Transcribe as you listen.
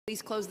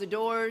Please close the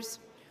doors.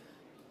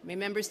 May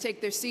members take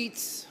their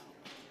seats.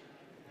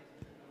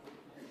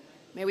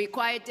 May we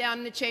quiet down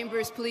in the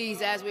chambers,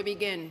 please, as we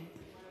begin.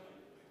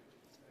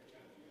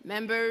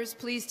 Members,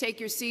 please take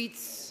your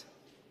seats.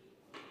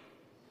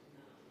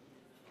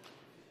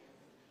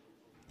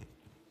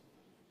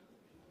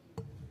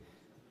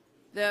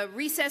 The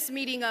recess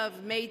meeting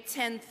of May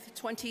 10th,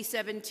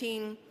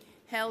 2017,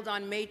 held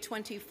on May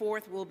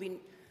 24th,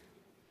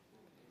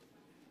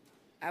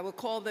 I will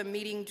call the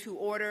meeting to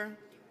order.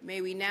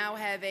 May we now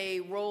have a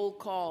roll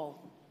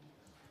call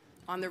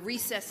on the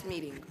recess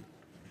meeting.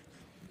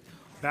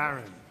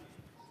 Barron.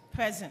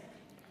 Present.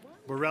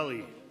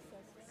 Borelli.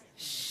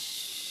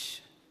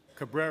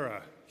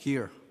 Cabrera.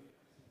 Here.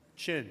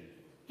 Chin.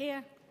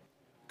 Here.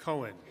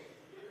 Cohen.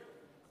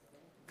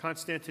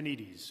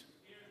 Constantinides.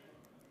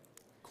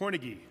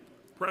 Cornegie.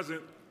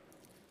 Present.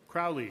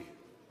 Crowley.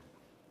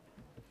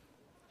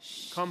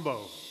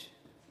 Cumbo.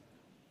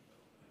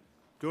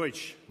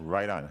 Deutsch.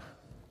 Right on.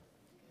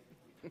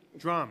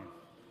 Drum.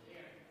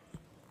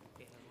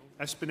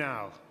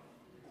 Espinal.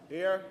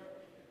 Here.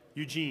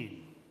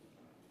 Eugene.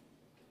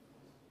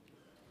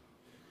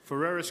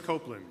 Ferreris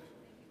Copeland.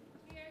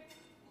 Here.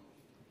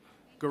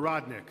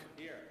 Gorodnik.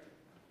 Here.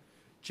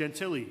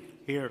 Gentili.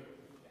 Here.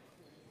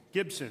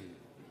 Gibson.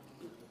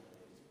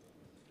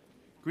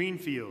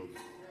 Greenfield.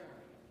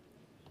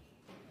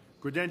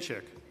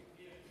 Grodenchik.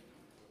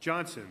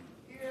 Johnson.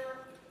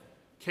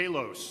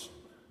 Kalos.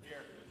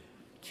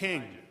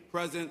 King.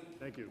 Present.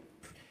 Thank you.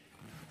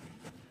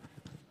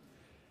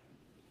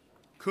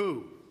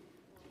 Koo.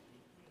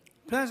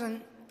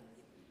 Present.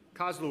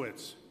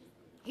 Koslowitz.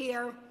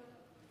 Here.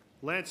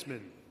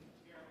 Lanceman.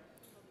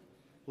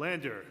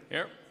 Lander.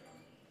 Here.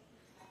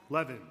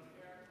 Levin.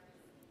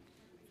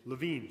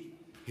 Levine.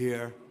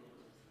 Here.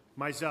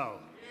 Mizell.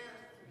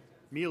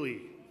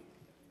 Mealy.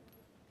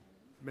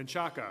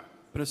 Menchaca.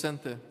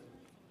 Presente.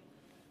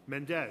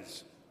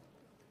 Mendez.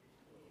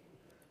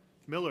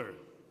 Miller.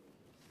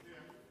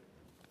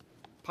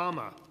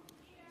 Palma.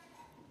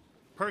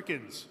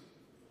 Perkins.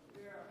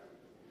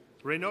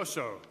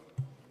 Reynoso.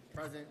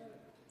 Present.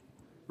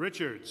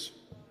 Richards.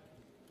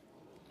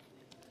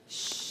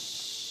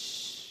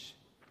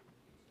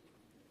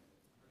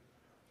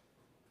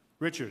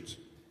 Richards.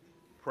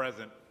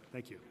 Present.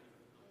 Thank you.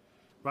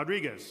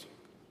 Rodriguez.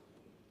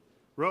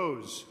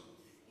 Rose.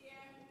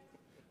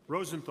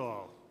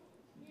 Rosenthal.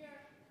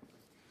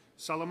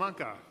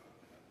 Salamanca.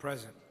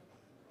 Present.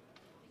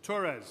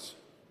 Torres.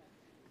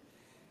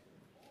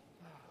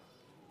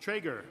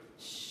 Traeger.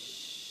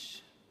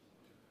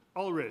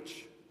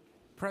 Ulrich.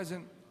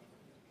 Present.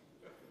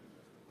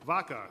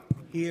 Vaca.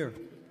 Here.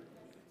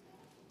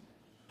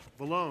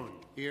 Vallone.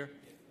 Here.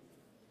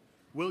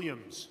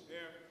 Williams.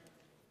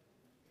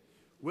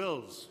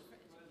 Wills.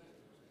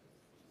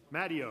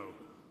 Matteo.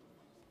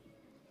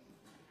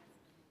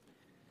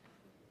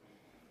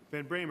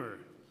 Van Bramer.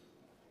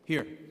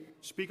 Here.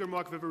 Speaker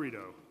Mark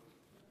Viverito.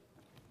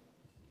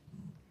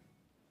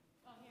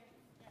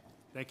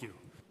 Thank you.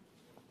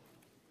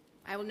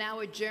 I will now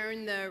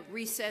adjourn the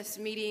recess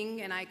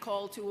meeting, and I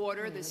call to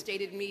order the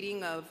stated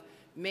meeting of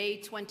May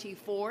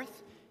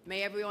 24th.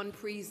 May everyone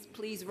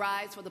please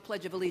rise for the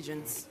Pledge of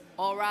Allegiance.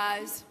 All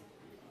rise.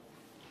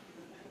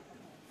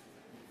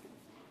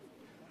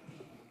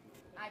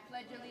 I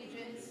pledge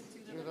allegiance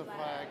to the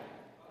flag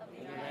of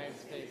the United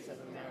States of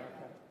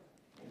America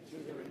and to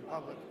the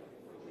republic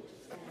which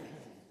stands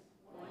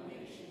one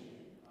nation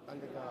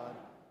under God,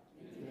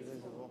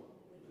 indivisible,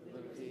 with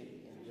liberty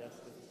and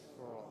justice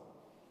for all.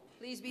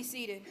 Please be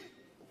seated.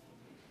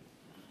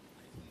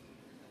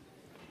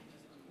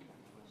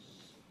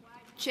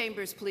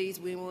 Chambers, please.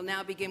 We will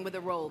now begin with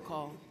a roll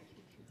call.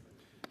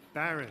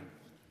 Barron.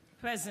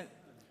 Present.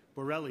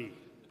 Borelli.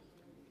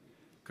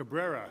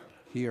 Cabrera.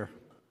 Here.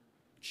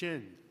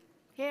 Chin.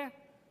 Here.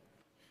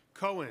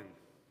 Cohen.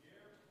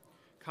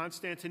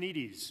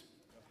 Constantinides.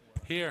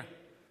 Here.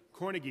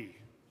 Cornegie.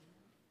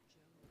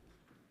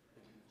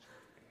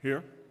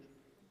 Here.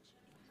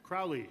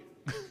 Crowley.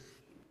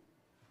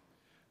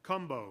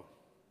 Cumbo.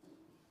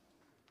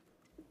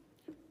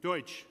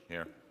 Deutsch.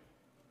 Here.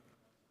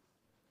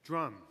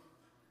 Drum.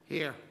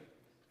 Here.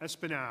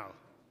 Espinal.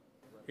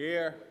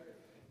 Here.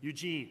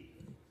 Eugene.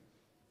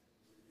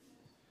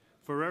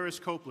 Ferreris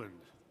Copeland.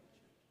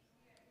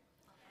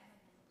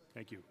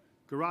 Thank you.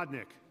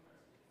 Gorodnik.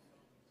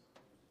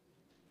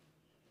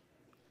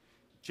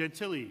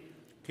 Gentili.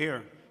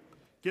 Here.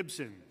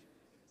 Gibson.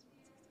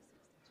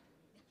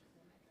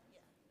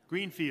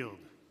 Greenfield.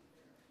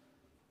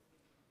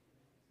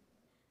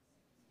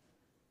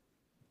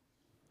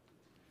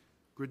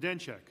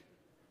 Grodenchik.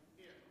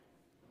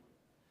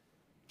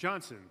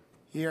 Johnson.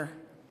 Here.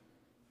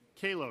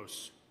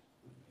 Kalos.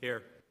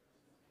 Here.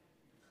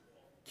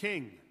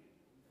 King.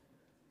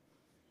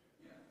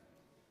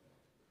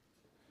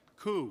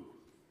 Koo.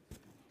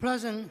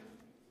 Present.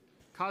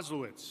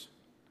 Koslowitz.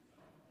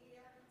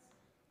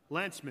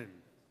 Lanceman.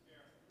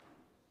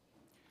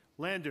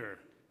 Lander.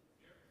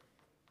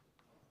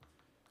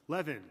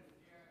 Levin.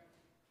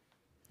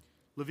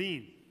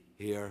 Levine.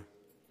 Here.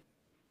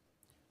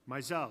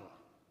 Mizell.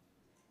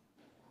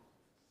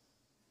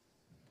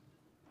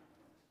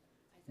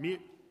 Me-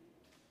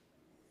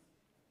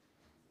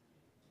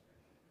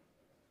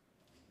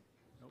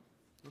 Nope.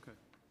 Okay.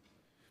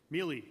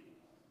 Mealy.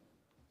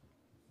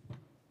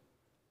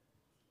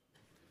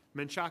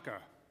 Menchaca.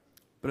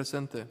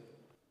 Presente.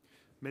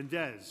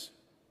 Mendez.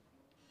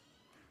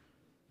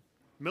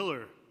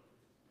 Miller.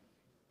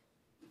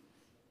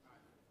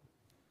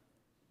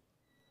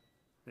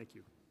 Thank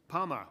you.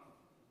 Palma.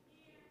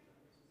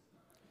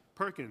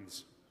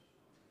 Perkins.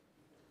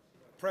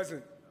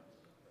 Present.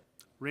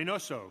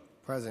 Reynoso.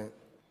 Present.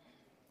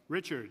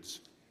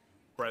 Richards.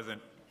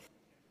 Present.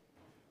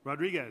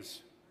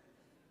 Rodriguez.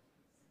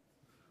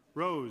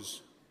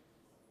 Rose.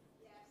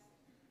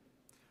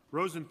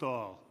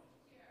 Rosenthal.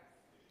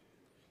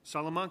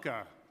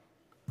 Salamanca.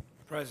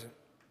 Present.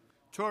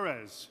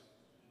 Torres.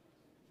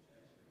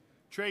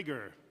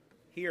 Traeger.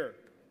 Here.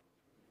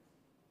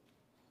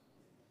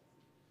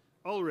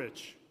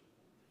 Ulrich.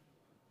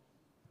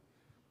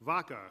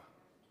 Vaca.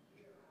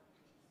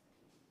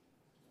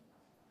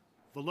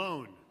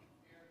 Vallone.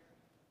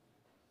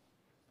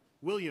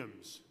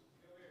 Williams.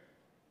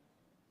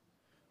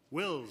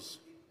 Wills.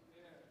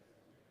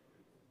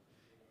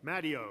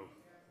 Matteo.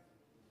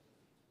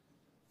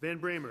 Van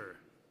Bramer.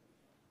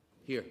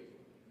 Here.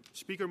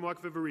 Speaker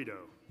Mark Viverito.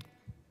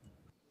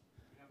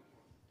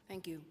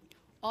 Thank you.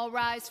 All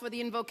rise for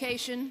the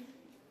invocation.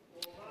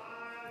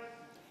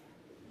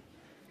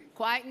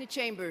 Quiet in the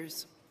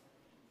chambers.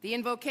 The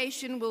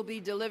invocation will be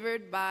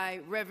delivered by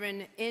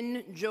Reverend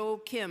N. Jo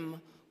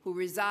Kim, who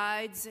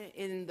resides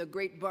in the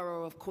great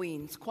borough of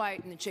Queens.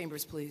 Quiet in the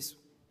chambers, please.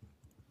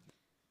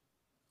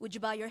 Would you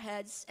bow your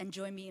heads and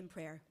join me in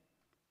prayer?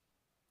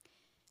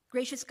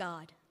 Gracious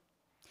God,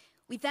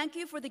 we thank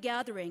you for the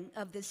gathering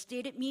of this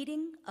stated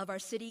meeting of our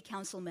city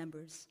council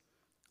members,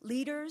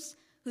 leaders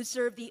who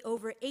serve the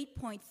over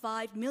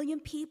 8.5 million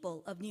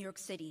people of New York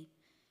City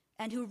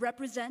and who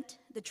represent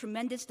the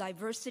tremendous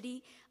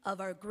diversity of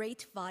our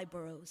great 5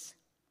 boroughs.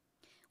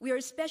 We are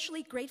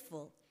especially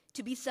grateful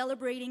to be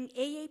celebrating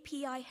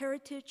AAPI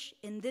Heritage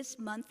in this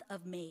month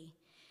of May,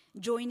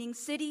 joining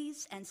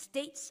cities and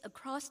states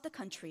across the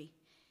country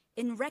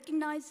in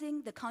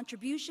recognizing the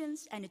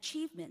contributions and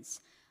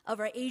achievements of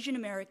our Asian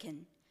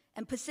American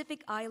and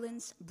Pacific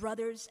Islands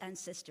brothers and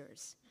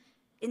sisters.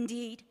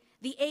 Indeed,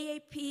 the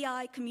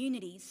AAPI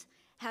communities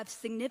have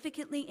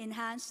significantly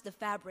enhanced the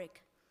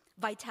fabric,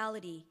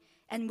 vitality,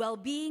 and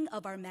well-being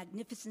of our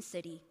magnificent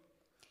city.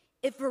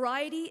 If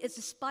variety is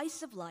the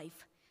spice of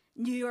life,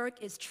 New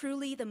York is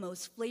truly the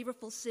most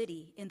flavorful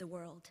city in the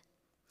world.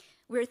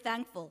 We're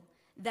thankful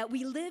that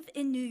we live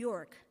in New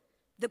York,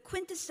 the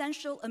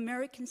quintessential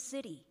American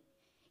city,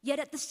 yet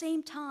at the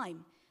same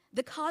time,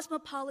 the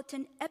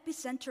cosmopolitan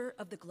epicenter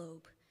of the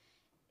globe.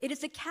 It is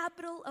the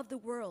capital of the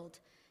world,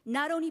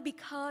 not only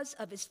because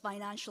of its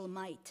financial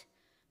might,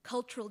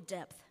 cultural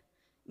depth,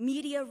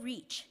 media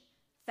reach,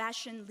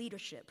 fashion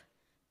leadership,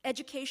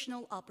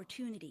 educational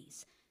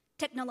opportunities,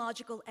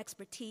 technological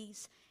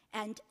expertise,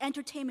 and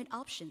entertainment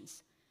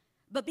options,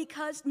 but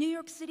because New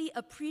York City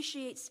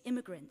appreciates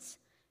immigrants,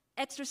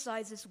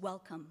 exercises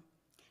welcome,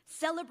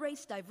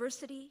 celebrates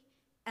diversity,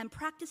 and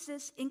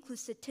practices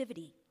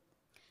inclusivity.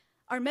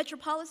 Our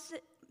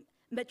metropolis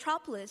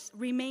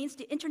remains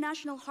the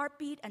international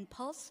heartbeat and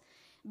pulse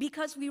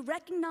because we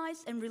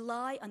recognize and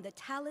rely on the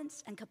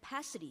talents and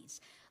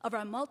capacities of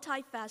our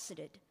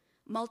multifaceted,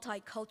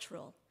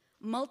 multicultural,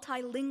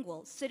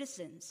 multilingual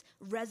citizens,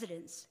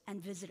 residents,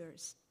 and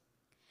visitors.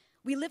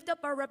 We lift up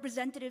our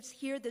representatives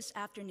here this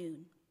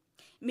afternoon.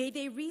 May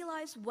they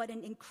realize what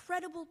an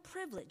incredible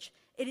privilege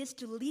it is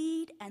to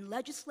lead and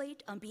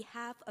legislate on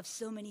behalf of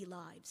so many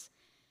lives.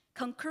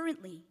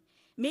 Concurrently,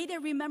 may they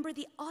remember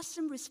the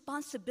awesome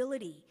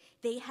responsibility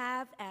they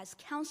have as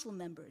council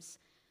members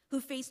who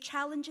face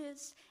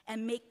challenges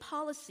and make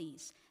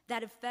policies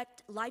that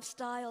affect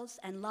lifestyles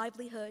and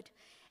livelihood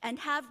and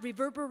have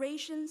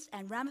reverberations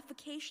and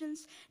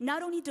ramifications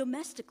not only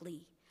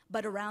domestically,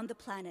 but around the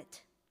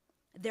planet.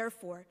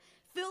 Therefore,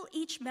 fill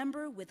each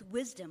member with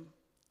wisdom,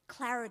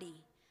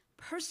 clarity,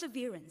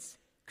 perseverance,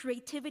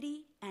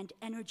 creativity, and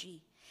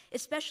energy,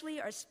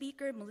 especially our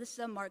speaker,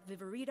 Melissa Mark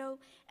Viverito,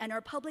 and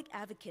our public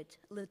advocate,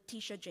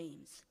 Letitia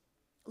James.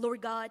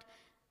 Lord God,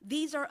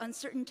 these are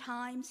uncertain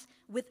times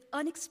with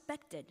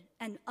unexpected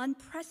and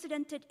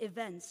unprecedented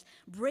events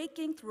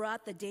breaking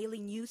throughout the daily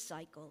news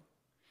cycle.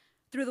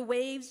 Through the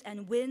waves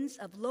and winds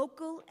of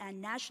local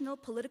and national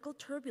political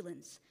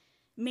turbulence,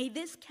 may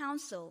this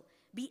council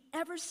be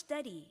ever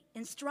steady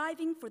in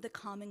striving for the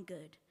common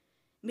good.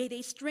 May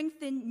they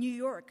strengthen New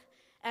York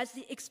as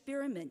the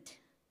experiment,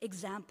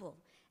 example,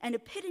 and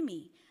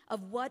epitome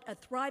of what a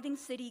thriving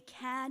city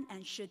can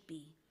and should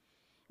be.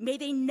 May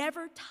they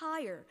never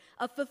tire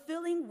of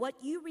fulfilling what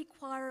you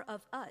require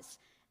of us,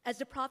 as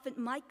the prophet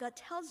Micah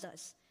tells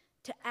us,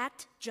 to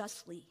act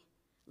justly,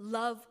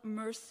 love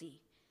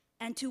mercy,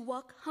 and to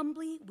walk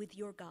humbly with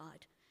your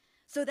God,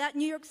 so that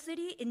New York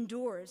City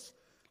endures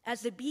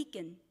as a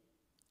beacon,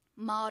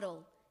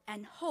 model,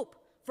 and hope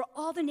for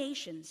all the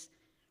nations,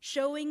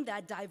 showing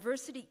that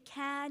diversity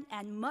can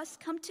and must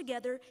come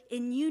together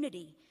in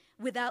unity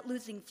without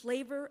losing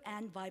flavor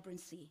and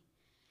vibrancy.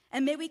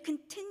 And may we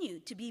continue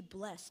to be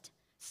blessed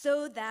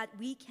so that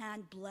we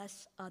can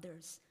bless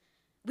others.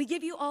 We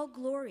give you all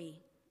glory,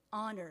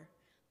 honor,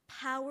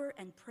 power,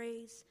 and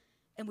praise,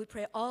 and we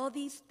pray all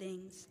these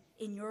things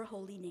in your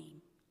holy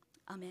name.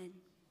 Amen.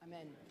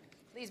 Amen.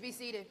 Please be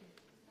seated.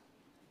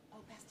 Oh,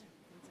 Pastor,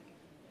 1 second.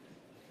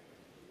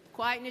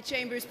 Quiet in the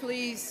chambers,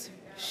 please.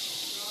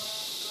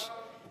 Shh.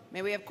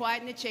 May we have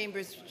quiet in the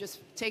chambers. Just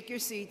take your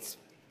seats.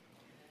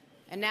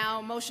 And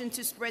now, motion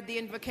to spread the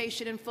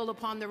invocation in full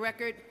upon the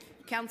record.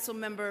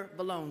 Councilmember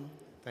Valone.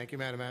 Thank you,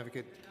 Madam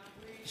Advocate.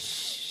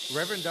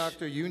 Reverend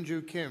Dr.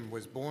 Yoonju Kim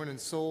was born in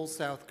Seoul,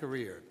 South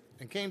Korea,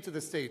 and came to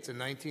the States in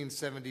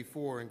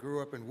 1974 and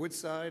grew up in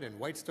Woodside and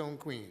Whitestone,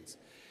 Queens.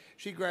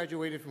 She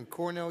graduated from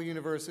Cornell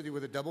University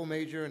with a double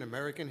major in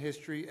American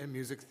history and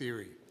music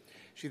theory.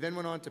 She then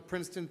went on to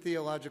Princeton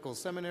Theological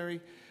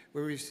Seminary,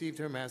 where she received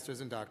her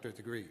master's and doctorate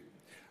degree.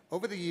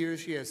 Over the years,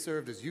 she has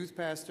served as youth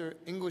pastor,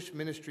 English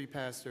ministry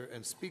pastor,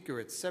 and speaker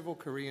at several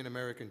Korean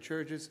American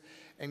churches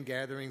and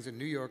gatherings in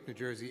New York, New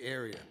Jersey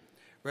area.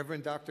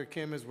 Reverend Dr.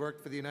 Kim has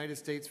worked for the United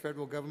States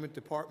Federal Government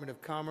Department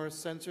of Commerce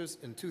Census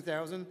in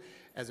 2000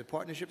 as a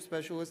partnership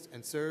specialist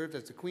and served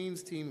as the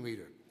Queens team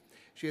leader.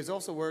 She has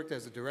also worked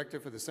as a director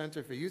for the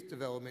Center for Youth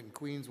Development in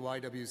Queens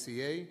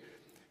YWCA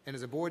and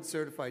as a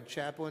board-certified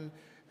chaplain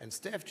and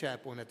staff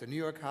chaplain at the New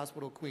York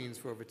Hospital Queens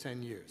for over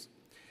 10 years.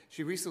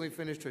 She recently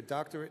finished her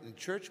doctorate in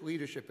church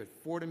leadership at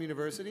Fordham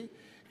University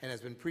and has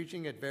been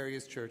preaching at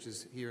various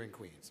churches here in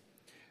Queens.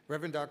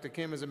 Reverend Dr.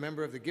 Kim is a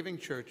member of the Giving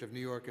Church of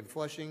New York and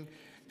Flushing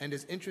and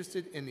is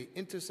interested in the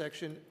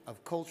intersection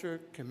of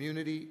culture,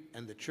 community,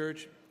 and the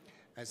church,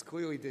 as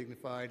clearly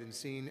dignified and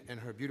seen in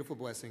her beautiful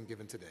blessing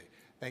given today.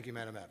 Thank you,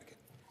 Madam Advocate.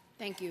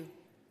 Thank you.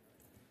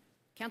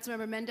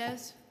 Councilmember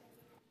Mendez.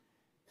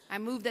 I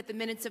move that the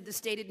minutes of the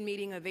stated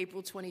meeting of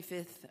April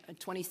 25th,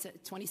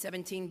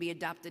 2017 be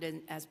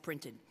adopted as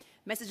printed.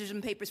 Messages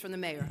and papers from the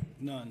mayor.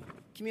 None.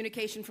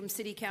 Communication from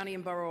city, county,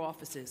 and borough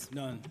offices.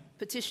 None.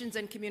 Petitions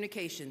and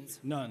communications.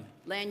 None.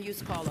 Land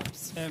use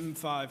call-ups.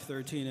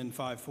 M513 and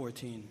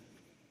 514.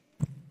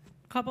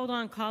 Coupled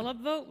on call-up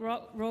vote,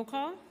 roll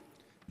call.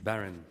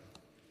 Barron.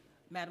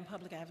 Madam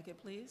Public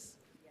Advocate, please.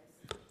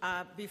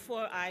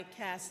 Before I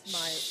cast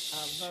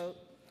my vote,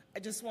 I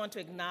just want to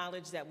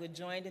acknowledge that we're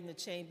joined in the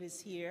chambers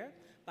here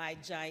by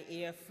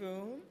Jair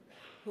Froome,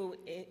 who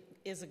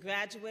is a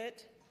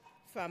graduate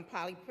from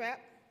Poly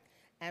Prep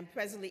and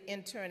presently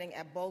interning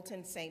at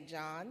Bolton St.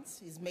 John's.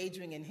 He's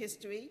majoring in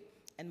history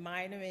and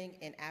minoring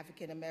in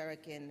African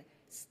American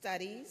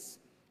studies.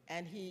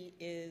 And he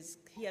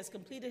has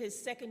completed his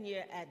second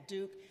year at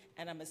Duke,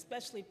 and I'm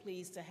especially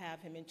pleased to have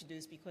him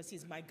introduced because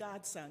he's my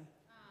godson.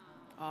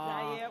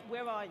 Jair,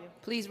 where are you?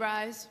 Please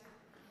rise.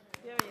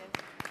 There he is.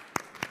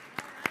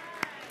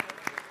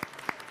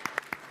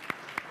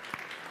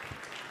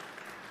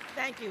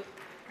 Thank you.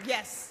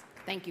 Yes.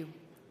 Thank you.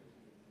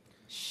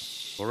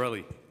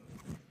 Borelli.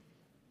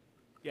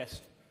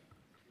 Yes.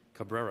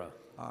 Cabrera.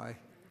 Aye.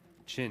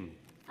 Chin.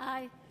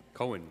 Aye.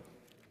 Cohen.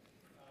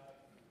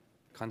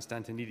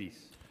 Constantinidis.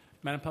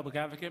 Madam Public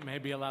Advocate, may I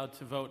be allowed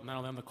to vote not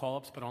only on the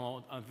call-ups, but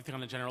on everything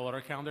on the general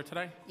order calendar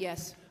today?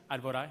 Yes.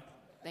 I'd vote aye.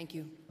 Thank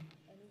you.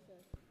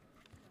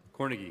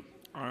 Cornegie.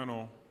 I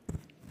know.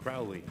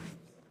 Crowley.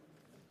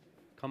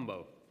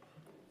 Cumbo.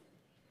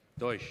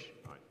 Deutsch.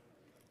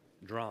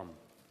 Drum.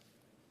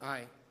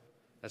 Aye.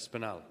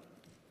 Espinal.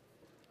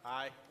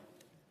 Aye.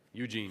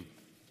 Eugene.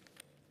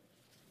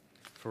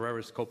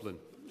 Ferreras Copeland.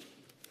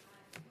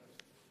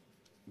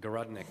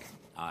 Garodnik.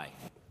 Aye.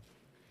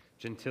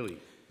 Gentili.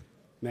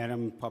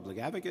 Madam Public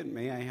Advocate,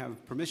 may I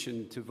have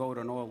permission to vote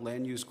on all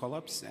land use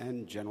call-ups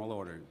and general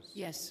orders?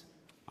 Yes.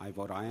 I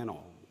vote aye on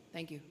all.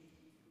 Thank you.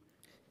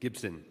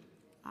 Gibson.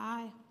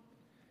 Aye.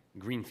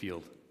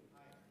 Greenfield.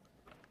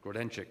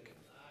 Gordenchik.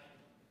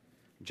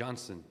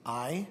 Johnson.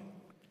 Aye.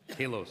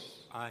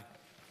 Kalos. Aye.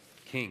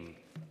 King.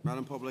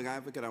 Madam Public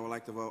Advocate, I would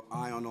like to vote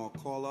aye on all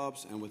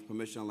call-ups, and with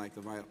permission, I'd like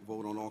to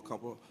vote on all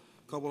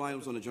couple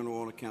items on the general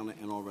order calendar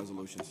and all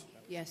resolutions.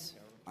 Yes.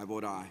 I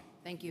vote aye.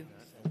 Thank you.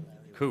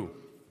 Koo.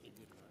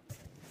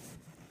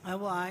 I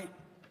will aye.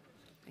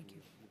 Thank you.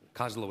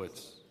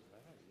 Kozlowitz.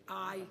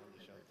 Aye.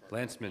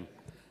 Lanceman.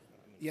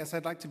 Yes,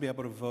 I'd like to be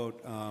able to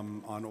vote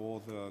on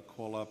all the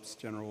call-ups,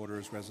 general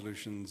orders,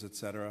 resolutions, et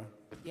cetera.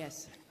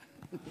 Yes.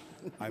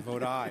 I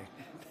vote aye.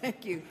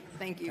 Thank you.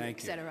 Thank you, Thank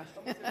et you. cetera.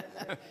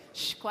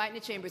 Shh, quiet in the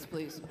chambers,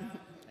 please.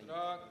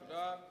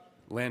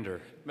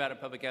 Lander. Madam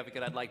Public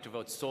Advocate, I'd like to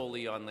vote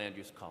solely on land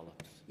use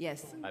call-ups.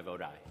 Yes. I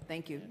vote aye.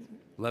 Thank you.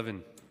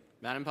 Levin.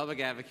 Madam Public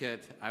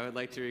Advocate, I would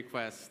like to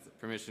request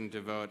permission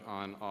to vote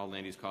on all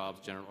land use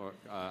call-ups,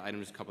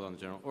 items coupled on the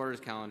general orders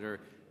calendar,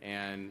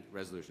 and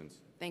resolutions.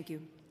 Thank you.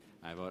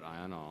 I vote aye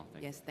on all.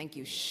 Thank Yes, thank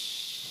you.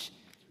 Shh.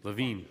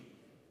 Levine.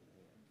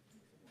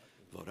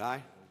 Vote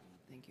aye.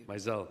 Thank you.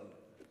 Mizell.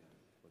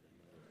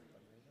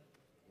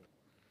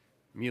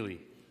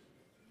 Mealy.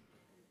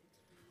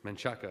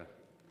 Menchaca.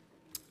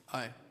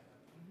 Aye.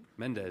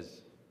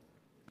 Mendez.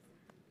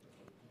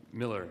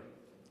 Miller.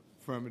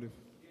 Affirmative.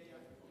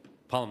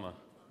 Palma.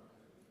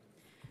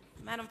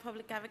 Madam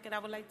Public Advocate, I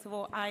would like to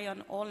vote aye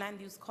on all land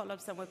use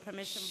call-ups and with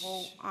permission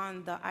vote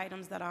on the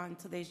items that are on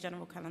today's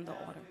general calendar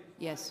order.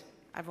 Yes.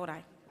 I vote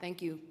aye.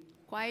 Thank you.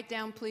 Quiet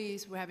down,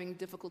 please. We're having a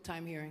difficult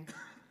time hearing.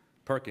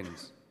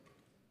 Perkins.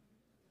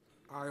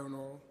 Aye on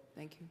all.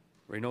 Thank you.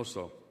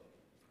 Reynoso.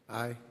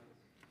 Aye.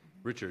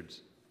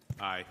 Richards.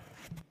 Aye.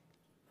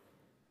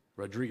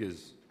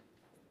 Rodriguez.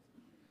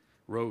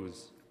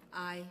 Rose.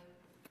 Aye.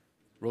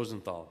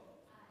 Rosenthal.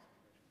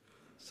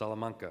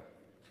 Salamanca.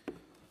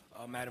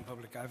 Madam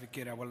Public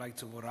Advocate, I would like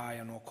to vote aye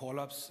on all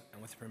call-ups,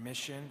 and with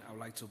permission, I would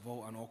like to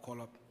vote on all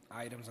call-up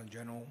items on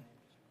general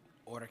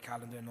order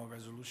calendar and no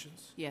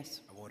resolutions.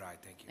 Yes. I vote aye.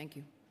 Thank you. Thank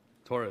you.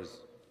 Torres.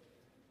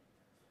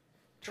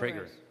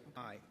 Traeger.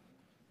 Aye.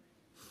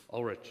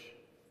 Ulrich.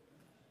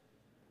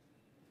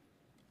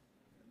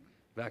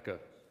 Vaca.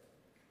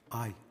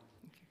 Aye.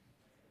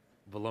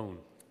 Vallone.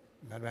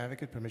 Madam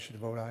Advocate, permission to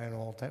vote aye on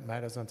all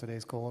matters on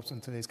today's call-ups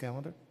and today's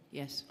calendar?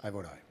 Yes. I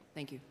vote aye.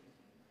 Thank you.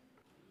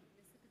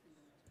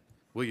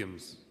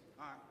 Williams.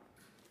 Aye.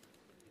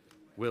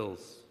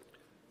 Wills.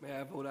 May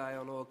I vote aye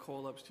on all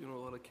call-ups,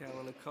 general order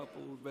calendar,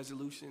 couple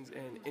resolutions,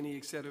 and any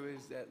et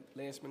ceteras that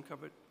Lanceman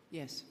covered?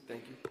 Yes.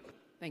 Thank you.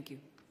 Thank you.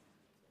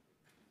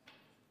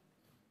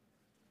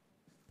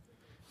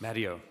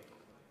 Matteo.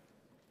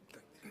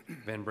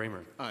 Van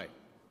Bramer. Aye.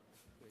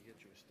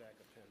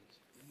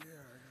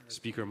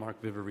 Speaker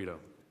Mark Viverito.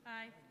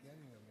 Aye.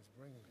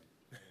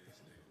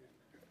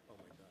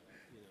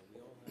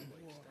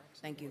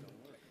 Thank you.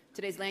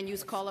 Today's land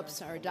use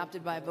call-ups are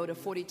adopted by a vote of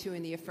 42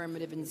 in the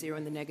affirmative and 0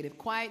 in the negative.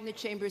 Quiet in the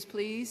chambers,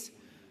 please.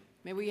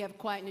 May we have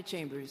quiet in the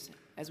chambers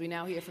as we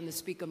now hear from the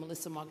Speaker,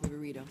 Melissa Mark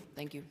Viverito.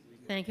 Thank you.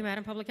 Thank you,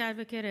 Madam Public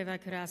Advocate. If I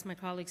could ask my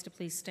colleagues to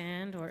please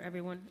stand, or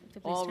everyone to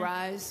please All stand.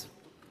 rise.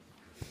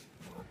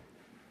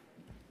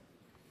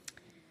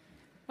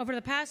 Over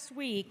the past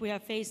week, we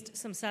have faced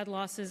some sad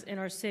losses in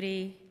our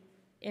city,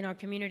 in our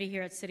community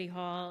here at City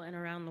Hall, and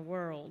around the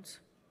world.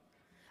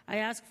 I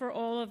ask for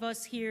all of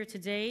us here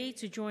today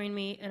to join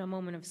me in a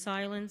moment of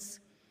silence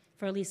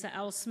for Lisa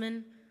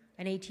Elsman,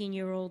 an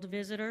 18-year-old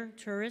visitor,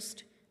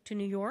 tourist to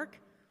New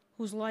York,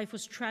 whose life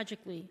was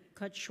tragically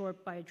cut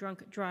short by a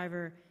drunk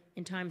driver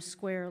in Times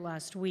Square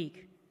last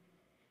week.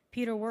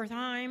 Peter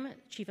Wertheim,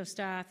 Chief of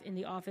Staff in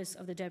the Office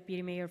of the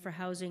Deputy Mayor for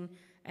Housing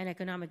and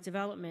Economic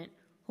Development,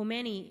 who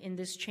many in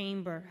this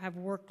chamber have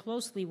worked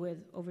closely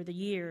with over the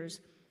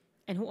years,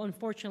 and who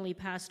unfortunately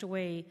passed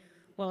away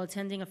while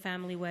attending a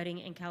family wedding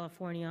in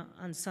California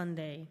on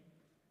Sunday,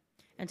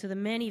 and to the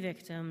many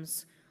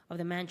victims of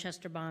the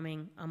Manchester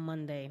bombing on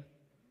Monday.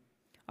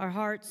 Our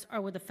hearts are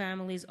with the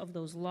families of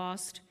those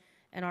lost,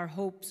 and our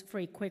hopes for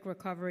a quick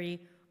recovery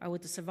are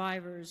with the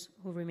survivors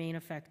who remain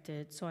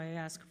affected. So I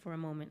ask for a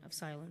moment of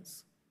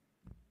silence.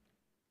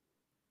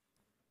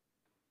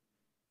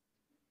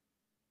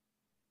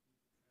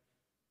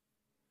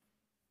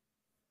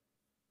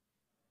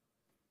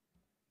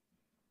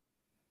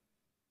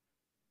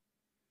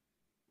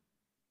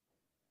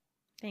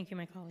 Thank you,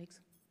 my colleagues.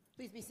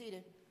 Please be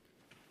seated.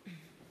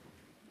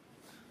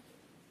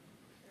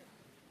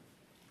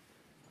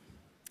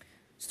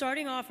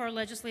 Starting off our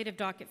legislative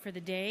docket for the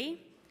day,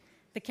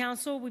 the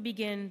Council will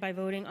begin by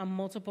voting on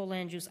multiple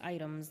land use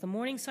items. The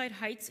Morningside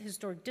Heights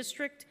Historic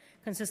District,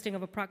 consisting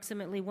of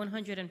approximately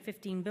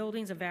 115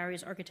 buildings of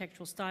various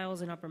architectural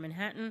styles in Upper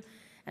Manhattan,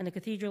 and the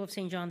Cathedral of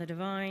St. John the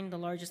Divine, the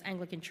largest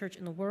Anglican church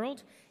in the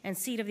world, and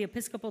seat of the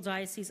Episcopal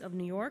Diocese of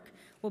New York,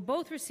 will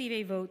both receive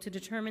a vote to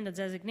determine the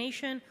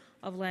designation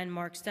of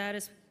landmark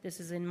status.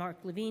 This is in Mark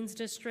Levine's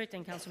district,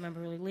 and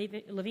Councilmember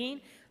Levine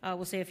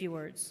will say a few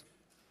words.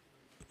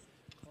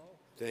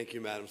 Thank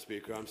you, Madam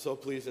Speaker. I'm so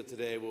pleased that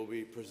today we'll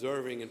be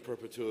preserving in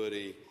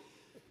perpetuity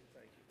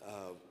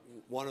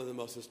one of the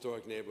most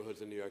historic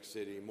neighborhoods in New York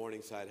City,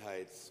 Morningside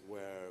Heights,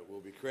 where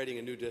we'll be creating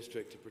a new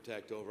district to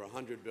protect over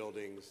 100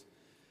 buildings,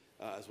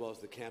 as well as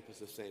the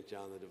campus of St.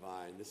 John the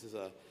Divine. This is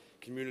a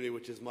community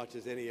which, as much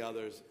as any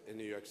others in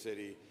New York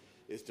City,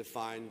 is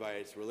defined by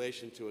its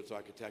relation to its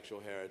architectural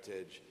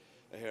heritage,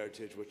 a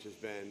heritage which has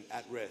been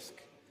at risk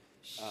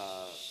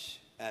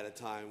at a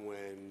time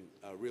when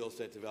real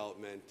estate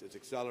development is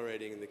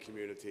accelerating in the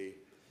community.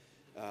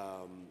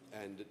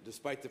 And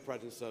despite the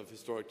presence of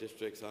historic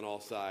districts on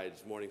all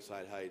sides,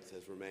 Morningside Heights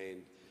has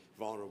remained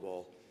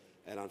vulnerable.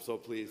 And I'm so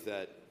pleased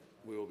that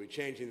we will be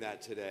changing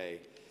that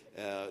today.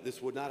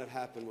 This would not have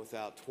happened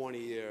without 20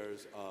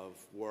 years of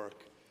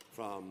work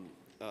from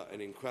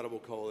an incredible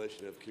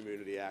coalition of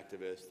community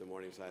activists, the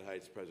Morningside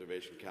Heights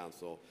Preservation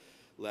Council,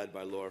 led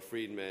by Laura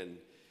Friedman,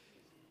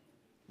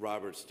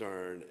 Robert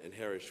Stern, and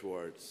Harry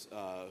Schwartz,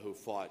 who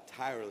fought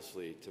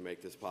tirelessly to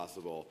make this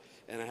possible.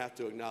 And I have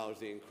to acknowledge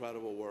the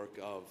incredible work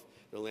of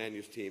the land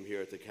use team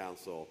here at the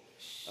Council,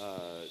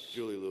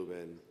 Julie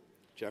Lubin,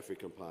 Jeffrey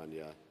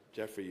Campagna,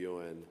 Jeffrey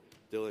Ewan,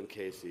 Dylan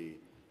Casey,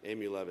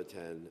 Amy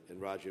Levitin,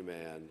 and Raju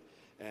Mann.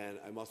 And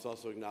I must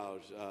also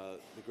acknowledge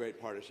the great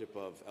partnership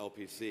of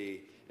LPC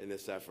in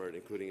this effort,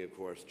 including, of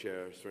course,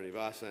 Chair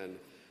Srinivasan,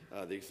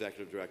 the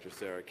Executive Director,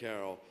 Sarah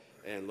Carroll,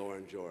 and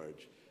Lauren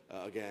George.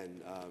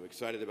 Again, I'm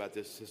excited about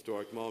this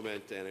historic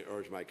moment, and I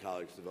urge my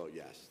colleagues to vote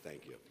yes.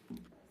 Thank you.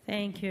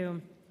 Thank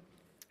you.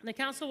 The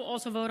council will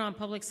also vote on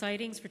public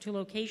sightings for 2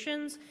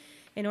 locations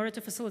in order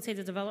to facilitate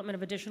the development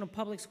of additional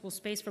public school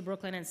space for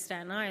Brooklyn and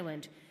Staten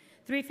Island.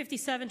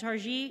 357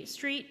 Tarjee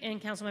Street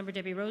in Councilmember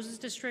Debbie Rose's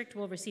district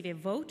will receive a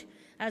vote,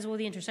 as will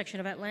the intersection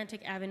of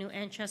Atlantic Avenue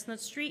and Chestnut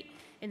Street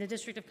in the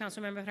district of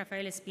Councilmember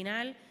Rafael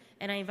Espinal.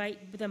 And I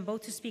invite them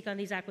both to speak on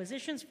these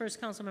acquisitions.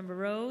 First, Councilmember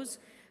Rose,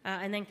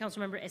 and then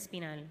Councilmember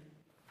Espinal.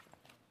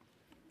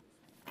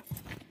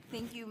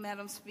 Thank you,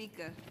 Madam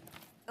Speaker.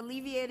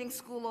 Alleviating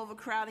school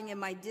overcrowding in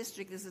my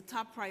district is a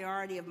top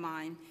priority of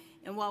mine,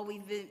 and while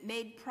we've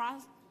made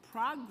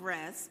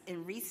progress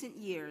in recent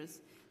years,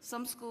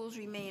 some schools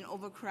remain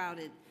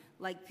overcrowded,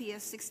 like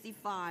PS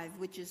 65,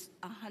 which is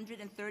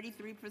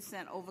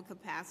 133% over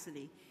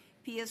capacity.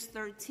 PS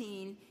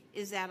 13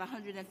 is at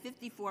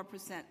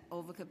 154%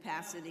 over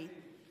capacity,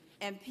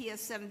 and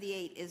PS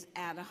 78 is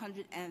at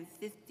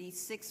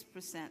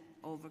 156%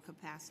 over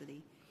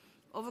capacity.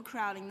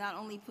 Overcrowding not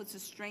only puts a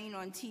strain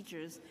on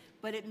teachers,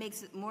 but it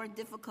makes it more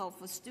difficult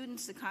for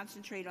students to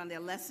concentrate on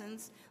their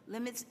lessons,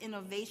 limits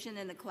innovation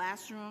in the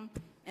classroom,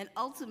 and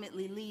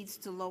ultimately leads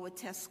to lower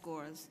test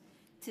scores.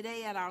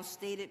 Today at our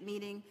stated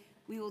meeting,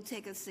 we will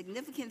take a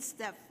significant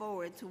step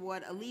forward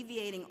toward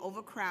alleviating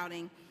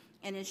overcrowding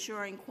and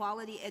ensuring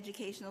quality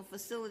educational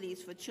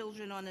facilities for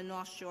children on the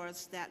North Shore of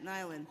Staten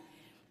Island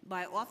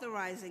by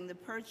authorizing the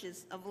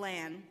purchase of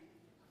land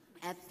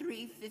at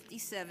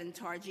 357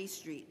 Tarjee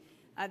Street.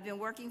 I've been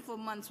working for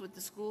months with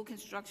the School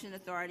Construction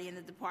Authority and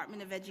the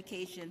Department of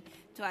Education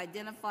to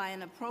identify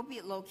an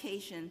appropriate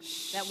location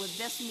that would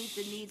best meet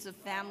the needs of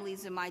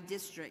families in my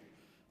district.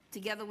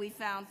 Together, we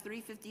found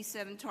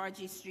 357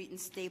 Tarjee Street in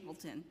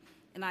Stapleton,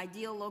 an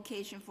ideal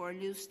location for a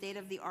new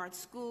state-of-the-art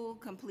school,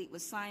 complete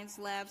with science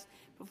labs,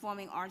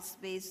 performing arts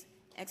space,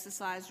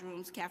 exercise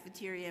rooms,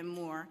 cafeteria, and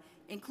more,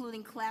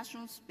 including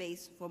classroom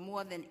space for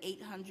more than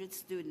 800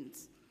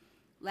 students.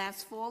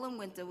 Last fall and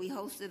winter, we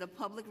hosted a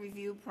public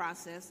review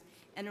process,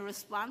 and the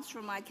response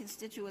from my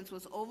constituents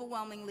was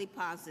overwhelmingly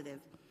positive.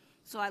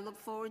 So I look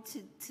forward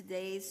to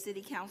today's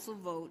City Council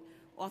vote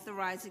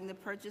authorizing the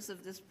purchase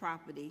of this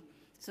property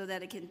so that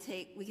we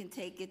can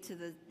take it to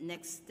the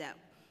next step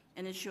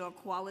and ensure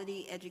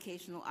quality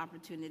educational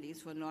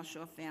opportunities for North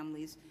Shore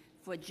families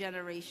for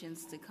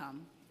generations to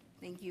come.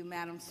 Thank you,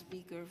 Madam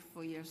Speaker,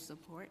 for your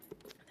support.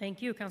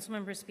 Thank you.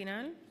 Councilmember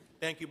Espinal.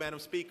 Thank you, Madam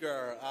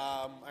Speaker.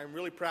 I'm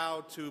really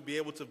proud to be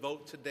able to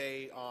vote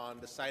today on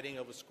the siting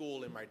of a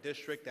school in my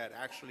district that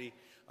actually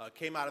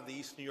came out of the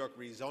East New York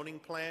rezoning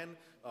plan.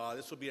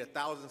 This will be a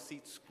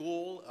 1,000-seat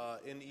school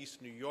in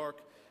East New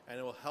York, and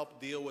it will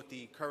help deal with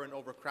the current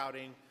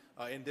overcrowding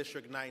in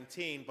District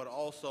 19, but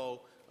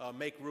also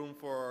make room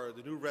for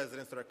the new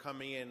residents that are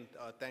coming in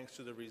thanks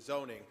to the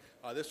rezoning.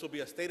 This will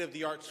be a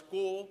state-of-the-art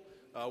school.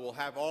 We'll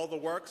have all the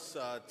works,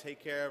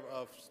 take care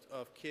of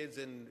kids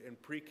in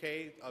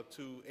pre-K up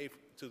to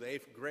the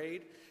 8th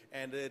grade.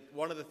 And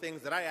one of the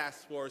things that I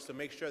asked for is to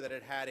make sure that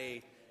it had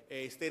a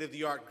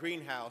state-of-the-art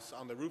greenhouse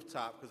on the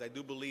rooftop, because I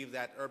do believe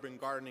that urban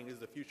gardening is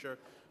the future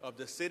of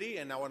the city,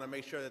 and I want to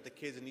make sure that the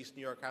kids in East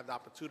New York have the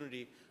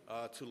opportunity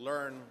to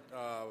learn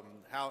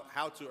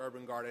how to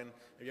urban garden and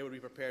be able to be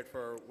prepared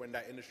for when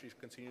that industry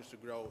continues to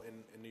grow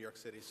in New York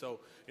City.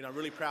 So, I'm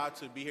really proud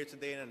to be here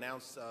today and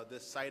announce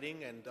this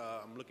siting, and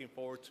I'm looking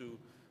forward to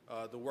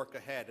the work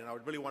ahead. And I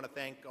would really want to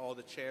thank all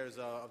the chairs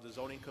of the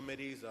zoning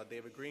committees,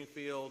 David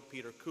Greenfield,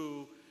 Peter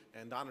Koo,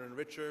 and Donovan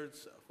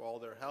Richards for all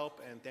their help.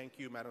 And thank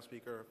you, Madam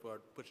Speaker,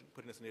 for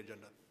putting this on the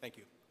agenda. Thank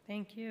you.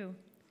 Thank you.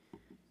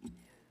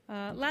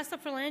 Last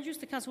up for land use,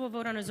 the council will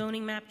vote on a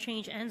zoning map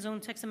change and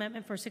zone text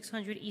amendment for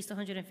 600 East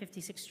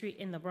 156th Street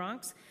in the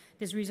Bronx.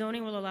 This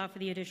rezoning will allow for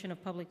the addition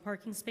of public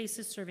parking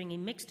spaces serving a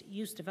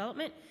mixed-use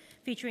development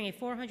featuring a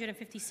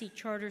 450-seat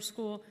charter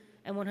school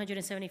and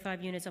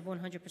 175 units of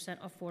 100%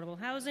 affordable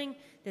housing.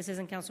 This is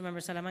in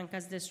Councilmember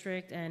Salamanca's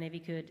district, and if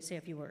you could say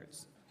a few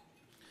words.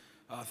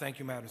 Thank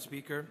you, Madam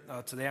Speaker.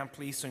 Today I'm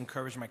pleased to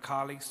encourage my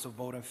colleagues to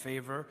vote in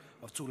favor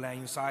of 2 land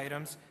use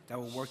items that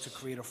will work to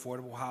create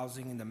affordable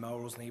housing in the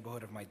Melrose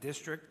neighborhood of my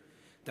district.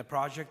 The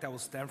project that will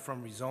stem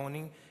from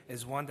rezoning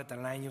is one that the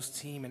land use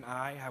team and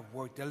I have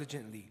worked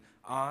diligently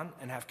on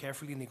and have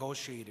carefully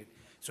negotiated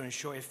to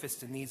ensure it fits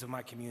the needs of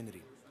my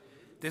community.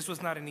 This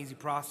was not an easy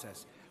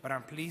process, but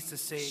I'm pleased to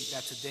say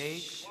that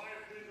today...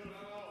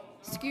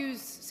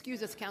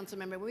 Excuse us,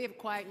 Councilmember. Will we have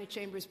quiet in the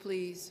chambers,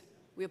 please?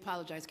 We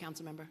apologize,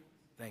 Councilmember.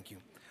 Thank you.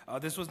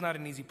 This was not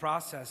an easy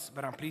process,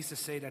 but I'm pleased to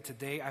say that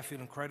today I feel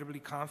incredibly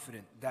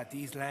confident that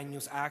these land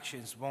use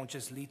actions won't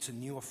just lead to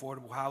new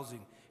affordable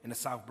housing in the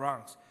South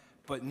Bronx,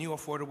 but new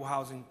affordable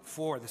housing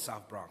for the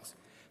South Bronx.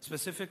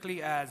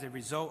 Specifically, as a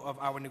result of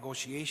our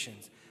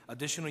negotiations,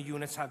 additional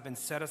units have been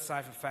set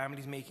aside for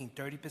families making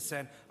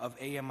 30% of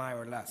AMI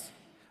or less.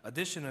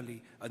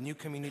 Additionally, a new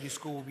community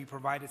school will be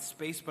provided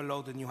space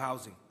below the new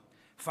housing.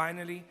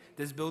 Finally,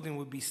 this building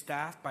will be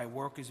staffed by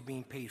workers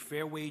being paid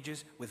fair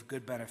wages with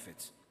good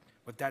benefits.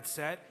 With that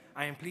said,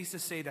 I am pleased to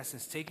say that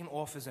since taking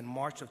office in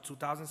March of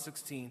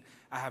 2016,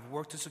 I have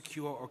worked to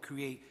secure or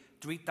create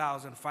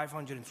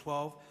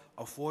 3,512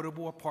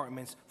 affordable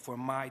apartments for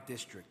my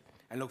district.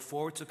 and look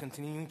forward to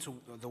continuing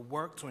the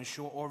work to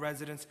ensure all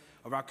residents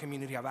of our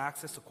community have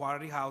access to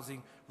quality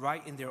housing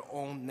right in their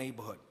own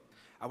neighborhood.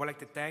 I would like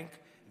to thank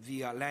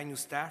the land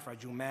use staff,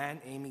 Raju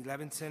Mann, Amy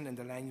Levinson, and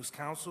the land use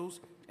councils,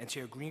 and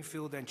Chair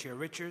Greenfield and Chair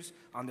Richards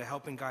on their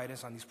help and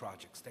guidance on these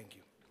projects. Thank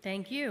you.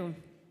 Thank you.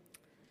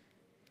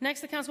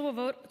 Next, the council will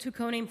vote to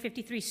co-name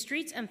 53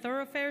 streets and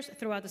thoroughfares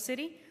throughout the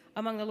city.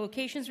 Among the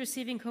locations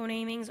receiving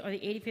co-namings are the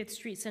 85th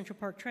Street Central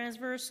Park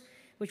Transverse,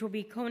 which will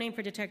be co-named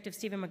for Detective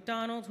Stephen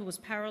McDonald, who was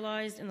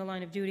paralyzed in the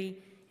line of duty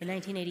in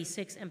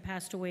 1986 and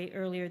passed away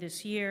earlier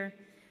this year.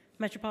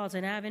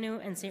 Metropolitan Avenue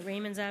and St.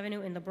 Raymond's Avenue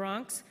in the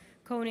Bronx,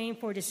 co-named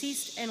for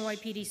deceased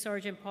NYPD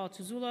Sergeant Paul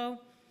Tuzzulo,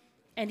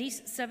 and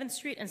East 7th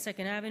Street and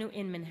 2nd Avenue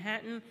in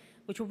Manhattan,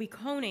 which will be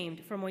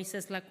co-named for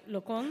Moises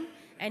Locong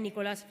and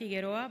Nicolas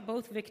Figueroa,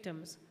 both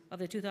victims of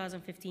the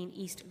 2015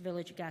 East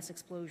Village gas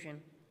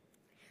explosion.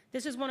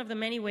 This is one of the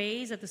many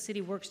ways that the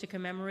city works to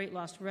commemorate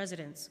lost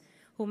residents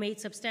who made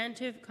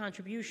substantive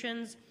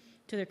contributions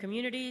to their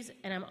communities,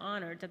 and I'm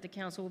honored that the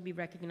council will be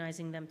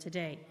recognizing them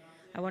today.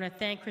 I want to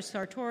thank Chris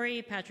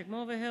Sartori, Patrick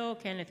Mulvihill,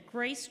 Kenneth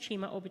Grace,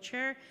 Chima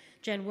Obicher,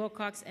 Jen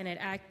Wilcox, and Ed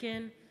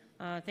Atkin.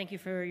 Thank you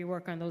for your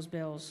work on those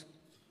bills.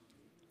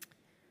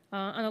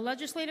 On the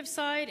legislative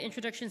side,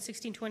 Introduction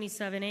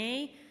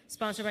 1627A,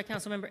 sponsored by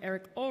Councilmember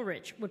Eric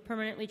Ulrich, would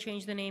permanently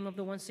change the name of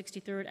the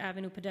 163rd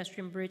Avenue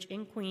pedestrian bridge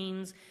in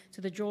Queens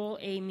to the Joel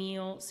A.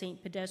 Meal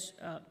Street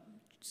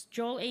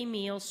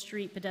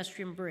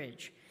pedestrian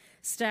bridge.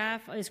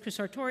 Staff is Chris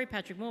Sartori,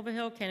 Patrick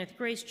Mulvihill, Kenneth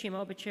Grace,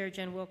 Chima Obicher,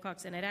 Jen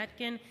Wilcox, and Ed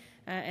Atkin.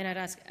 And I'd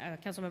ask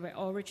Councilmember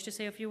Ulrich to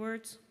say a few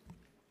words.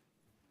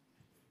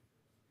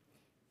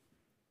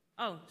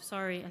 Oh,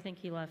 sorry, I think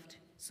he left.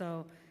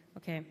 So,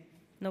 okay.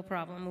 No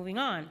problem. Moving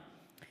on.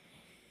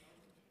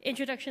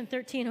 Introduction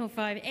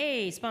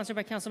 1305A, sponsored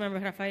by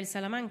Councilmember Rafael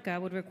Salamanca,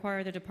 would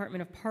require the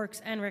Department of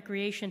Parks and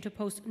Recreation to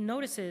post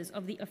notices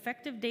of the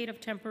effective date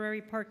of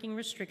temporary parking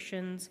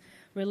restrictions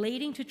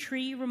relating to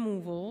tree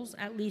removals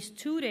at least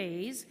 2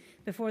 days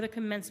before the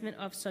commencement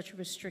of such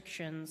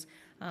restrictions.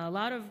 A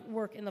lot of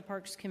work in the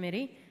Parks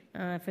Committee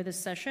for this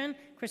session.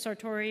 Chris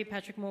Sartori,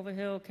 Patrick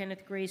Mulvihill,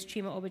 Kenneth Grace,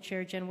 Chima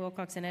Obicher, Jen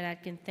Wilcox, and Ed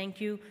Atkin,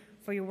 thank you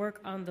for your work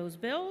on those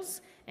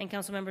bills, and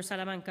Councilmember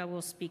Salamanca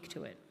will speak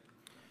to it.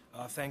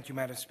 Thank you,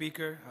 Madam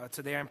Speaker.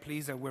 Today I'm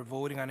pleased that we're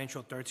voting on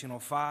Intro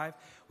 1305,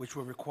 which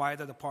will require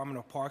the Department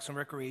of Parks and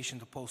Recreation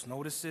to post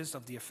notices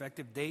of the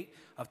effective date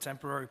of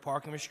temporary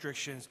parking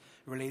restrictions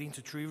relating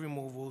to tree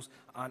removals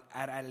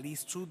at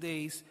least 2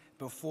 days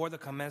before the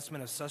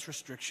commencement of such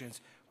restrictions,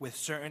 with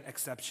certain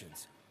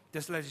exceptions.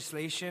 This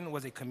legislation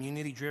was a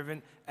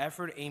community-driven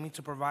effort aiming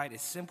to provide a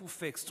simple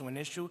fix to an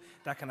issue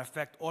that can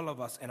affect all of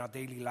us in our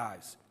daily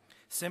lives.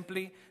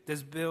 Simply,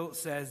 this bill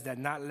says that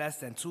not less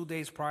than 2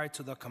 days prior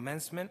to the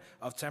commencement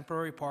of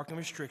temporary parking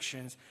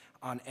restrictions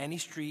on any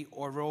street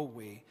or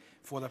roadway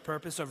for the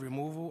purpose of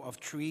removal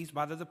of trees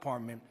by the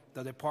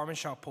department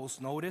shall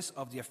post notice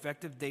of the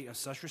effective date of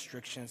such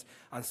restrictions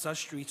on such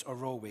streets or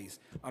roadways,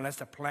 unless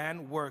the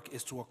planned work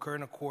is to occur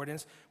in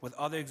accordance with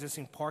other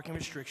existing parking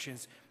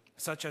restrictions,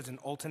 such as an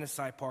alternate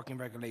side parking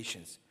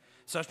regulations.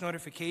 Such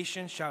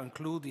notification shall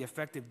include the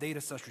effective date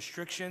of such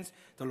restrictions,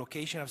 the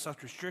location of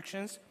such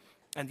restrictions,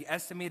 and the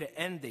estimated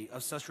end date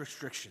of such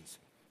restrictions.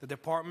 The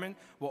department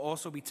will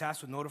also be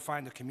tasked with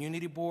notifying the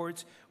community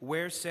boards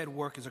where said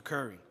work is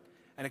occurring.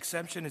 An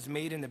exception is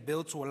made in the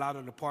bill to allow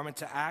the department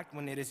to act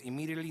when it is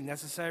immediately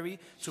necessary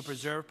to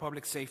preserve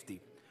public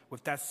safety.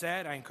 With that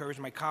said, I encourage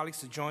my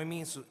colleagues to join me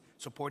in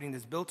supporting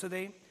this bill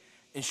today,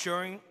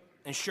 ensuring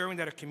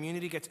that a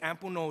community gets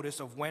ample notice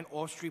of when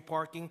off-street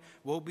parking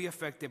will be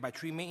affected by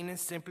tree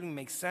maintenance simply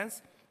makes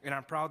sense, and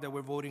I'm proud that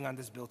we're voting on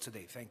this bill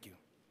today. Thank you.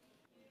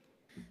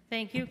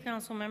 Thank you,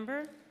 Council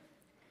Member.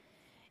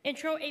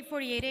 Intro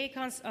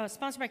 848A,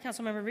 sponsored by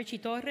Councilmember Richie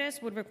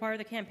Torres, would require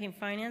the Campaign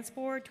Finance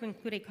Board to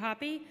include a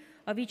copy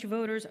of each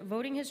voter's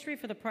voting history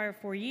for the prior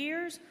 4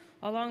 years,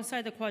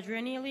 alongside the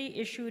quadrennially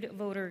issued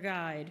voter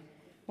guide.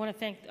 I want to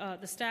thank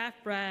the staff,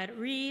 Brad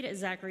Reed,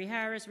 Zachary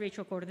Harris,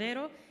 Rachel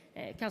Cordero.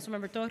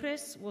 Councilmember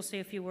Torres will say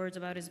a few words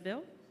about his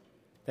bill.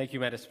 Thank you,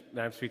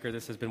 Madam Speaker.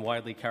 This has been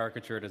widely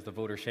caricatured as the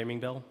voter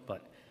shaming bill,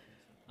 but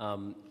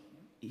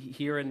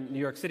here in New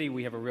York City,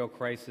 we have a real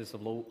crisis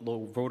of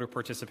low voter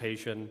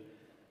participation.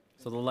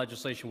 So the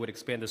legislation would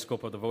expand the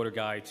scope of the voter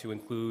guide to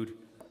include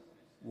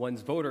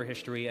one's voter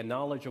history, and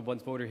knowledge of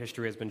one's voter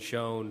history has been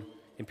shown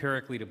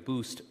empirically to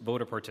boost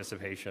voter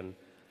participation.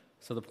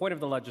 So the point of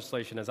the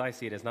legislation, as I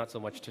see it, is not so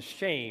much to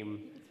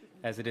shame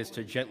as it is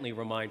to gently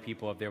remind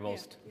people of their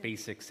most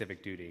basic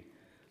civic duty.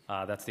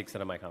 That's the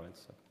extent of my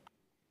comments.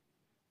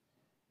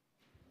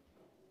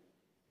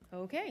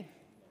 Okay.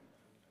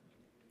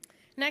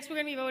 Next, we're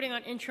going to be voting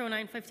on Intro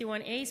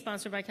 951A,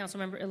 sponsored by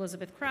Councilmember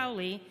Elizabeth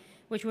Crowley,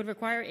 which would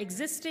require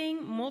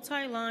existing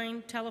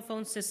multi-line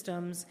telephone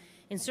systems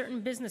in certain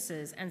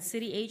businesses and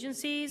city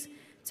agencies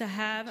to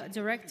have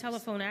direct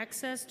telephone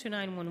access to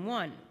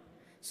 911,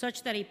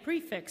 such that a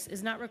prefix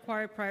is not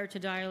required prior to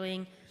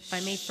dialing by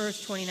May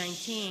 1st,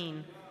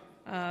 2019.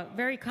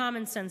 Very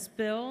common sense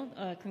bill.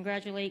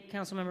 Congratulate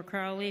Councilmember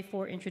Crowley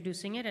for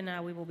introducing it, and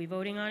now we will be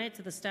voting on it.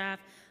 To the staff,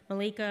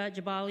 Malika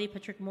Jabali,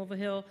 Patrick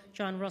Mulvihill,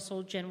 John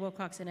Russell, Jen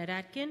Wilcox, and Ed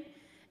Atkin.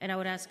 And I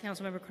would ask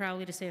Councilmember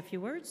Crowley to say a few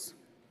words.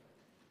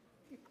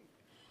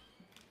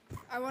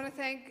 I want to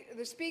thank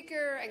the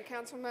Speaker and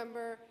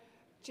Councilmember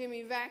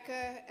Jimmy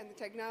Vacca and the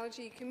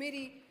Technology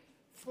Committee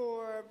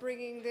for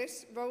bringing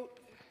this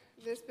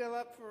bill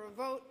up for a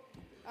vote.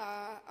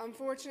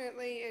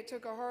 Unfortunately, it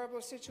took a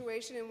horrible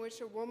situation in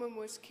which a woman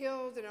was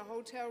killed in a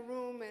hotel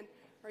room and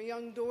her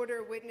young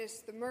daughter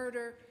witnessed the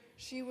murder.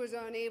 She was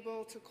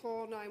unable to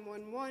call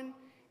 911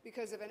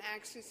 because of an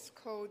access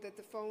code that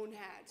the phone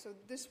had. So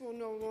this will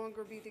no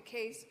longer be the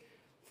case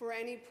for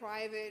any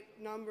private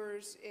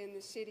numbers in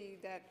the city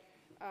that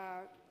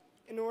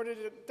in order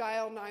to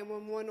dial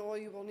 911, all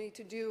you will need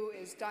to do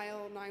is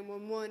dial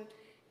 911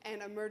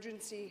 and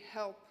emergency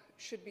help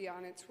should be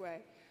on its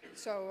way.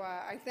 So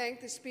I thank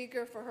the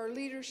Speaker for her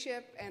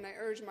leadership, and I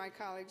urge my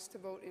colleagues to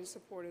vote in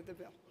support of the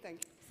bill.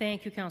 Thank you.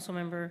 Thank you,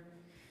 Councilmember.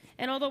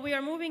 And although we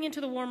are moving into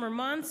the warmer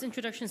months,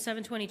 Introduction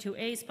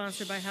 722A,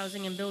 sponsored by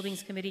Housing and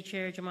Buildings Committee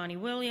Chair Jamani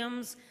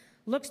Williams,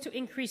 looks to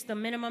increase the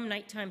minimum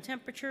nighttime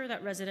temperature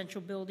that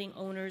residential building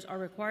owners are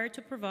required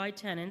to provide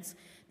tenants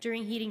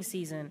during heating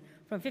season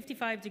from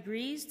 55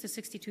 degrees to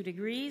 62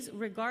 degrees,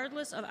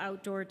 regardless of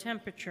outdoor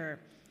temperature.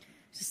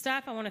 To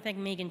staff, I want to thank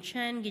Megan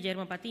Chen,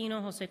 Guillermo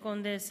Patino, Jose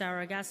Conde,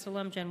 Sarah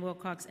Gastelum, Jen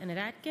Wilcox, and Ed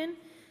Atkin,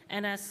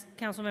 and ask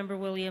Councilmember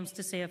Williams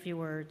to say a few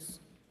words.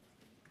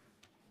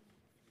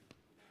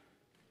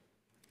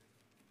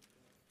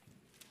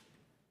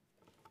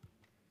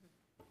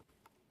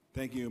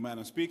 Thank you,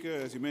 Madam Speaker.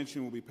 As you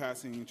mentioned, we'll be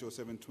passing Intro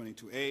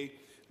 722A.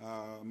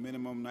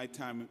 Minimum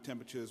nighttime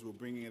temperatures, we're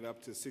bringing it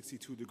up to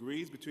 62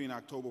 degrees between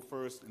October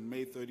 1st and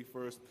May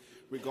 31st,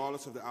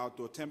 regardless of the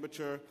outdoor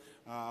temperature.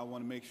 I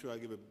want to make sure I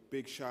give a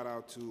big shout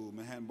out to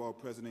Manhattan Borough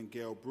President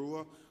Gail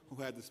Brewer,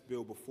 who had this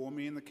bill before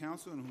me in the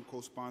council and who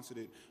co-sponsored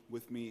it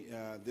with me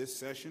this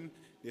session.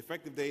 The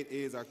effective date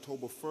is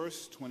October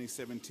 1st,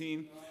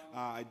 2017.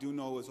 I do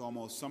know it's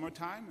almost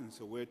summertime, and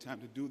so we're time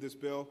to do this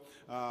bill,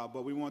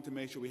 but we wanted to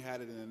make sure we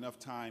had it in enough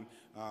time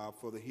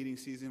for the heating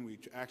season. We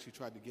actually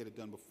tried to get it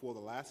done before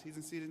the last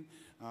heating season.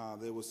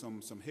 There was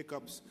some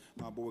hiccups,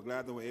 but we're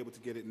glad that we're able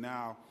to get it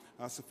now.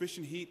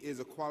 Sufficient heat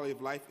is a quality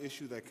of life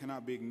issue that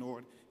cannot be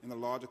ignored in the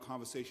larger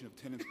conversation of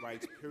tenants'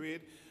 rights,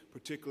 period,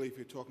 particularly if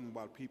you're talking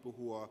about people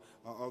who are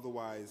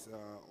otherwise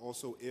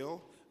also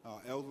ill,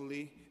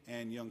 elderly,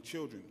 and young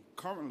children.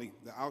 Currently,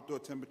 the outdoor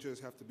temperatures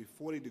have to be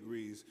 40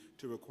 degrees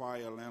to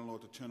require a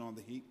landlord to turn on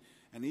the heat,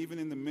 and even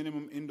in the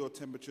minimum indoor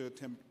temperature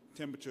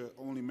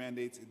only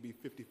mandates it be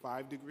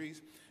 55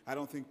 degrees. I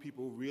don't think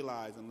people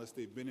realize, unless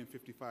they've been in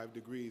 55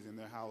 degrees in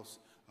their house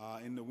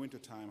in the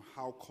wintertime,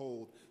 how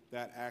cold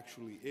that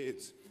actually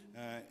is.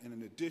 And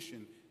in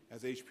addition,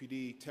 as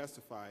HPD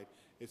testified,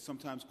 it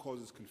sometimes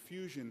causes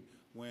confusion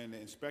when the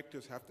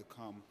inspectors have to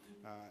come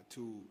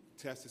to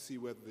test to see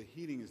whether the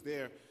heating is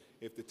there.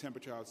 If the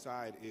temperature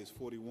outside is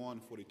 41,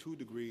 42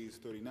 degrees,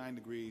 39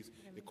 degrees,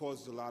 it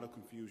causes a lot of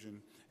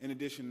confusion. In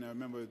addition, I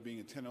remember being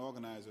a tenant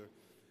organizer,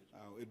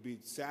 it'd be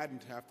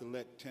saddened to have to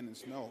let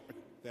tenants know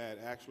that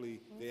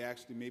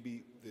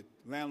the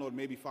landlord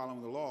may be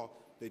following the law,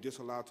 they're just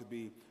allowed to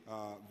be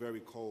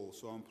very cold.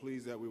 So I'm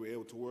pleased that we were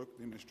able to work with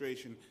the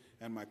administration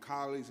and my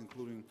colleagues,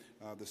 including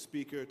the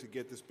Speaker, to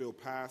get this bill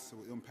passed. It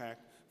will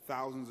impact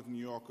thousands of New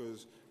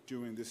Yorkers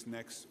during this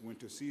next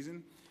winter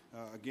season.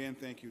 Again,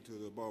 thank you to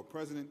the Borough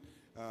President,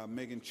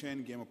 Megan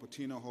Chen, Guillermo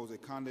Patino, Jose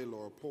Conde,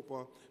 Laura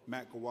Popa,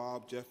 Matt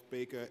Gawab, Jeff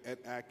Baker, Ed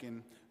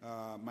Atkin,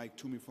 Mike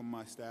Toomey from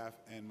my staff,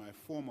 and my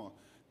former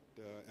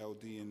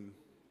LD and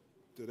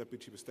the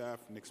Deputy Chief of Staff,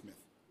 Nick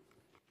Smith.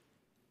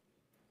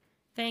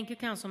 Thank you,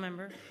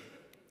 Councilmember.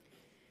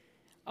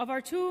 Of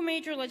our two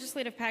major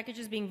legislative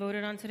packages being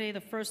voted on today,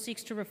 the first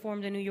seeks to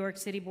reform the New York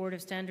City Board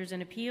of Standards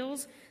and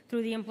Appeals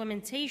through the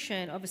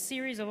implementation of a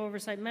series of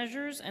oversight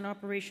measures and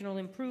operational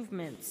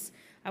improvements.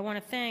 I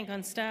want to thank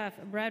on staff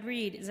Brad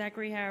Reed,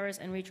 Zachary Harris,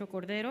 and Rachel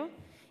Cordero.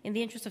 In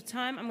the interest of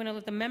time, I'm going to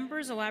let the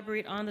members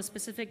elaborate on the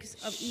specifics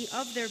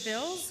of their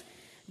bills,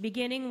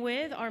 beginning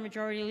with our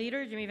Majority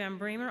Leader, Jimmy Van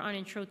Bramer, on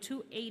Intro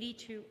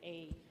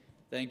 282A.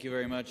 Thank you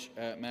very much,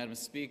 Madam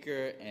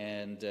Speaker,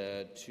 and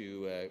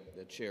to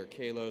Chair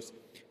Kalos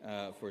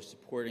for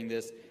supporting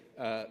this.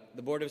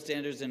 The Board of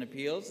Standards and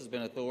Appeals has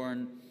been a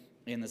thorn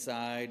in the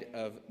side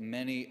of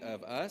many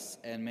of us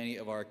and many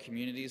of our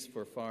communities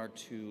for far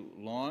too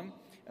long,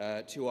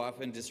 too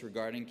often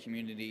disregarding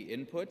community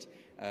input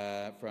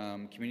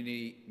from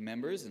community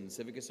members and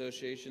civic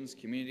associations,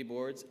 community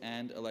boards,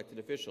 and elected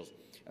officials.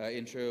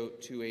 Intro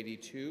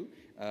 282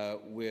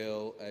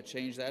 will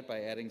change that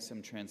by adding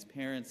some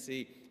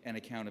transparency and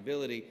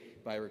accountability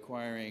by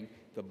requiring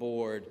the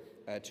board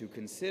to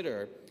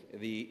consider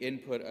the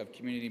input of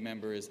community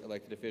members,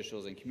 elected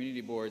officials, and community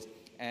boards,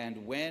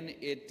 and when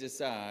it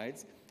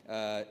decides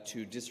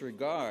to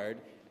disregard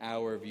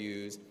our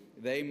views,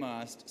 they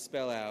must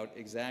spell out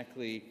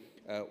exactly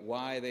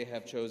why they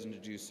have chosen to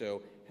do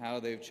so,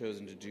 how they've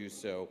chosen to do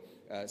so,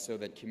 so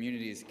that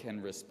communities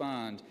can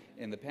respond.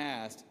 In the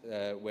past,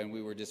 when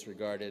we were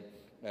disregarded,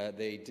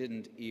 they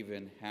didn't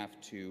even have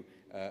to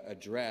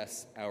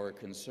address our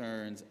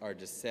concerns, our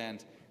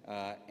dissent,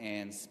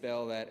 and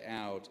spell that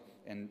out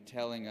and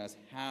telling us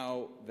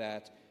how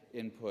that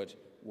input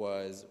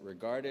was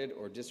regarded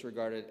or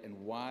disregarded and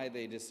why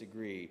they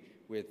disagree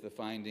with the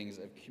findings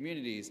of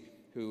communities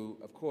who,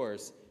 of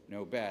course,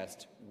 know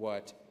best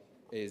what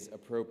is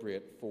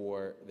appropriate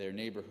for their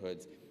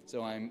neighborhoods.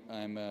 So I'm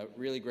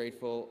really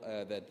grateful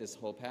that this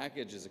whole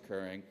package is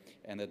occurring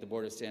and that the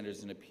Board of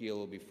Standards and Appeal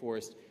will be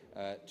forced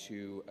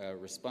to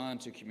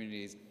respond to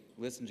communities,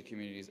 listen to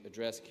communities,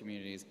 address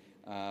communities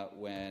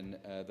when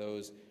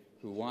those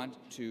who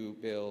want to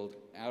build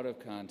out of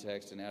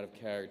context and out of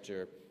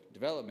character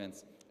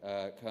developments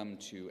come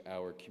to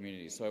our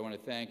communities. So I want to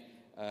thank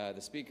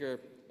the Speaker,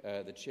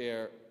 the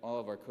Chair, all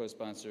of our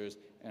co-sponsors,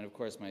 and of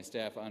course my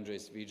staff,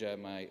 Andres Villa,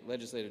 my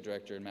Legislative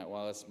Director, and Matt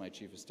Wallace, my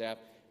Chief of Staff,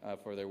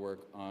 for their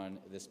work on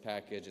this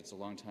package. It's a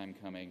long time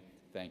coming.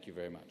 Thank you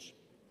very much.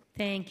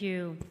 Thank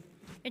you.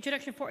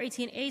 Introduction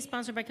 418A,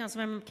 sponsored by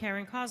Councilmember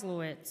Karen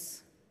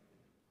Kozlowitz.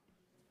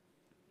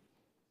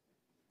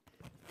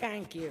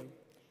 Thank you.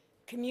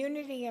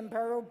 Community and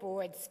borough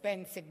boards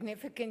spend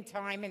significant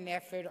time and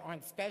effort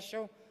on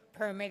special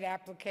permit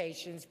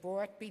applications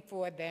brought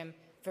before them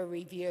for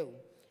review.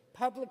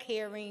 Public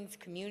hearings,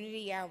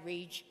 community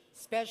outreach,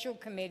 special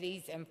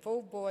committees, and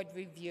full board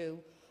review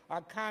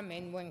are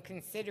common when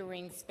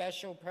considering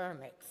special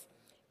permits.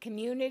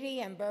 Community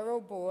and borough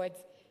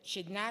boards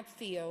should not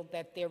feel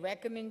that their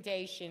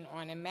recommendation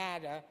on a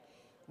matter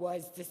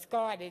was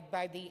discarded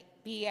by the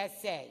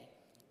BSA.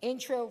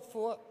 Intro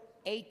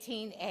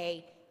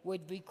 418A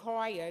would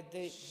require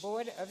the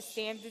Board of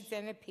Standards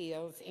and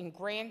Appeals in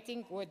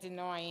granting or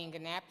denying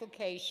an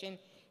application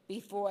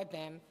before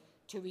them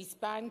to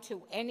respond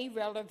to any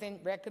relevant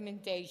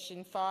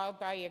recommendation filed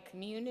by a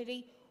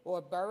community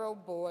or borough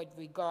board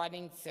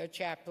regarding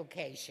such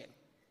application.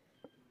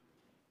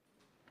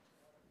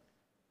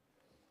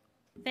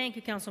 Thank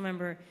you,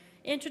 Councilmember.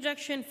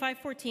 Introduction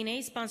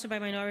 514A, sponsored by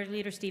Minority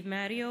Leader Steve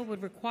Mario,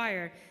 would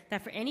require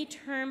that for any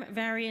term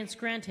variance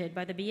granted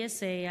by the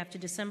BSA after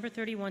December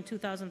 31,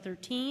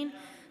 2013,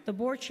 the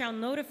board shall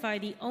notify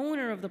the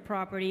owner of the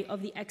property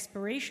of the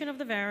expiration of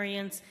the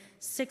variance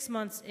 6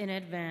 months in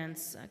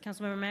advance.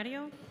 Councilmember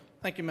Mario?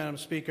 Thank you, Madam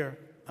Speaker.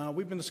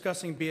 We've been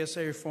discussing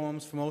BSA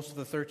reforms for most of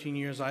the 13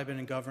 years I've been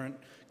in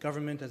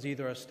government as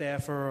either a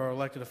staffer or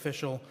elected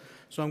official.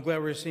 So I'm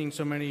glad we're seeing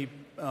so many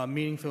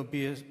meaningful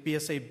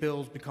BSA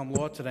bills become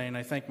law today, and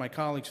I thank my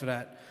colleagues for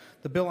that.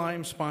 The bill I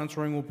am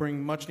sponsoring will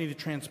bring much-needed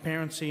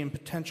transparency and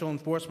potential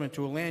enforcement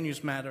to a land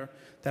use matter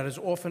that is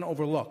often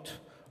overlooked.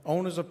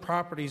 Owners of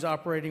properties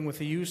operating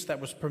with a use that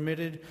was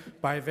permitted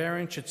by a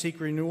variance should seek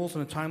renewals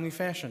in a timely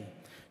fashion.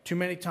 Too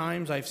many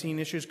times I've seen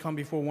issues come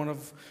before one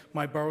of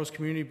my borough's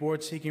community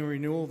boards seeking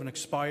renewal of an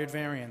expired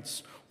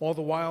variance. All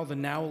the while, the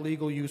now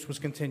illegal use was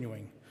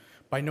continuing.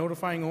 By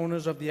notifying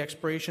owners of the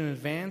expiration in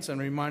advance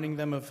and reminding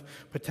them of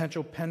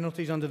potential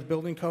penalties under the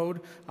building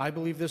code, I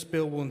believe this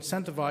bill will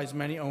incentivize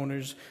many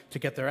owners to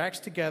get their acts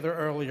together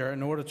earlier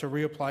in order to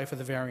reapply for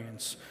the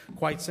variance.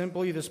 Quite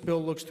simply, this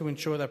bill looks to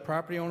ensure that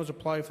property owners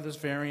apply for this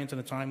variance in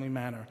a timely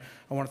manner.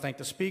 I want to thank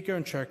the Speaker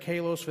and Chair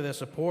Kalos for their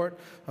support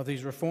of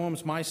these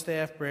reforms, my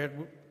staff, Brad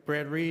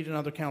Reed, and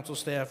other council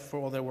staff for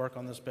all their work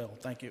on this bill.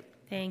 Thank you.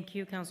 Thank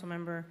you,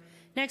 Councilmember.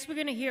 Next, we're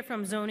going to hear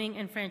from Zoning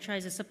and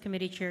Franchises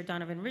Subcommittee Chair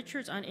Donovan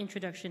Richards on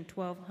Introduction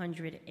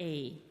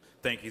 1200A.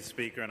 Thank you,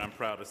 Speaker, and I'm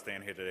proud to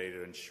stand here today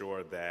to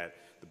ensure that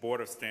the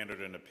Board of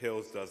Standards and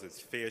Appeals does its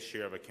fair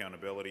share of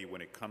accountability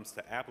when it comes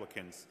to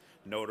applicants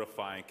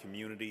notifying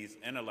communities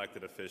and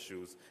elected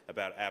officials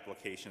about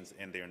applications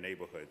in their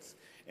neighborhoods.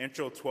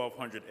 Intro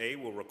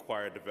 1200A will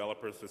require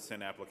developers to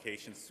send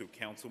applications to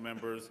council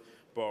members,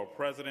 borough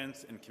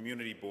presidents, and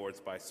community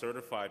boards by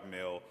certified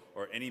mail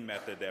or any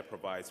method that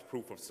provides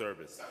proof of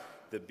service.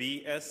 The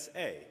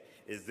BSA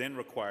is then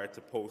required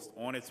to post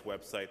on its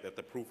website that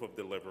the proof of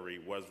delivery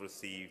was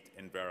received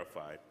and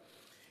verified.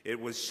 It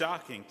was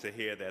shocking to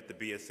hear that the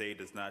BSA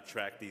does not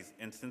track these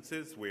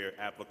instances where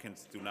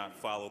applicants do not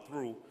follow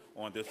through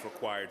on this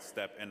required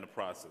step in the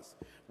process.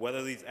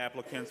 Whether these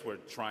applicants were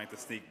trying to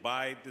sneak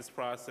by this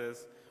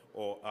process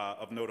or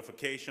of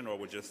notification or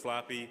were just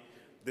sloppy,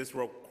 this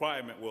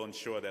requirement will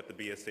ensure that the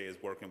BSA is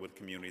working with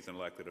communities and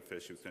elected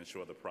officials to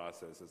ensure the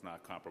process is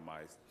not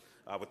compromised.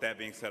 With that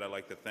being said, I'd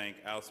like to thank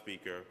our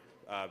Speaker,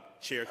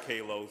 Chair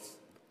Kalos,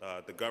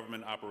 the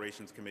Government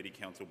Operations Committee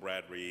Counsel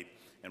Brad Reed,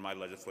 and my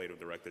Legislative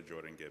Director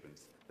Jordan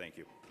Gibbons. Thank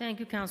you.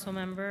 Thank you,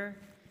 Councilmember.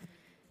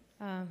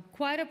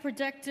 Quite a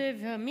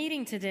productive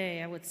meeting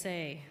today, I would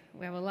say.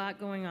 We have a lot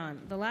going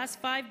on. The last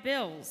 5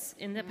 bills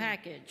in the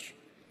package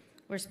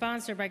were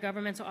sponsored by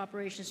Governmental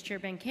Operations Chair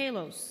Ben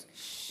Kalos.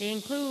 They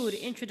include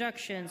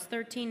introductions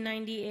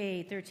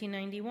 1390A,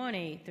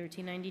 1391A,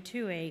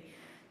 1392A,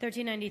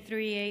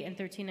 1393A, and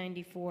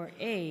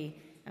 1394A.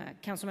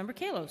 Councilmember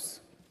Kalos.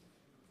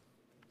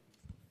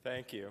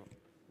 Thank you.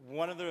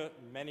 One of the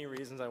many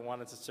reasons I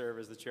wanted to serve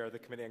as the chair of the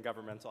Committee on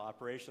Governmental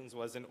Operations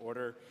was in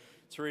order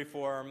to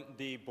reform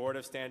the Board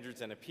of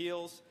Standards and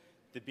Appeals.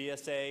 The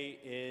BSA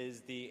is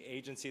the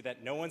agency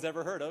that no one's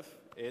ever heard of.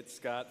 It's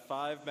got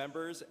 5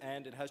 members,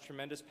 and it has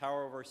tremendous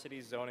power over our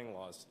city's zoning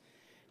laws.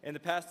 In the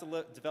past,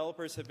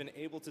 developers have been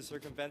able to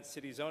circumvent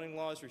city zoning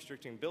laws,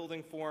 restricting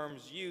building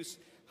forms, use,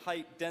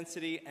 height,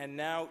 density, and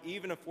now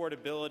even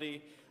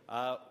affordability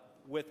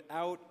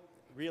without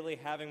really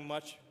having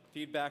much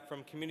feedback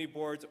from community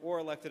boards or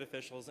elected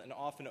officials, and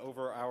often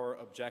over our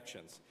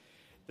objections.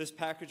 This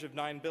package of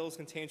 9 bills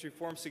contains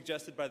reforms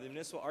suggested by the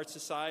Municipal Arts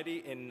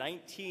Society in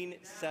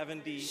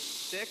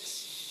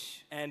 1976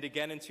 and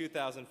again in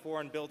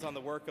 2004, and built on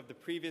the work of the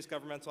previous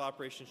governmental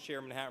operations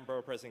chair, Manhattan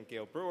Borough President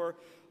Gail Brewer,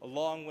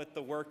 along with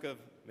the work of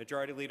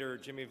Majority Leader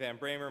Jimmy Van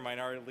Bramer,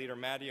 Minority Leader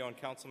Matteo, and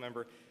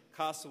Councilmember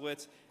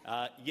Koslowitz.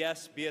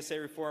 Yes, BSA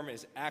reform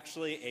is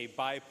actually a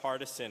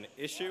bipartisan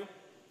issue.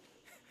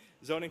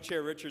 Zoning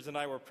Chair Richards and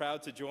I were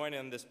proud to join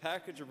in this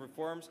package of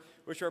reforms,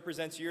 which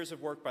represents years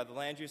of work by the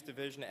Land Use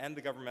Division and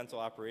the Governmental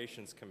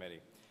Operations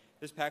Committee.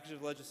 This package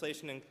of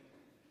legislation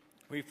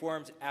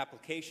reforms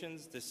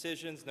applications,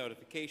 decisions,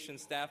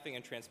 notifications, staffing,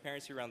 and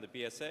transparency around the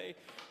BSA,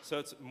 so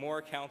it's more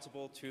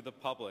accountable to the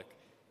public.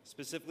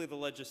 Specifically, the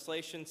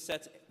legislation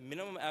sets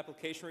minimum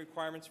application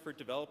requirements for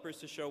developers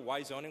to show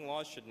why zoning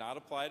laws should not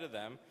apply to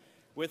them,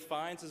 with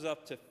fines of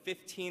up to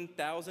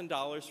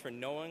 $15,000 for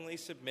knowingly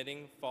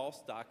submitting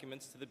false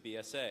documents to the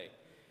BSA.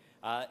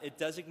 It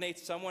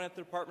designates someone at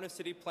the Department of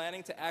City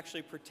Planning to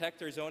actually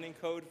protect our zoning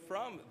code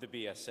from the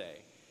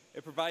BSA.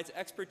 It provides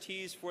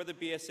expertise for the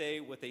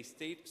BSA with a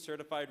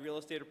state-certified real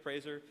estate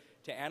appraiser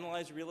to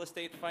analyze real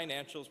estate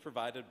financials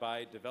provided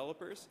by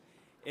developers.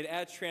 It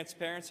adds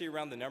transparency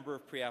around the number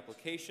of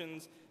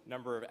pre-applications,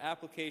 number of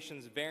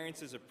applications,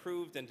 variances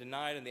approved and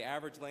denied, and the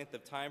average length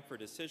of time for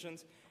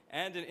decisions,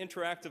 and an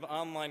interactive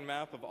online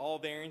map of all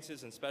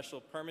variances and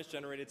special permits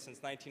generated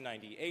since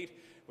 1998,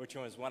 which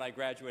was when I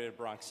graduated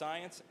Bronx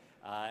Science,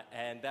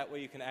 and that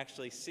way you can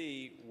actually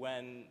see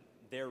when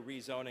they're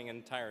rezoning an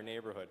entire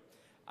neighborhood.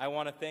 I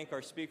want to thank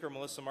our speaker,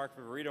 Melissa Mark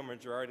Viverito,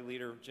 Majority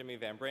Leader Jimmy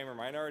Van Bramer,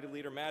 Minority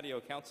Leader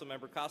Matteo,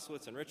 Councilmember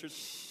Koslowitz and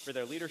Richards for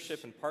their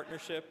leadership and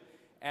partnership.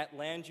 At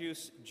Land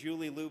Use,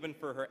 Julie Lubin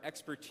for her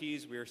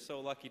expertise. We are so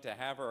lucky to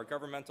have her. Our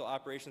Governmental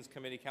Operations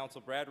Committee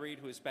Counsel Brad Reed,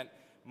 who has spent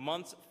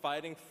months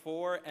fighting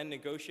for and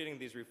negotiating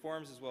these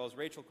reforms, as well as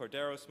Rachel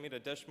Cordero, Smita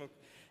Deshmukh,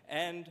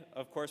 and,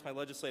 of course, my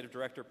Legislative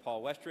Director,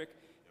 Paul Westrick.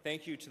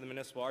 Thank you to the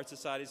Municipal Arts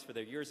Societies for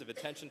their years of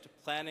attention to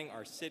planning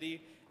our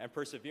city and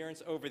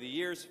perseverance over the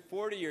years.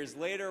 40 years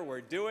later,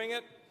 we're doing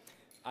it.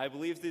 I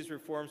believe these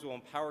reforms will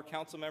empower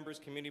council members,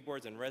 community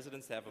boards, and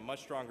residents to have a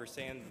much stronger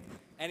say in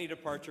any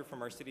departure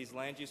from our city's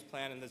land use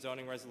plan and the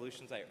zoning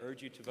resolutions. I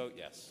urge you to vote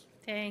yes.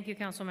 Thank you,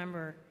 Council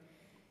Member.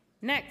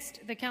 Next,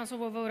 the Council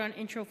will vote on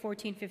Intro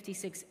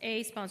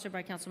 1456A, sponsored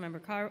by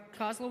Councilmember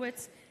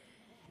Koslowitz,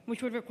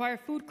 which would require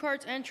food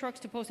carts and trucks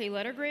to post a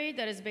letter grade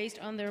that is based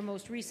on their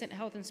most recent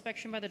health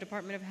inspection by the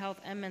Department of Health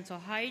and Mental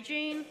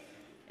Hygiene.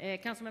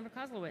 Councilmember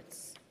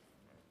Koslowitz.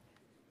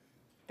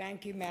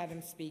 Thank you,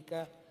 Madam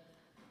Speaker.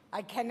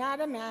 I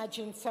cannot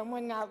imagine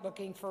someone not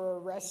looking for a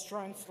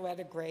restaurant's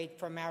letter grade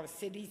from our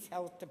city's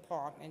health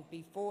department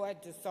before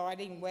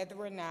deciding whether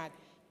or not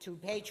to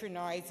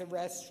patronize a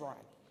restaurant.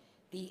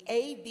 The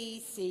A, B,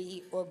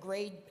 C, or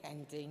grade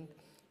pending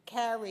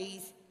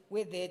carries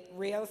with it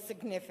real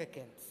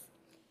significance.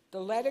 The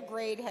letter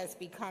grade has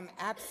become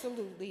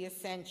absolutely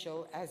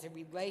essential as it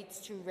relates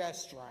to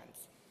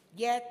restaurants.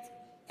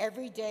 Yet,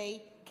 every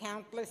day,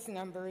 countless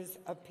numbers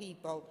of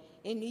people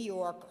in New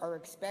York are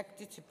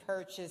expected to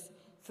purchase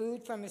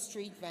food from a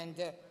street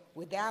vendor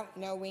without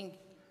knowing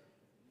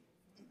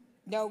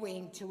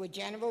to a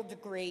general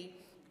degree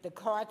the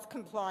cart's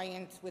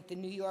compliance with the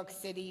New York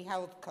City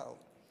Health Code.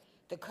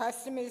 The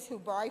customers who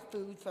buy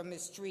food from a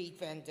street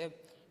vendor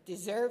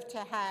deserve to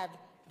have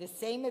the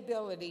same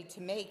ability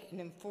to make an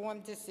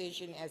informed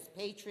decision as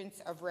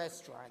patrons of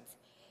restaurants.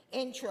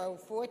 Intro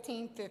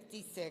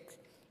 1456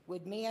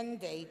 would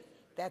mandate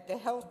that the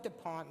health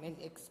department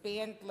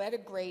expand letter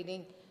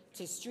grading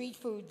to street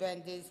food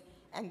vendors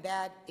and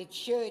that it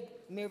should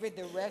mirror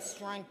the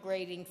restaurant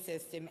grading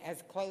system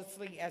as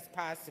closely as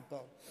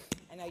possible.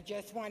 And I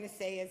just want to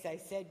say, as I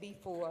said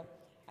before,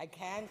 I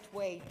can't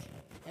wait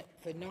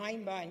for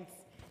 9 months.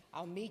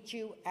 I'll meet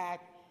you at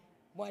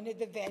one of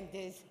the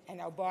vendors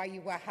and I'll buy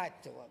you a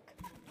hot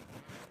dog.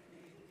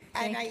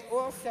 And I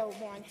also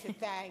want to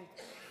thank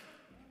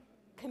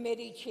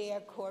Committee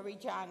Chair Corey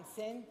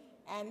Johnson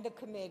and the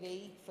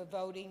committee for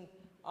voting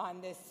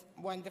on this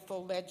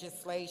wonderful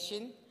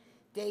legislation,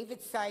 David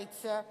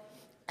Seitzer,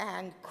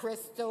 and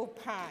Crystal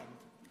Pond.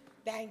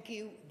 Thank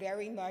you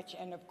very much,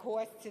 and of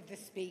course to the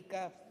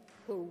Speaker,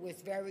 who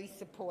was very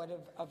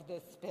supportive of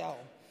this bill.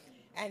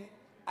 And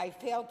I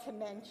failed to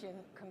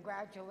mention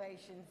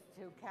congratulations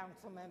to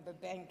Councilmember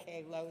Ben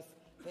Kalos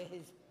for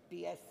his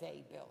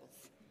BSA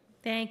bills.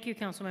 Thank you,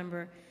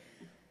 Councilmember.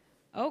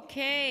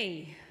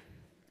 Okay,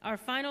 our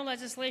final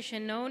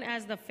legislation, known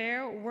as the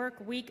Fair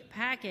Work Week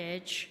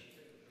Package,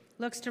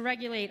 looks to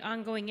regulate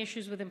ongoing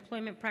issues with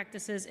employment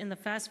practices in the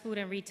fast food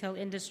and retail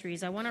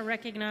industries. I want to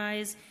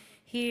recognize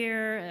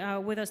here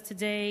with us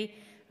today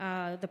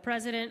the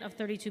president of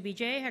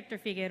 32BJ, Hector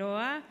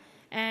Figueroa,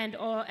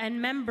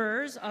 and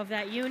members of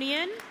that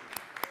union,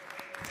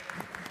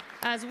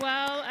 as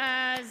well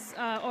as,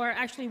 or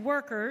actually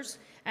workers,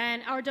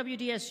 and our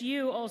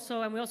WDSU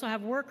also, and we also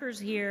have workers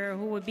here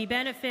who would be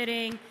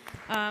benefiting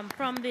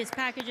from this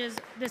package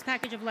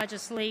of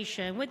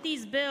legislation. With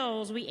these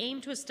bills, we aim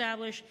to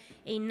establish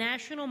a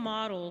national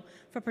model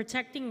for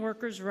protecting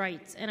workers'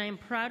 rights, and I am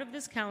proud of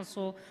this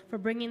council for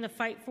bringing the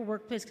fight for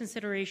workplace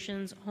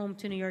considerations home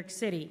to New York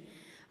City.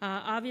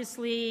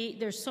 Obviously,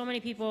 there's so many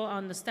people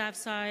on the staff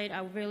side.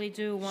 I really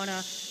do want to,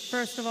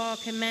 first of all,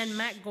 commend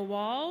Matt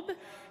Gawalb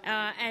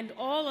and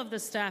all of the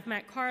staff,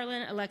 Matt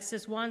Carlin,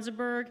 Alexis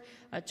Wanzenberg,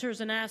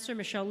 Tirza Nasser,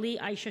 Michelle Lee,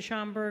 Aisha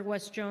Schomburg,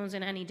 Wes Jones,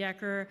 and Annie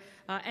Decker,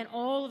 and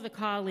all of the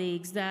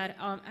colleagues that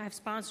have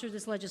sponsored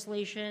this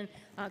legislation.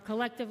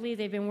 Collectively,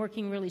 they've been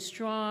working really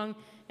strong,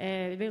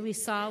 really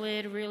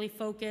solid, really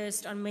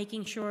focused on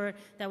making sure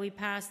that we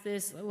pass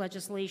this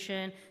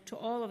legislation. To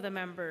all of the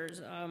members,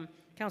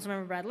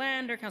 Councilmember Brad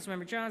Lander,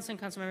 Councilmember Johnson,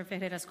 Councilmember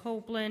Ferreras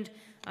Copeland,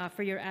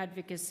 for your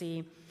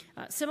advocacy.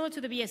 Similar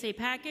to the BSA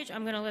package,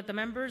 I'm going to let the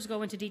members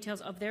go into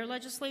details of their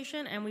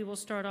legislation, and we will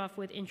start off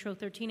with Intro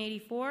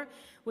 1384,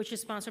 which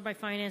is sponsored by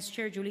Finance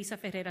Chair Julissa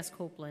Ferreras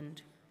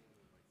Copeland.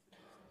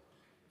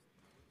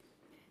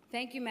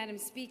 Thank you, Madam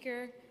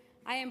Speaker.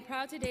 I am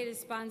proud today to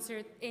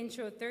sponsor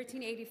Intro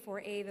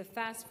 1384A, the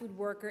Fast Food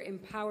Worker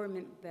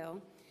Empowerment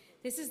Bill.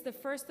 This is the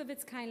first of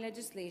its kind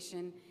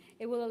legislation.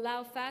 It will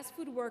allow fast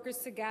food workers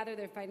to gather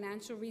their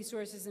financial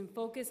resources and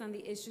focus on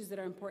the issues that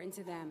are important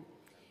to them.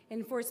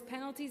 Enforce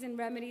penalties and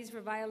remedies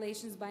for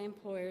violations by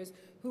employers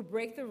who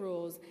break the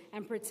rules,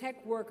 and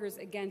protect workers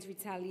against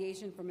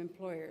retaliation from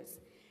employers.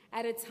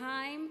 At a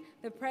time,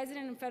 the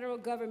President and federal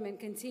government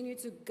continue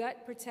to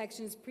gut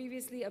protections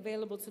previously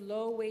available to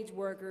low-wage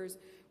workers,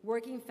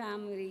 working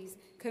families,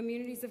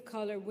 communities of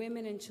color,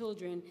 women, and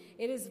children,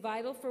 it is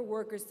vital for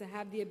workers to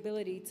have the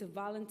ability to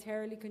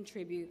voluntarily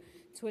contribute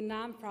to a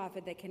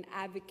nonprofit that can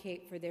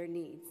advocate for their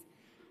needs.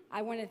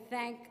 I want to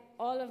thank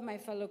all of my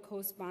fellow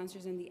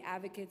co-sponsors and the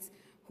advocates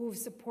who've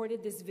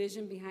supported this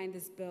vision behind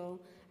this bill.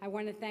 I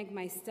want to thank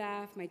my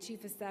staff, my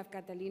Chief of Staff,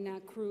 Catalina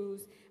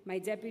Cruz, my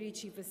Deputy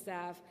Chief of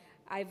Staff,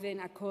 Ivan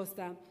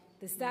Acosta,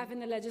 the staff in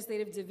the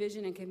Legislative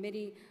Division and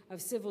Committee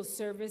of Civil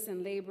Service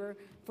and Labor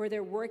for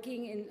their work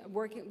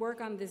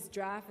on this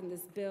draft and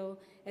this bill,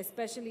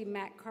 especially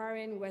Matt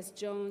Caron, Wes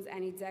Jones,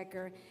 Annie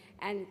Decker,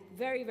 and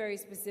very, very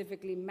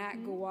specifically Matt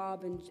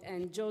Gawab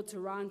and Joe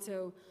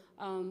Toronto,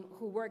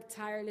 who worked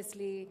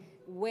tirelessly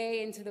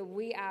way into the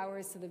wee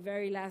hours to the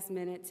very last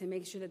minute to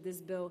make sure that this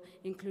bill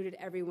included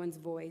everyone's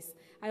voice.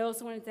 I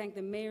also want to thank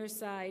the mayor's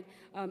side,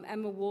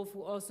 Emma Wolf,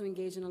 who also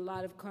engaged in a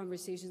lot of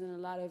conversations and a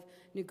lot of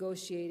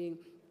negotiating.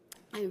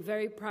 I am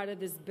very proud of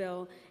this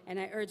bill, and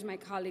I urge my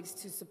colleagues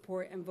to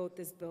support and vote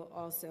this bill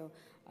also.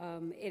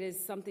 It is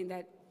something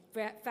that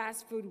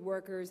fast food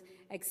workers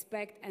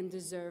expect and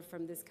deserve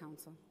from this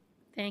council.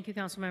 Thank you,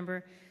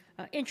 Councilmember.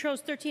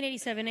 Intros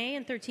 1387A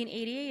and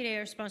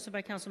 1388A are sponsored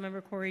by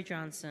Councilmember Corey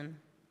Johnson.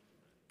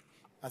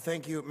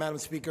 Thank you, Madam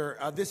Speaker.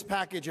 This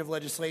package of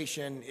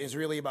legislation is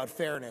really about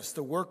fairness.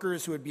 The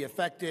workers who would be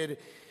affected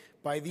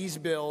by these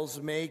bills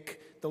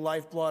make the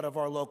lifeblood of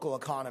our local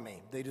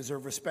economy. They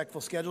deserve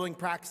respectful scheduling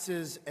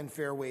practices and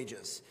fair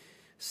wages.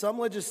 Some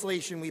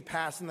legislation we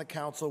pass in the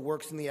Council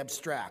works in the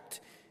abstract,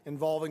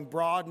 involving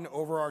broad and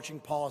overarching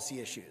policy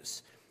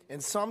issues.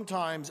 And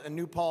sometimes a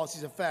new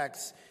policy's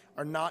effects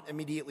are not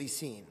immediately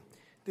seen.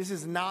 This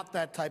is not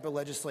that type of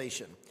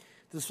legislation.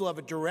 This will have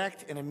a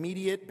direct and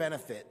immediate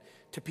benefit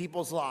to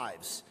people's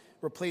lives,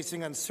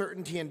 replacing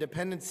uncertainty and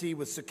dependency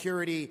with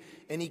security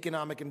and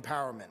economic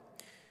empowerment.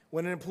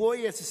 When an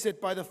employee has to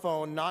sit by the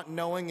phone not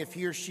knowing if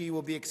he or she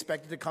will be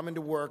expected to come into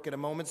work at a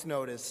moment's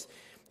notice,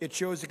 it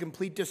shows a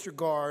complete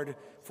disregard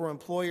for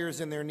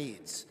employers and their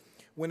needs.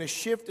 When a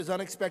shift is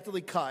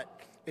unexpectedly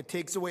cut, it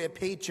takes away a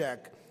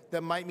paycheck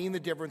that might mean the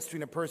difference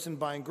between a person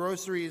buying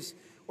groceries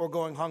or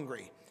going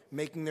hungry,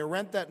 making their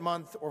rent that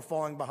month or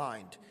falling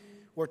behind.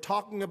 We're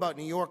talking about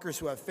New Yorkers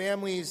who have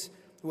families,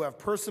 who have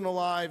personal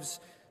lives.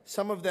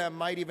 Some of them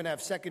might even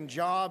have second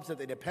jobs that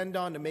they depend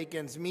on to make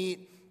ends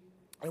meet.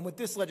 And with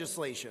this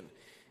legislation,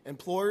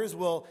 employers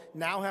will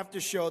now have to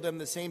show them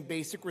the same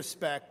basic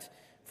respect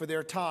for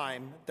their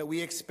time that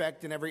we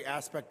expect in every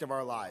aspect of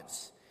our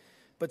lives.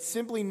 But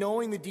simply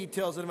knowing the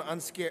details of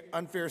an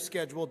unfair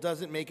schedule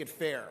doesn't make it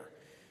fair.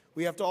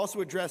 We have to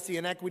also address the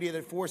inequity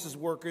that forces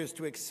workers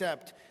to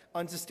accept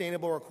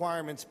unsustainable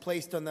requirements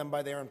placed on them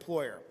by their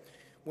employer.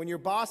 When your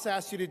boss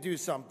asks you to do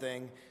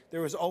something,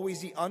 there is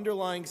always the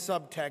underlying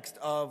subtext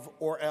of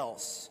 "or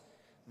else."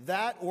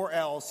 That "or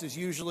else" is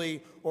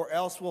usually "or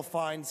else we'll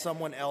find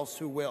someone else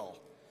who will."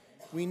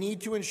 We need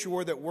to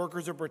ensure that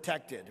workers are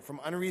protected from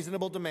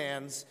unreasonable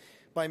demands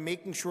by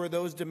making sure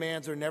those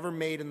demands are never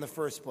made in the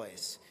first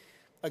place.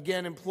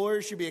 Again,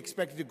 employers should be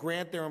expected to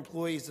grant their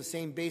employees the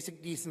same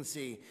basic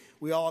decency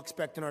we all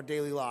expect in our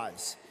daily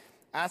lives.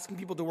 Asking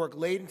people to work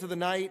late into the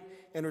night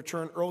and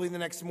return early the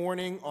next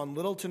morning on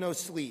little to no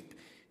sleep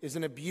is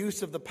an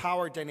abuse of the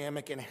power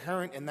dynamic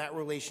inherent in that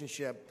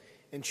relationship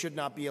and should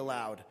not be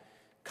allowed.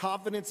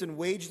 Confidence in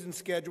wages and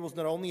schedules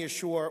will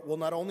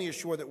not only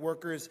assure that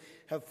workers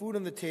have food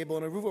on the table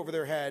and a roof over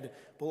their head,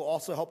 but will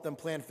also help them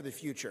plan for the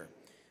future.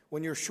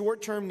 When your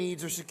short-term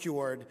needs are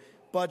secured,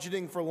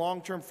 budgeting for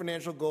long-term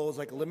financial goals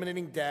like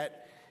eliminating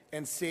debt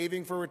and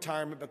saving for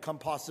retirement become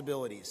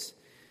possibilities.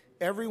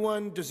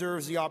 Everyone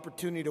deserves the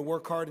opportunity to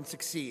work hard and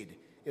succeed.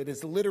 It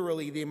is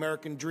literally the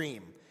American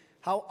dream.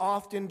 How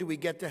often do we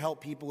get to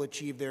help people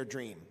achieve their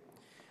dream?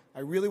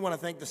 I really want to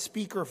thank the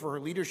Speaker for her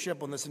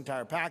leadership on this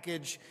entire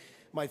package,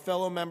 my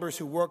fellow members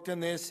who worked on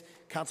this,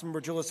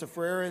 Councilmember Julissa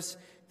Ferreras,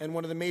 and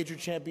one of the major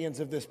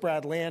champions of this,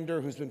 Brad Lander,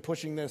 who's been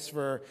pushing this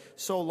for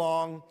so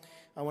long.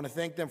 I want to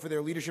thank them for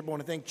their leadership. I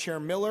want to thank Chair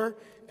Miller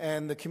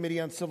and the Committee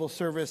on Civil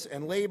Service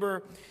and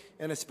Labor,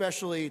 and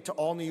especially to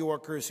all New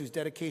Yorkers whose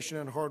dedication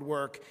and hard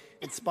work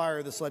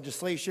inspire this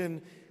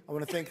legislation. I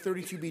want to thank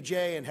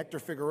 32BJ and Hector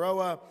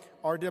Figueroa,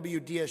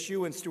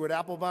 RWDSU, and Stuart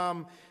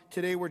Applebaum.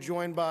 Today we're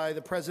joined by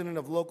the president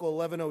of Local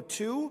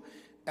 1102,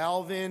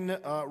 Alvin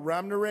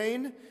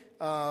Ramnarain,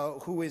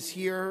 who is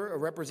here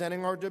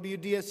representing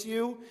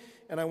RWDSU.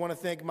 And I want to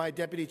thank my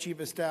Deputy Chief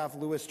of Staff,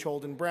 Louis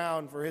Cholden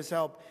Brown, for his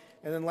help.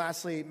 And then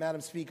lastly, Madam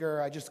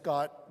Speaker, I just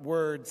got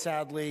word,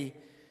 sadly,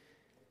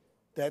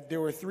 that there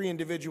were 3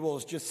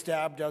 individuals just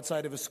stabbed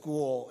outside of a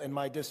school in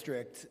my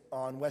district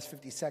on West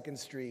 52nd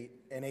Street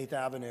and 8th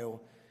Avenue.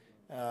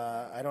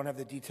 I don't have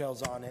the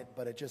details on it,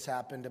 but it just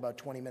happened about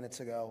 20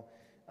 minutes ago.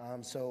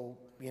 So,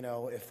 you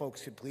know, if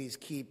folks could please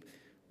keep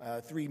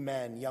 3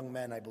 men, young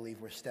men, I believe,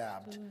 were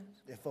stabbed.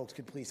 If folks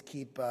could please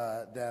keep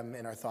them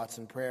in our thoughts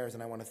and prayers.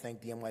 And I want to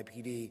thank the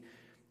NYPD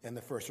and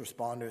the first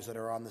responders that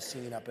are on the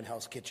scene up in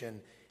Hell's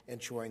Kitchen,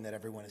 ensuring that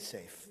everyone is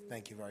safe.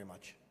 Thank you very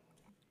much.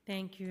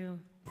 Thank you.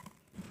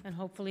 And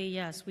hopefully,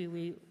 yes,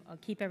 we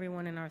keep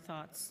everyone in our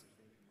thoughts.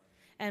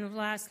 And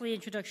lastly,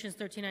 introductions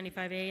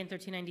 1395A and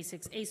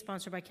 1396A,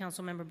 sponsored by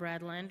Councilmember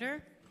Brad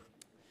Lander.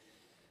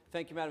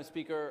 Thank you, Madam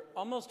Speaker.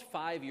 Almost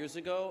 5 years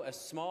ago, a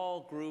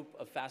small group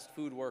of fast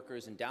food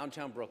workers in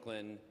downtown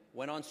Brooklyn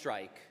went on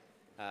strike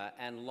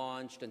and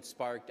launched and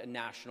sparked a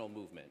national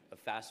movement of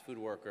fast food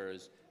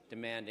workers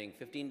demanding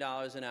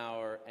 $15 an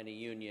hour and a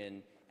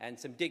union and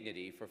some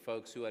dignity for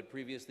folks who had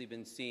previously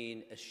been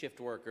seen as shift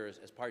workers,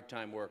 as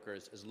part-time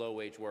workers, as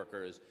low-wage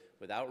workers,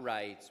 without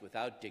rights,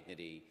 without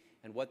dignity.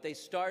 And what they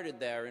started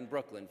there in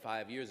Brooklyn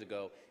 5 years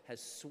ago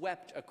has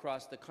swept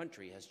across the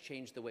country, has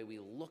changed the way we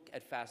look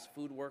at fast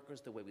food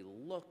workers, the way we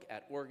look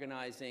at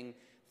organizing.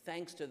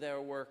 Thanks to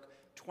their work,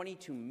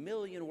 22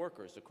 million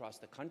workers across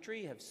the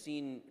country have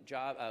seen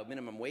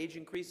minimum wage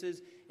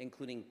increases,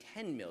 including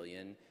 10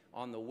 million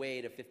on the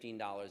way to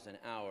 $15 an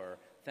hour,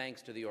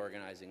 thanks to the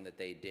organizing that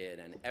they did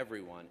and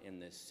everyone in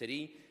this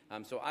city.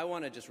 So I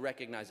want to just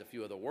recognize a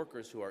few of the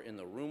workers who are in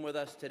the room with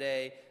us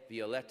today: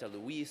 Violetta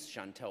Luis,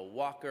 Chantel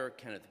Walker,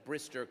 Kenneth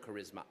Brister,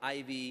 Charisma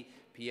Ivy,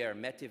 Pierre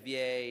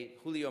Metivier,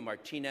 Julio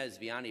Martinez,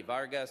 Vianney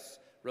Vargas,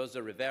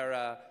 Rosa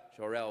Rivera,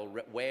 Jarrell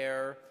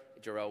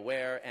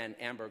Ware, and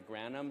Amber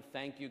Granum.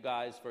 Thank you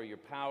guys for your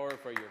power,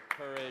 for your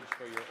courage,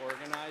 for your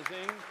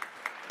organizing.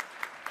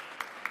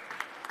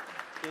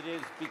 It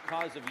is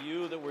because of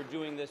you that we're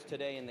doing this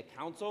today in the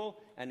council,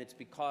 and it's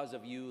because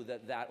of you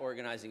that that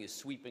organizing is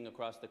sweeping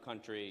across the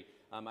country.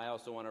 I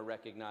also want to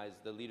recognize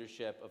the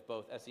leadership of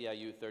both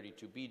SEIU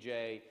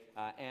 32BJ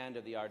and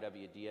of the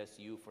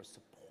RWDSU for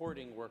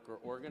supporting worker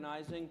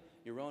organizing,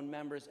 your own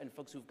members, and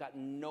folks who've got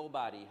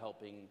nobody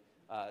helping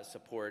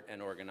support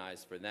and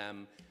organize for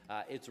them.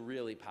 It's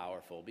really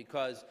powerful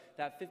because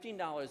that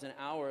 $15 an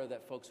hour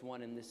that folks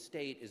want in this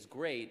state is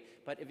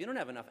great, but if you don't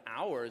have enough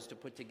hours to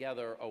put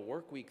together a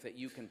work week that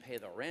you can pay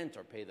the rent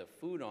or pay the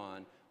food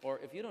on, or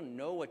if you don't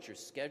know what your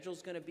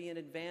schedule's going to be in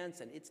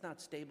advance and it's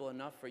not stable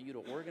enough for you to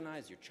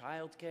organize your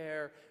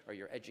childcare or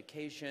your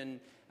education,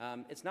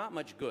 it's not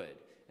much good.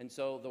 And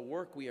so the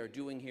work we are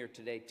doing here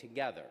today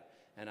together,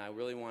 and I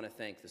really want to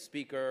thank the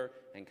Speaker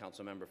and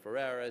Councilmember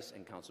Ferreras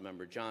and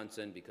Councilmember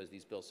Johnson because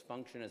these bills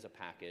function as a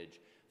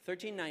package.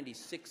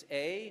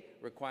 1396A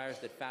requires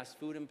that fast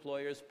food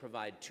employers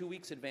provide 2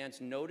 weeks advance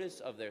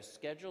notice of their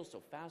schedule so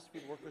fast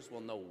food workers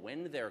will know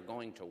when they're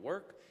going to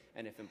work,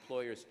 and if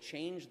employers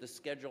change the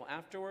schedule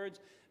afterwards,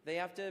 they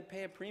have to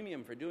pay a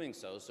premium for doing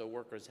so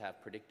workers have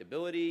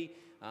predictability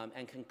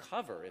and can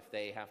cover if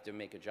they have to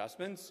make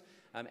adjustments.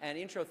 And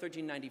Intro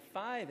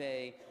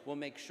 1395A will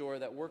make sure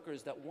that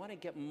workers that want to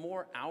get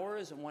more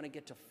hours and want to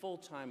get to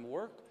full-time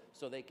work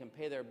so they can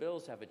pay their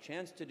bills have a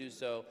chance to do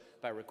so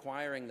by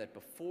requiring that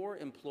before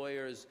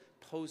employers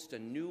post a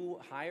new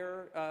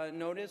hire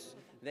notice,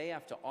 they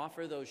have to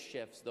offer those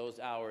shifts, those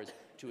hours,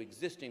 to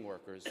existing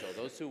workers so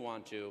those who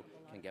want to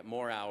can get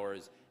more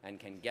hours and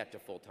can get to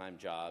full-time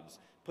jobs.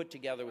 put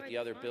together with the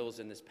other bills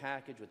in this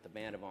package, with the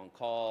ban of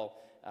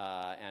on-call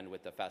and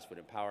with the Fast Food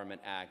Empowerment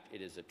Act,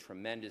 it is a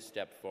tremendous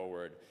step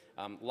forward.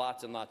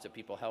 Lots and lots of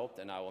people helped,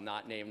 and I will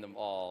not name them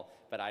all,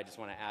 but I just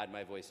want to add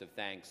my voice of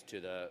thanks to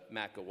the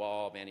Matt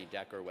Gawal, Manny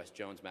Decker, Wes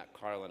Jones, Matt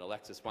Carlin,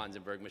 Alexis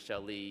Swanzenberg,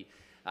 Michelle Lee,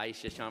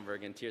 Aisha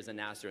Schomburg, and Tirza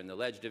Nasser in the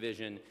Ledge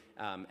Division,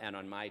 and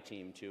on my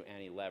team to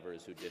Annie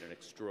Levers, who did an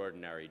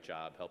extraordinary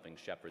job helping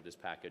shepherd this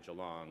package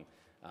along.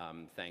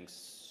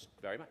 Thanks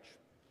very much.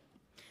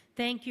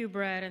 Thank you,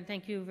 Brett, and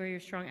thank you for your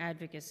strong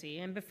advocacy.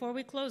 And before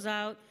we close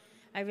out,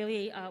 I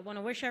really want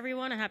to wish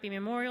everyone a happy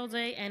Memorial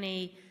Day and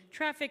a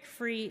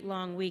traffic-free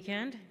long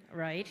weekend,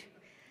 right?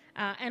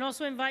 And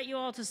also invite you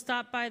all to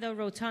stop by the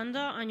Rotunda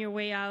on your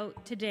way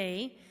out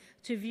today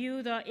to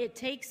view the It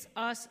Takes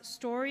Us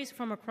Stories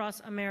from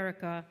Across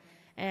America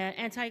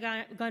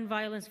anti-gun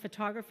violence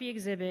photography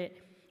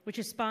exhibit, which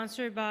is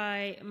sponsored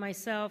by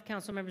myself,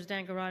 Council Members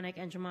Dan Garodnick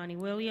and Jamani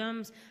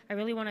Williams. I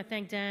really want to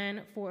thank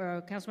Dan,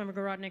 Councilmember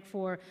Garodnick,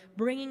 for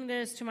bringing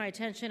this to my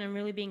attention and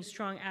really being a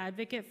strong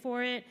advocate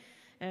for it.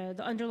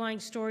 The underlying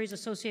stories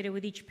associated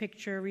with each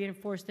picture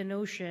reinforce the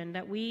notion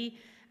that we,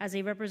 as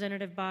a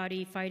representative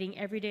body fighting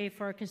every day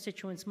for our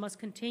constituents, must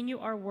continue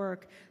our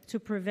work to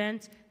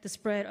prevent the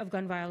spread of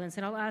gun violence.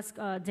 And I'll ask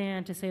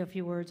Dan to say a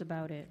few words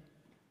about it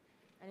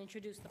and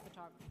introduce the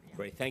photographer.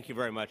 Great. Thank you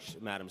very much,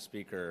 Madam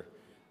Speaker,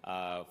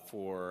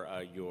 for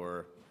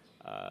your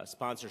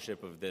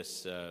sponsorship of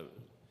this,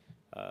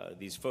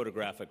 these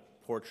photographic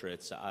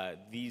portraits.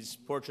 These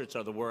portraits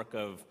are the work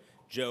of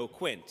Joe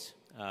Quint,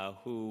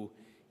 who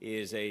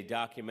is a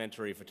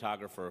documentary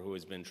photographer who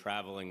has been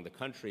traveling the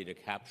country to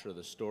capture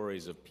the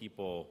stories of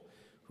people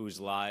whose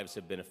lives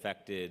have been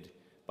affected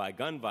by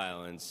gun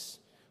violence,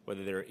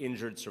 whether they're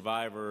injured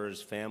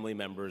survivors, family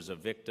members of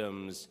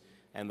victims,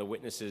 and the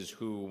witnesses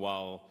who,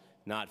 while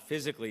not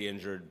physically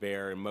injured,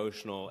 bear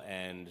emotional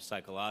and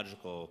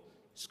psychological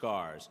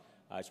scars.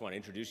 I just want to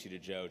introduce you to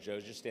Joe. Joe,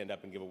 just stand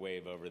up and give a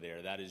wave over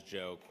there. That is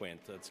Joe Quint.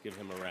 Let's give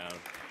him a round.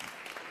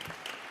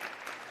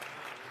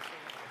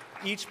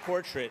 Each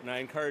portrait, and I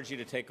encourage you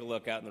to take a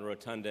look out in the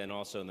Rotunda and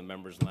also in the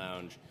Members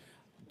Lounge,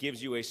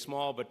 gives you a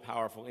small but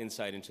powerful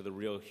insight into the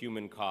real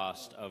human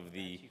cost of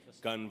the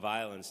gun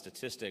violence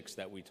statistics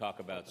that we talk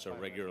about so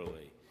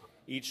regularly.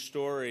 Each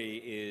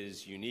story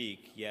is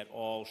unique, yet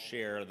all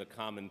share the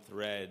common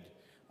thread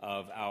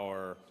of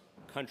our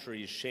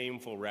country's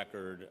shameful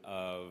record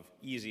of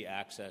easy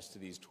access to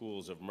these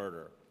tools of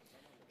murder.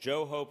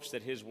 Joe hopes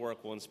that his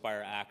work will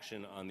inspire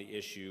action on the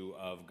issue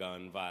of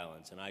gun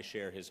violence, and I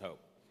share his hope,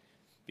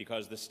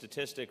 because the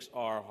statistics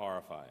are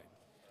horrifying.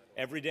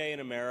 Every day in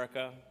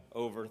America,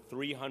 over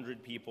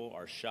 300 people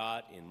are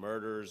shot in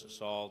murders,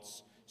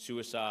 assaults,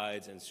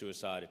 suicides, and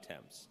suicide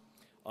attempts,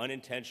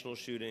 unintentional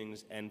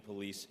shootings, and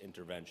police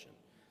intervention.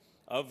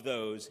 Of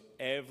those,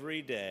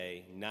 every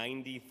day,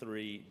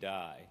 93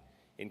 die,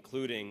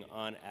 including,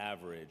 on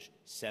average,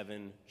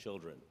 7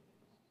 children.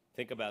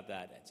 Think about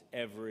that. That's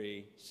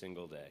every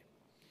single day.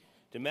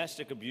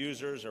 Domestic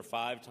abusers are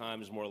 5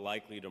 times more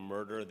likely to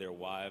murder their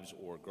wives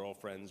or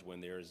girlfriends when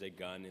there is a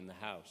gun in the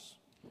house.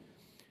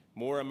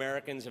 More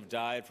Americans have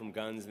died from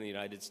guns in the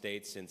United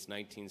States since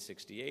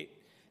 1968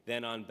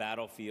 than on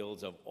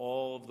battlefields of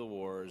all of the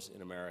wars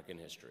in American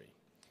history.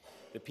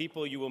 The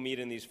people you will meet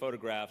in these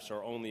photographs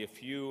are only a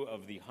few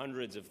of the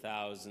hundreds of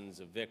thousands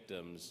of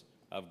victims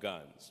of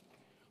guns.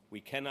 We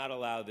cannot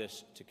allow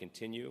this to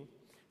continue.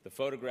 The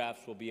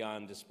photographs will be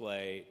on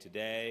display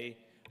today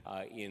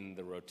in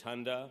the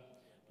Rotunda,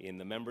 in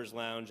the Members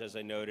Lounge, as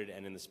I noted,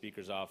 and in the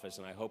Speaker's office,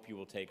 and I hope you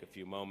will take a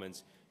few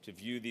moments to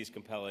view these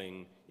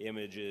compelling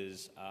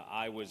images.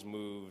 I was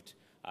moved.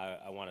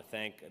 I want to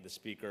thank the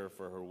Speaker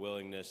for her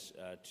willingness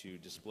to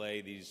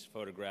display these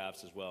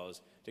photographs, as well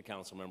as to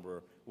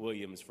Councilmember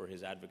Williams for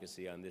his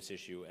advocacy on this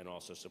issue and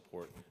also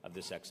support of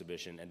this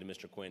exhibition. And to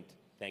Mr. Quint,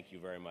 thank you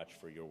very much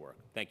for your work.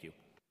 Thank you.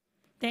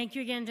 Thank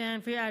you again,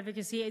 Dan, for your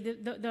advocacy.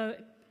 The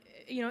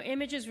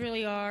images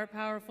really are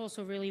powerful,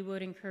 so really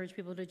would encourage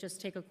people to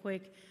just take a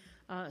quick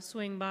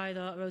swing by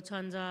the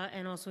Rotunda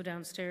and also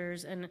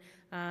downstairs. And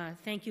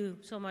thank you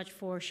so much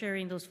for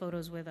sharing those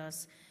photos with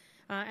us.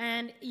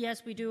 And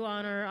yes, we do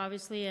honor,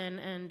 obviously,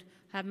 and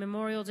have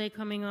Memorial Day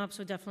coming up,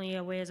 so definitely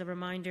a way as a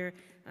reminder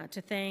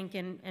to thank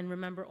and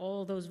remember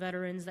all those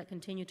veterans that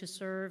continue to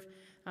serve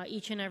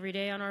each and every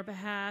day on our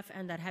behalf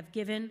and that have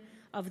given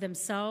of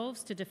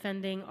themselves to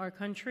defending our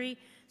country.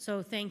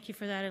 So thank you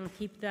for that, and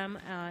keep them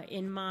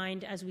in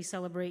mind as we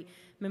celebrate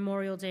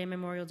Memorial Day and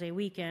Memorial Day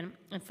weekend.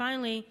 And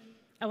finally,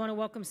 I want to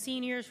welcome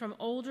seniors from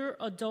Older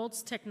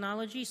Adults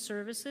Technology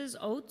Services,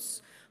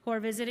 OATS, who are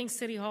visiting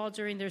City Hall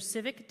during their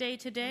Civic Day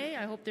today.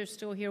 I hope they're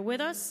still here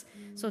with us.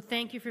 So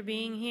thank you for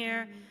being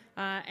here.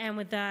 And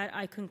with that,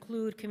 I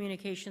conclude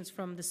communications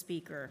from the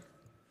Speaker.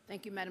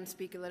 Thank you, Madam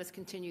Speaker. Let us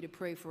continue to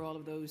pray for all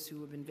of those who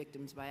have been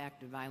victims by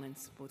active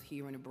violence, both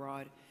here and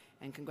abroad.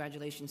 And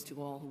congratulations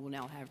to all who will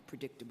now have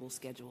predictable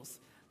schedules.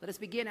 Let us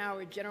begin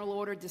our general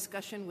order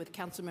discussion with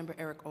Councilmember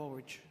Eric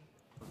Ulrich.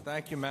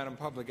 Thank you, Madam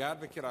Public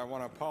Advocate. I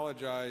want to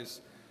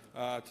apologize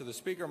to the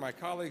Speaker, my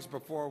colleagues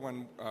before,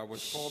 when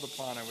was called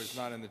upon, I was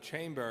not in the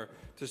chamber,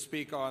 to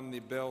speak on the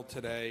bill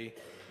today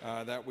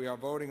that we are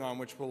voting on,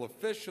 which will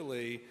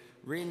officially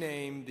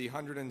rename the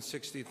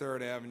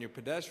 163rd Avenue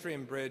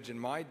pedestrian bridge in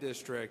my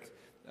district,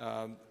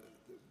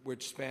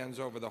 which spans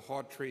over the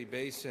Hawtree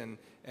Basin,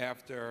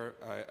 after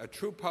a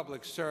true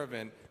public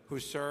servant who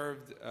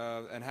served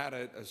and had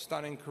a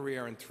stunning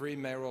career in 3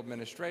 mayoral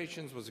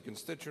administrations, was a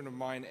constituent of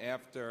mine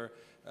after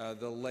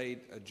the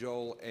late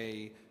Joel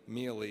A.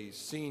 Mealy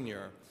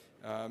Sr.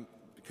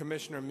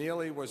 Commissioner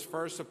Mealy was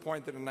first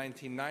appointed in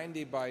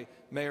 1990 by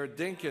Mayor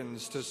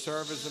Dinkins to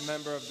serve as a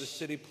member of the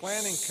City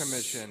Planning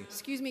Commission.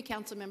 Excuse me,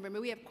 council member. May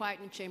we have quiet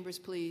in chambers,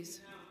 please?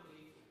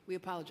 We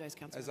apologize,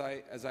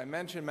 Councilman. As I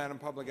mentioned, Madam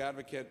Public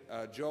Advocate,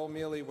 Joel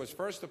Mealy was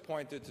first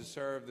appointed to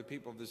serve the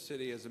people of the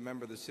city as a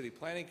member of the City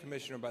Planning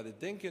Commission by the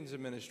Dinkins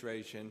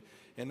administration.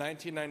 In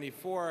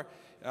 1994,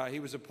 he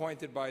was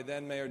appointed by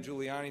then Mayor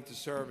Giuliani to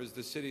serve as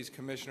the city's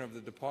Commissioner of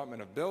the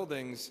Department of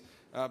Buildings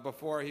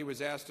before he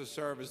was asked to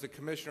serve as the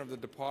Commissioner of the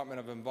Department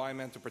of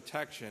Environmental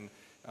Protection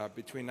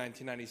between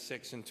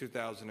 1996 and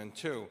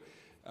 2002.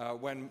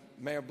 When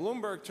Mayor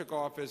Bloomberg took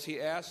office, he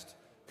asked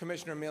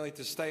Commissioner Mealy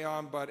to stay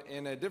on, but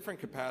in a different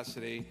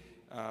capacity,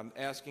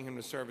 asking him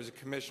to serve as a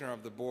commissioner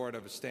of the Board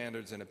of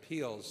Standards and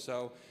Appeals.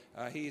 So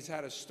he's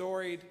had a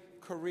storied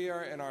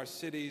career in our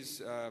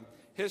city's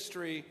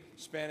history,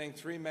 spanning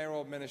 3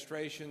 mayoral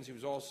administrations. He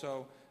was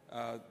also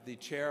the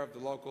chair of the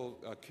local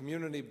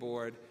community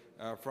board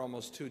for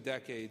almost 2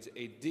 decades,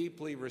 a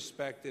deeply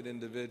respected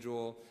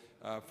individual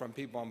from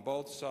people on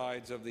both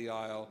sides of the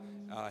aisle.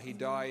 He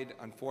died,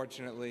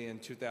 unfortunately, in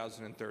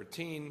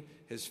 2013.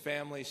 His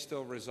family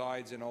still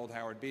resides in Old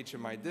Howard Beach in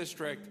my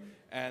district,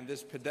 and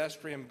this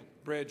pedestrian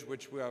bridge,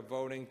 which we are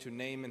voting to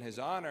name in his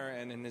honor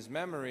and in his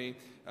memory,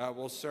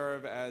 will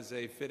serve as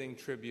a fitting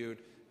tribute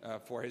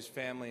for his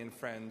family and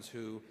friends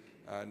who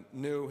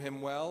knew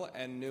him well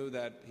and knew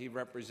that he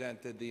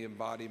represented the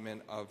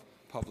embodiment of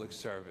public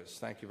service.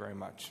 Thank you very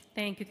much.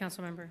 Thank you,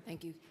 Councilmember.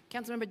 Thank you.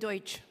 Councilmember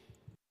Deutsch.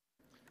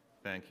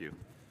 Thank you.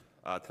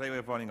 Today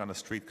we're voting on a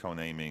street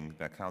co-naming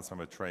that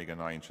Councilmember Traeger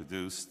and I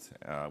introduced,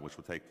 which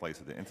will take place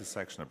at the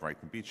intersection of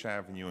Brighton Beach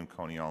Avenue and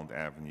Coney Island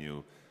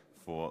Avenue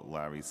for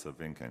Larry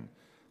Savinkin.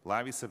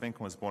 Larry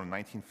Savinkin was born in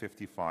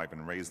 1955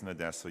 and raised in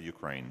Odessa,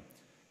 Ukraine.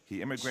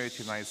 He immigrated to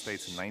the United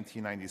States in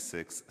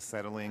 1996,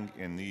 settling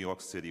in New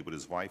York City with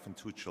his wife and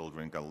 2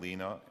 children,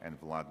 Galina and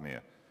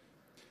Vladimir.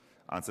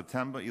 On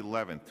September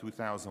 11,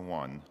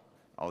 2001,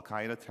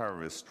 Al-Qaeda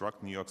terrorists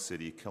struck New York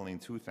City, killing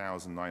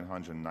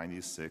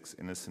 2,996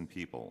 innocent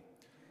people.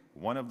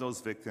 One of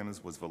those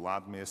victims was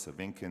Vladimir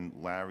Savinkin,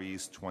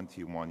 Larry's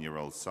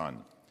 21-year-old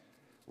son.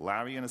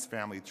 Larry and his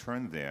family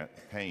turned their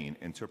pain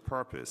into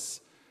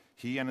purpose.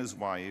 He and his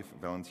wife,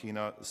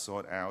 Valentina,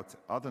 sought out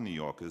other New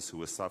Yorkers who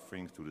were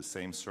suffering through the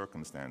same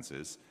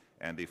circumstances,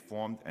 and they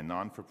formed a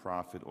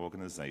non-for-profit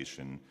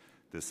organization,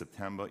 the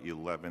September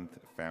 11th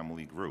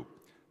Family Group,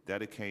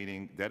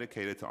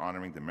 dedicated to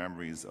honoring the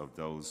memories of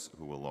those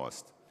who were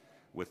lost.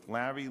 With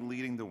Larry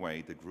leading the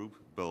way, the group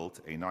built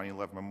a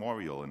 9/11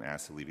 memorial in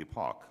Assalevy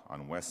Park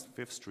on West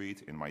 5th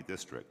Street in my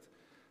district.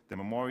 The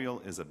memorial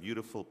is a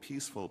beautiful,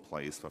 peaceful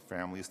place for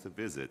families to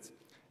visit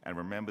and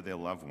remember their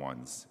loved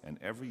ones. And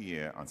every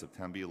year on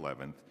September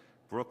 11th,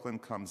 Brooklyn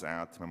comes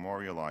out to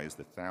memorialize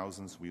the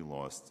thousands we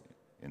lost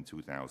in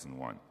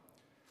 2001.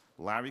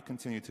 Larry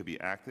continued to be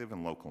active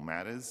in local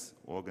matters,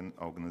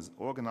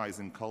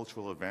 organizing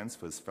cultural events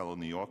for his fellow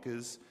New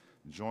Yorkers,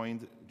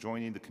 joining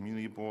the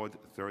Community Board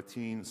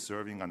 13,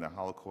 serving on the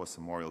Holocaust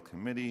Memorial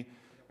Committee,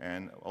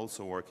 and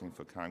also working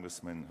for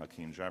Congressman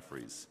Hakeem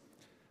Jeffries.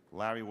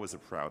 Larry was a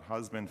proud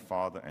husband,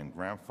 father, and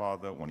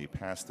grandfather when he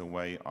passed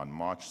away on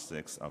March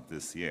 6th of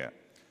this year.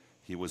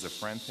 He was a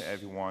friend to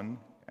everyone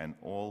and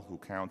all who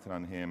counted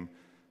on him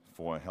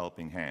for a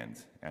helping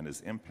hand, and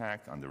his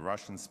impact on the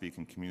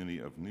Russian-speaking community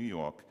of New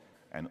York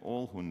and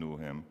all who knew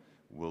him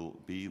will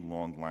be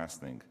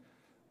long-lasting.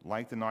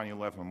 Like the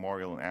 9/11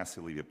 Memorial in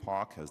Assalevy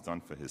Park has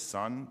done for his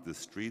son, the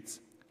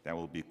streets that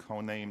will be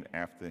co-named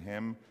after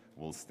him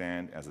will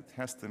stand as a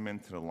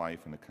testament to the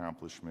life and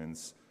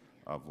accomplishments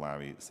of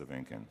Larry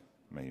Savinkin.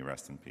 May he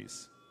rest in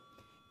peace.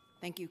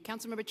 Thank you.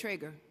 Councilmember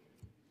Traeger.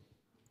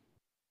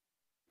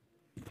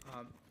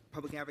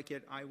 Public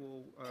Advocate, I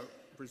will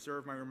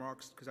reserve my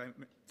remarks because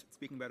I'm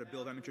speaking about a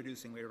bill that I'm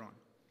introducing later on.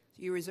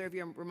 Do you reserve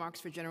your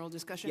remarks for general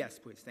discussion? Yes,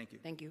 please. Thank you.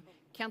 Thank you.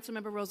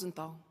 Councilmember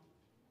Rosenthal.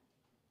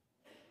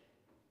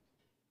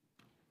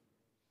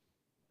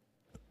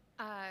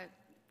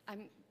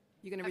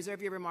 You're going to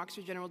reserve your remarks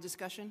for general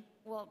discussion?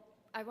 Well,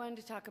 I wanted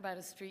to talk about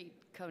a street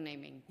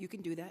co-naming. You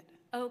can do that.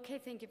 Okay,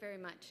 thank you very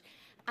much.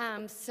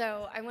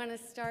 So I want to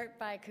start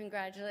by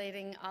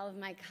congratulating all of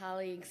my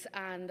colleagues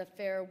on the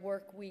Fair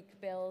Work Week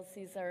bills.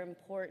 These are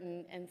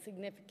important and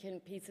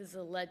significant pieces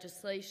of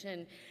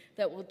legislation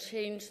that will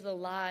change the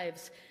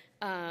lives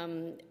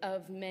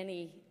of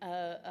many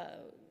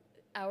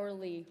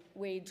hourly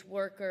wage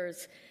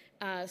workers,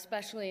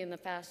 especially in the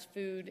fast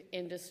food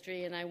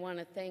industry, and I want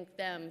to thank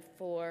them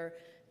for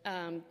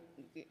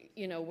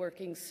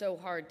working so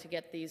hard to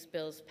get these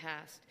bills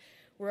passed.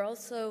 We're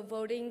also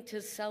voting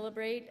to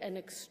celebrate an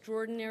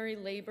extraordinary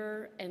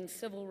labor and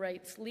civil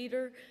rights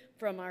leader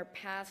from our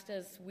past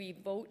as we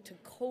vote to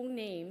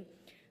co-name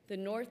the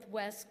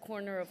northwest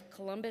corner of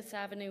Columbus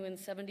Avenue and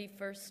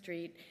 71st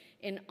Street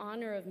in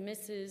honor of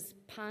Mrs.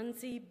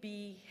 Ponzi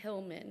B.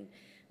 Hillman.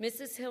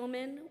 Mrs.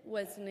 Hillman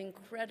was an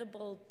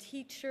incredible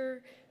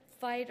teacher,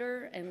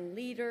 fighter, and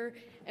leader,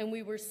 and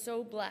we were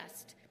so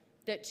blessed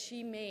that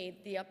she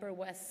made the Upper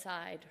West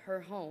Side her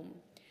home.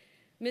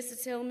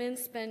 Mrs. Hillman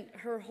spent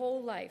her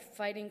whole life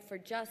fighting for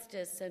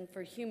justice and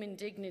for human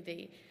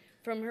dignity,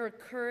 from her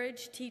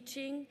courage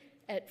teaching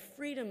at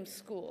freedom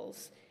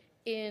schools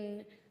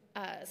in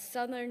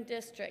southern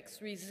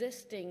districts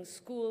resisting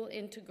school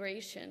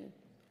integration,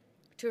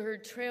 to her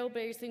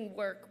trailblazing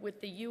work with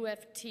the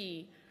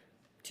UFT,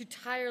 to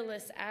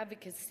tireless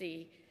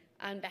advocacy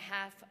on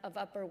behalf of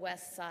Upper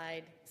West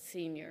Side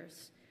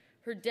seniors.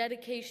 Her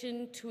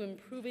dedication to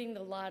improving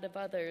the lot of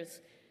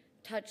others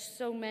touched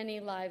so many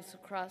lives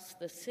across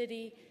the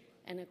city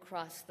and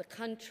across the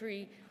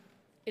country.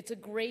 It's a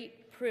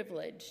great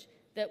privilege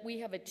that we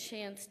have a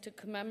chance to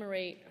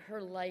commemorate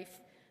her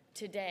life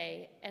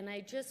today. And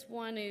I just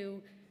want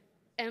to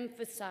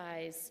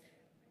emphasize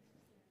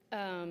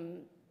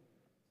the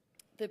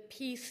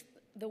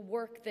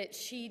work that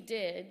she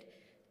did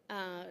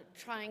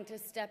trying to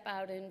step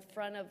out in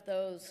front of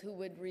those who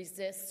would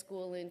resist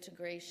school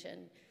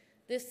integration.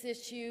 This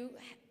issue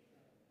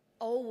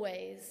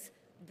always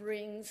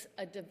brings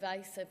a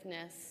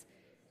divisiveness,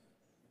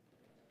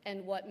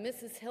 and what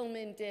Mrs.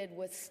 Hillman did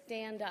was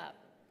stand up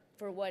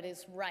for what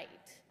is right.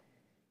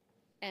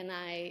 And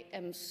I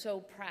am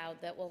so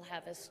proud that we'll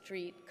have a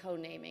street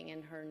co-naming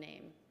in her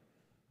name.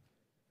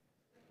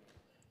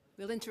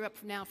 We'll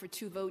interrupt now for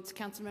 2 votes.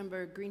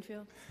 Councilmember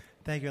Greenfield.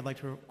 Thank you. I'd like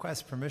to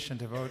request permission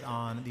to vote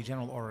on the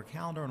general order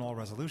calendar and all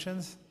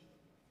resolutions.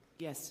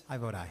 Yes. I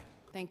vote aye.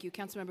 Thank you.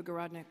 Councilmember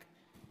Garodnick.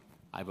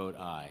 I vote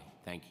aye.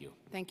 Thank you.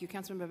 Thank you.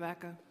 Councilmember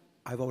Vaca.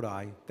 I vote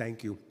aye.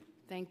 Thank you.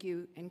 Thank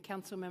you. And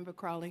Councilmember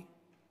Crowley.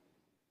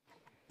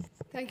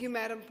 Thank you,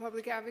 Madam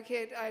Public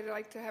Advocate. I'd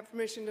like to have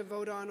permission to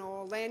vote on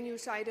all land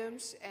use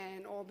items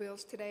and all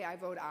bills today. I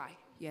vote aye.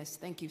 Yes,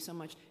 thank you so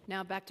much.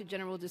 Now back to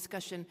general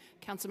discussion.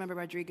 Councilmember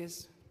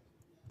Rodriguez.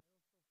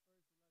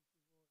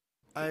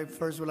 I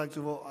first would like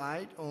to vote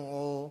aye on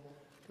all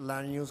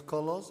land use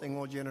colors in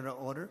all general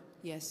order.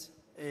 Yes.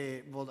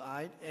 Vote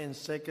aye. And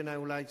second, I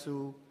would like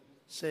to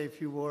say a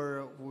few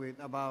words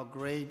about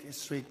great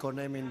street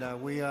co-naming that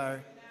we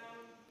are.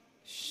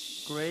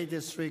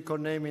 Great street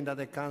co-naming that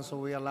the council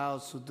will allow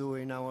us to do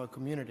in our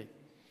community.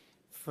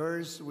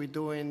 First, we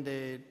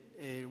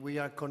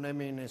are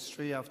co-naming a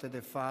street after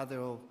the father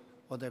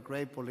of the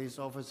great police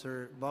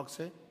officer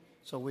Boxe.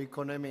 So we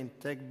co-naming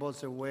Tech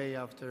Boxe Way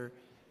after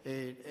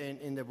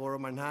in the borough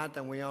of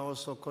Manhattan. We are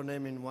also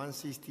co-naming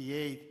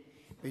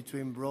 168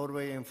 between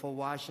Broadway and Fort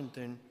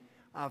Washington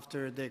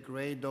after the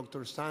great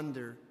Dr.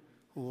 Sander,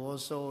 who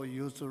also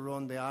used to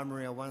run the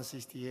armory at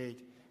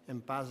 168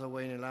 and passed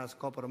away in the last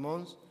couple of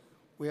months.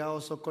 We are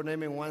also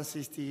co-naming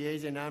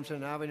 168 in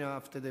Amsterdam Avenue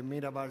after the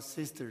Mirabar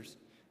sisters,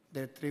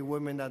 the 3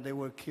 women that they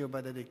were killed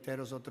by the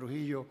dictators of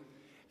Trujillo.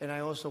 And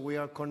we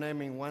are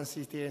co-naming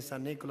 168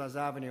 San Nicolas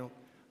Avenue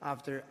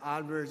after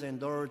Albert and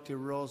Dorothy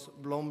Rose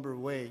Blomberg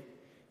Way,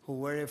 who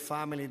were a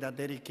family that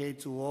dedicated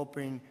to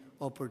open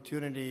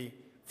opportunity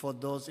for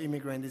those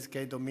immigrants, in this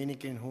case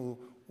Dominican, who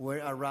were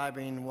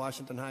arriving in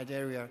Washington Heights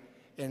area.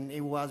 And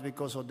it was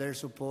because of their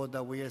support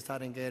that we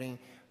started getting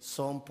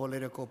some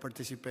political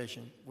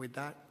participation. With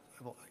that,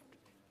 I vote aye.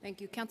 Thank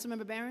you.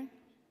 Councilmember Barron.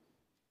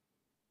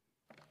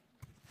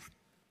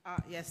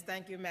 Yes,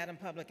 thank you, Madam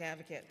Public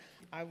Advocate.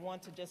 I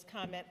want to just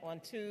comment on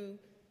 2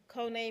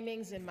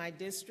 co-namings in my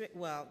district.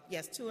 Well,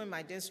 yes, 2 in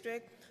my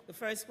district. The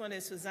first one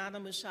is Susanna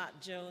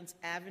Mushat Jones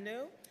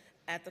Avenue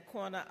at the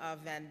corner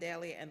of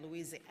Vandalia and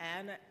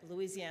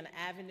Louisiana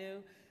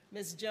Avenue.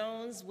 Ms.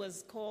 Jones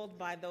was called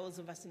by those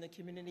of us in the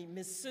community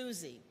Miss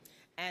Susie,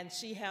 and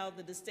she held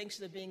the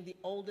distinction of being the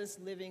oldest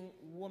living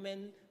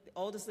woman, the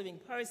oldest living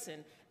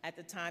person at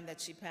the time that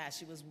she passed.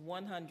 She was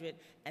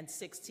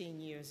 116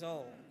 years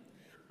old.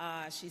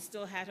 She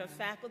still had her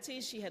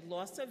faculties. She had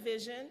lost her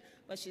vision,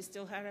 but she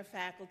still had her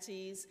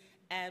faculties.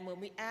 And when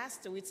we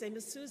asked her, we'd say,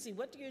 Miss Susie,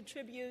 what do you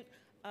attribute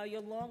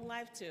your long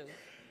life to?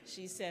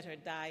 She said her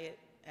diet,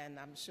 and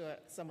I'm sure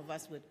some of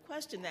us would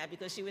question that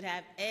because she would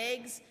have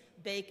eggs,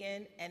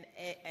 bacon,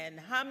 and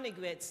hominy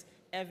grits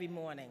every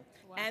morning.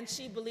 Wow. And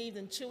she believed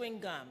in chewing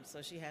gum,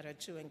 so she had her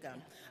chewing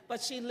gum.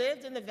 But she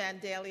lived in the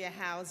Vandalia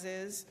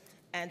houses,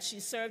 and she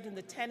served in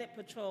the tenant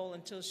patrol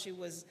until she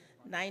was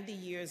 90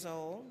 years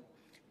old.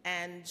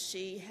 And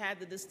she had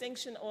the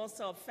distinction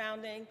also of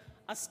founding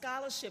a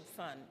scholarship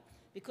fund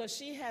because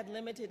she had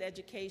limited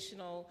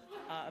educational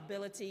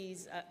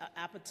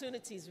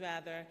opportunities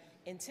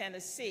in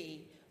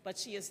Tennessee, but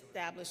she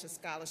established a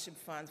scholarship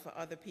fund for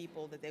other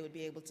people that they would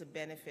be able to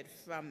benefit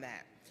from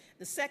that.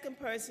 The second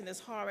person is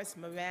Horace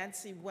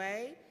Morancy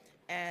Way,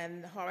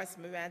 and Horace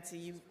Moranti,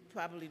 you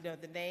probably know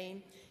the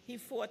name. He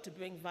fought to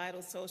bring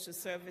vital social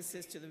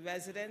services to the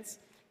residents,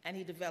 and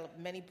he developed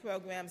many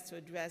programs to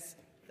address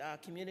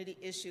community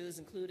issues,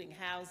 including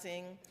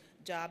housing,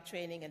 job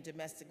training, and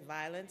domestic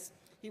violence.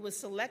 He was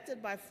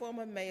selected by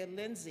former Mayor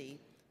Lindsay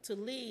to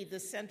lead the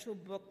Central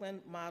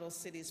Brooklyn Model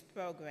Cities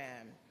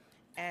program.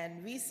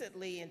 And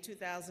recently, in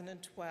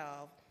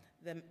 2012,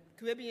 the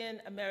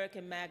Caribbean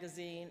American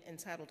magazine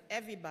entitled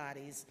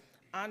Everybody's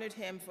honored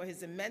him for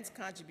his immense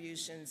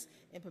contributions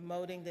in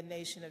promoting the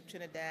nation of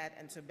Trinidad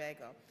and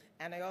Tobago.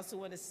 And I also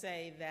want to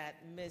say that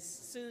Miss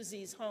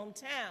Susie's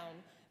hometown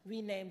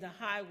renamed a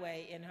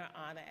highway in her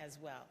honor as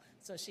well.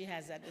 So she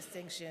has that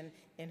distinction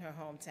in her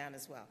hometown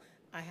as well.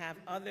 I have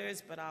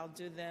others, but I'll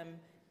do them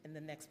in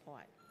the next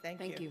part.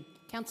 Thank you.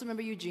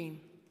 Councilmember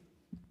Eugene.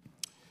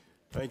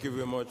 Thank you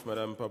very much,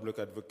 Madam Public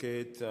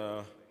Advocate.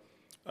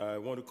 I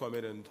want to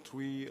comment on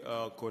 3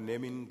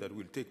 co-naming that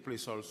will take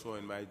place also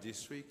in my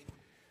district.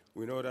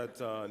 We know that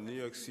in New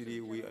York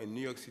City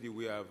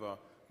we have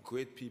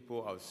great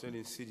people,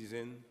 outstanding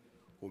citizens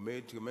who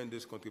made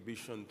tremendous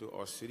contribution to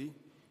our city,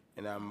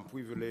 and I'm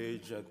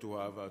privileged to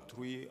have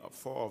 3 or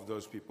 4 of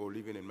those people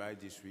living in my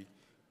district.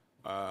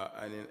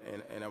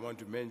 And I want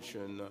to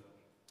mention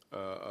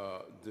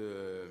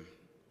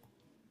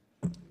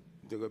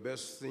the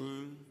best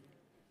thing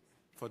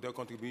for their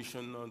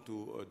contribution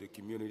to the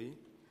community.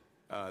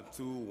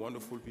 2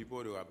 wonderful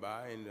people, the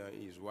rabbi and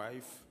his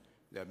wife,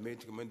 they have made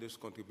tremendous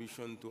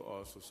contribution to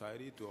our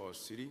society, to our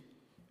city,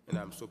 and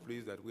I'm so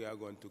pleased that we are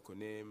going to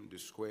name the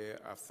square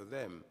after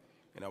them.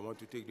 And I want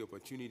to take the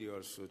opportunity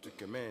also to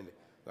commend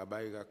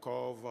Rabbi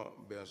Rakov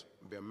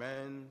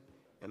Berman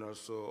and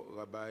also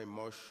Rabbi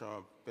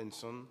Moshe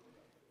Penson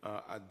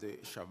at the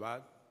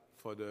Shabbat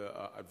for the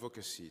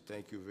advocacy.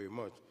 Thank you very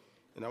much.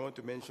 And I want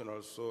to mention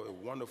also a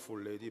wonderful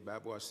lady,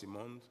 Barbara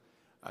Simons.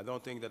 I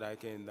don't think that I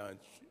can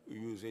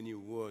use any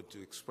word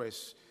to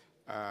express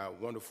how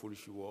wonderful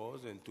she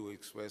was and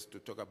to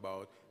talk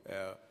about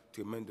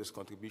tremendous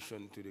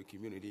contribution to the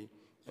community.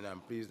 And I'm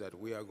pleased that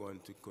we are going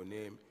to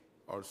name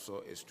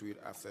also a street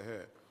after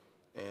her.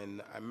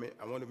 And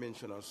I want to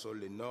mention also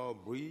Lenore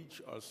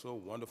Bridge, also a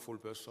wonderful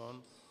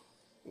person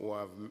who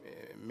have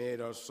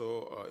made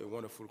also a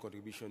wonderful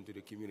contribution to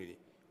the community.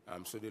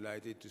 I'm so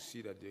delighted to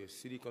see that the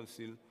City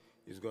Council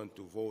is going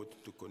to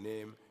vote to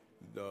name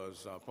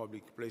those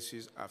public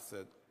places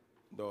after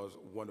those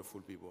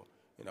wonderful people.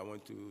 And I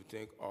want to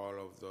thank all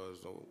of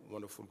those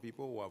wonderful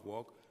people who have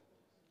worked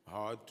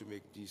hard to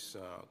make this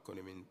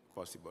naming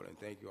possible. And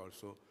thank you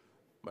also,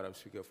 Madam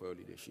Speaker, for your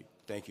leadership.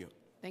 Thank you.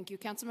 Thank you.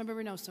 Councilmember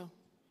Reynoso.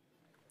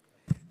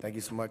 Thank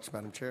you so much,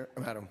 Madam Chair.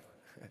 Madam.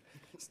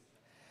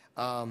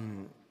 I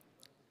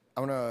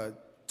want to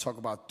talk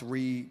about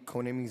 3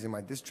 co-namings in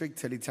my district.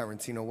 Tilly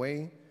Tarantino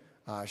Way.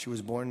 She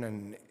was born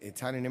an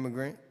Italian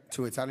immigrant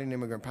to Italian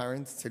immigrant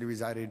parents. Tilly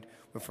resided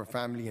with her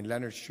family in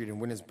Leonard Street in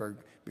Williamsburg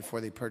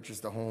before they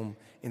purchased a home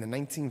in the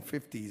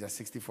 1950s at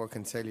 64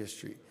 Concelia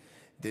Street.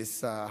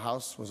 This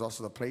house was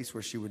also the place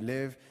where she would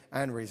live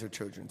and raise her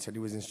children. Tilly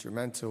was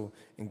instrumental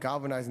in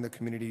galvanizing the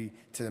community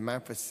to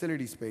demand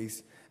facility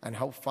space and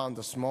helped found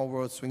the Small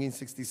World Swinging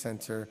 60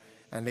 Center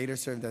and later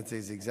served as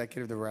its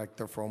executive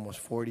director for almost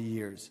 40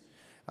 years.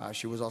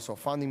 She was also a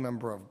founding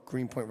member of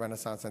Greenpoint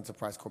Renaissance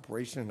Enterprise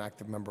Corporation and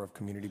active member of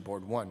Community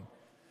Board 1.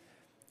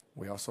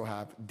 We also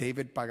have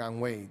David Pagan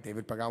Way.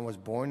 David Pagan was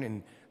born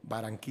in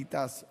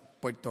Barranquitas,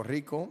 Puerto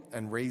Rico,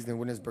 and raised in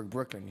Williamsburg,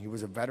 Brooklyn. He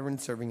was a veteran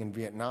serving in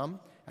Vietnam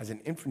as an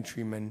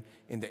infantryman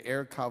in the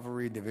Air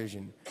Cavalry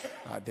Division.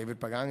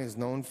 David Pagan is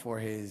known for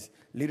his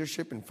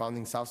leadership in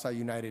founding Southside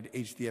United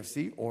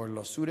HDFC, or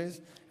Los Sures,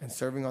 and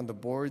serving on the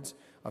boards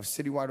of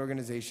citywide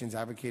organizations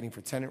advocating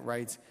for tenant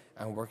rights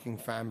and working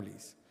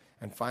families.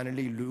 And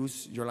finally,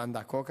 Luz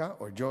Yolanda Coca,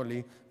 or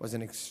Jolie, was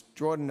an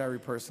extraordinary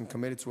person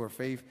committed to her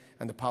faith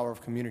and the power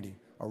of community.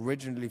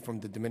 Originally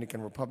from the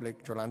Dominican Republic,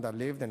 Yolanda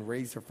lived and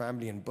raised her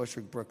family in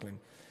Bushwick, Brooklyn.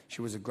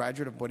 She was a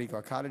graduate of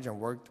Boricua College and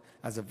worked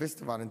as a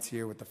Vista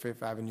volunteer with the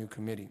Fifth Avenue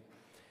Committee.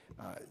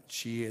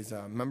 She is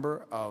a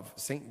member of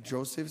St.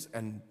 Joseph's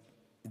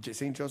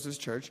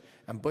Church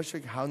and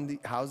Bushwick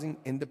Housing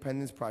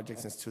Independence Project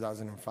since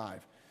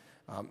 2005.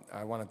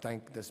 I want to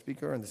thank the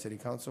Speaker and the City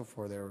Council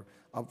for their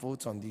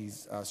upvotes on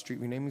these street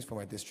renamings for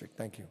my district.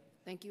 Thank you.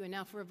 Thank you. And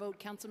now for a vote,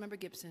 Councilmember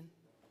Gibson.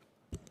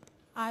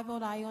 I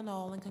vote aye on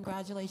all, and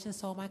congratulations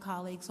to all my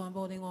colleagues on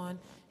voting on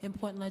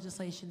important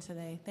legislation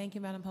today. Thank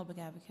you, Madam Public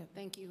Advocate.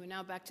 Thank you. And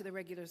now back to the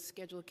regular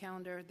scheduled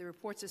calendar. The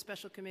reports of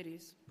special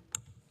committees.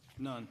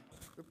 None.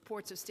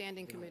 Reports of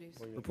standing committees.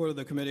 Report of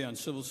the Committee on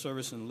Civil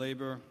Service and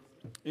Labor.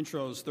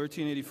 Intros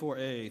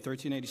 1384A,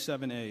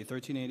 1387A,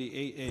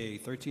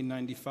 1388A,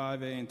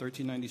 1395A, and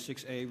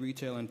 1396A,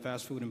 retail and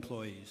fast food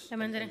employees.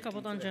 Amended and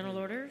coupled on general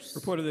orders.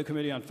 Report of the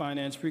Committee on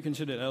Finance,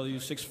 preconsidered LU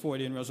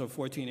 640 and Reso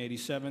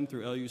 1487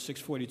 through LU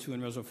 642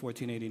 and Reso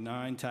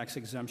 1489, tax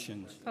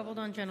exemptions. Coupled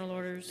on general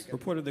orders.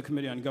 Report of the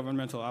Committee on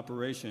Governmental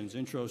Operations,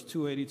 intros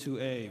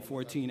 282A,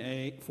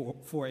 14A,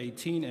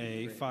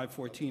 418A,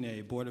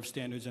 514A, Board of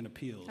Standards and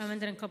Appeals.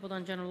 Amended and coupled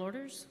on general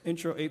orders.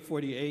 Intro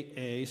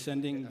 848A,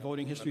 sending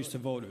voting histories to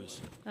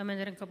voters.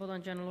 Amended and coupled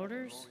on general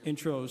orders.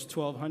 Intros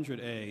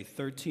 1200A,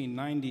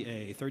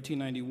 1390A,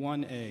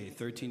 1391A,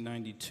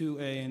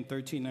 1392A, and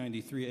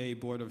 1393A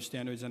Board of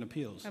Standards and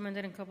Appeals.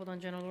 Amended and coupled on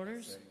general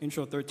orders.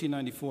 Intro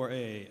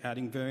 1394A,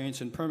 adding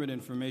variance and permit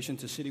information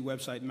to city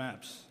website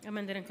maps.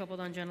 Amended and coupled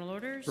on general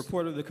orders.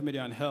 Report of the Committee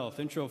on Health.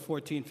 Intro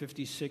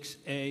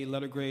 1456A,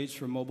 letter grades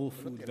for mobile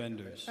food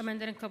vendors.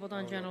 Amended and coupled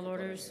on general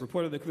orders.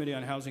 Report of the Committee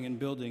on Housing and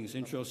Buildings.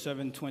 Intro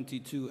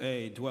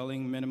 722A,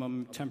 dwelling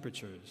minimum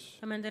temperatures.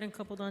 Amended and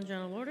coupled on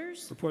general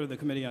orders. Report of the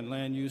Committee on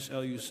Land Use,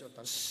 LU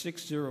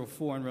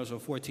 604 and Reso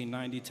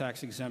 1490,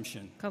 tax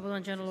exemption. Coupled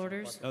on general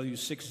orders. LU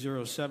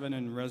 607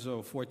 and Reso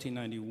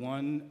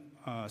 1491,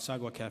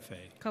 sidewalk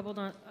cafe.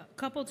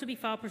 Coupled to be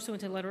filed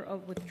pursuant to letter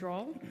of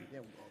withdrawal.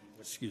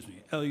 Excuse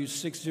me. LU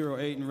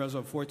 608 and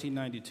Reso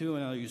 1492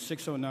 and LU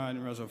 609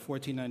 and Reso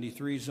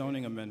 1493,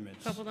 zoning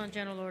amendments. Coupled on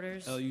general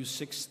orders. LU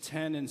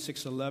 610 and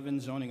 611,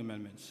 zoning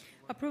amendments.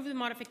 Approve the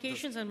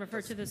modifications and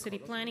refer to the City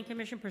Planning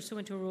Commission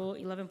pursuant to Rule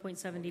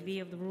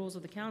 11.70B of the Rules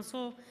of the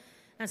Council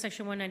and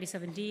Section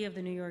 197D of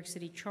the New York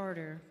City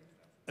Charter.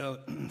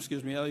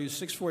 Excuse me, LU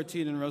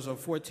 614 and Reso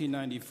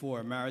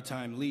 1494,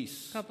 maritime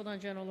lease. Coupled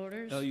on general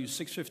orders. LU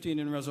 615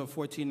 and Reso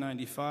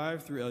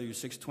 1495 through LU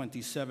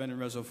 627 and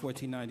Reso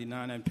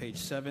 1499 on page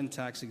 7,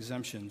 tax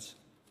exemptions.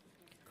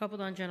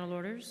 Coupled on general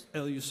orders.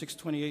 LU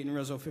 628 and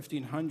Reso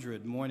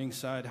 1500,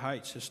 Morningside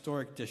Heights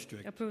Historic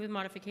District. Approve with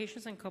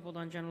modifications and coupled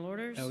on general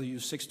orders. LU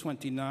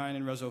 629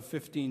 and Reso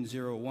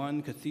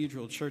 1501,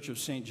 Cathedral Church of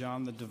St.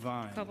 John the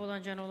Divine. Coupled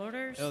on general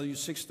orders. LU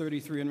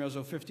 633 and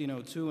Reso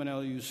 1502 and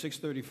LU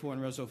 634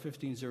 and Reso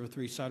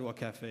 1503, Sidewalk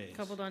Cafes.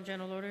 Coupled on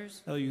general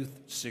orders. LU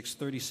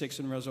 636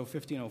 and Reso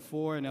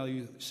 1504 and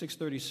LU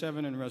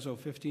 637 and Reso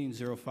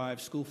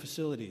 1505, School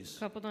Facilities.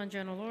 Coupled on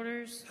general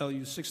orders.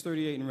 LU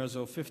 638 and Reso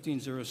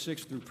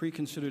 1506 through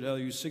pre-considered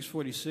LU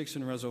 646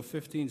 and Reso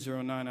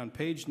 1509 on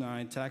page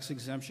 9, tax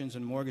exemptions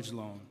and mortgage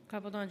loan.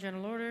 Coupled on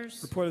general orders.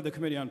 Report of the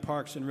Committee on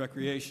Parks and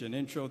Recreation,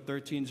 Intro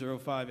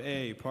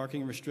 1305A,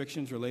 parking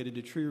restrictions related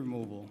to tree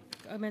removal.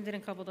 Amended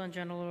and coupled on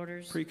general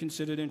orders.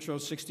 Pre-considered Intro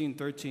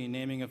 1613,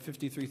 naming of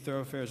 53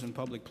 thoroughfares in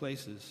public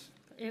places.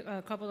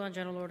 Coupled on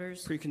general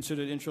orders.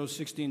 Pre-considered Intro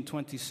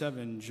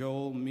 1627,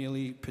 Joel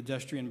Mealy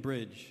Pedestrian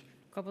Bridge.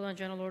 Coupled on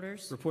general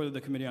orders. Report of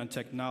the Committee on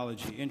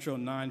Technology, Intro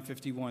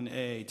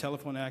 951A,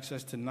 telephone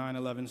access to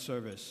 911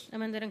 service.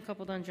 Amended and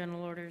coupled on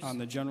general orders. On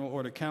the general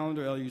order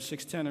calendar, LU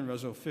 610 and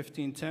Reso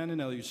 1510 and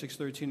LU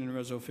 613 and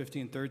Reso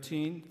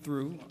 1513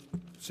 through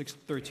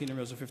 613 and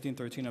Reso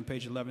 1513 on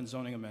page 11,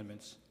 zoning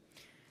amendments.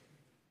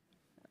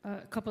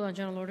 Coupled on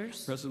general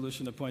orders.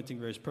 Resolution appointing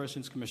various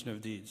persons, Commissioner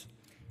of Deeds.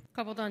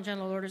 Coupled on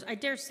general orders. I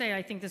dare say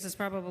I think this is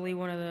probably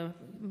one of the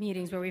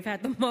meetings where we've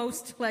had the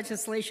most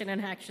legislation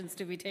and actions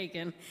to be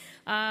taken.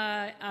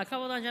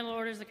 Coupled on general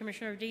orders, the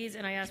Commissioner of Deeds,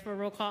 and I ask for a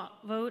roll call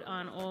vote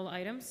on all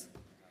items.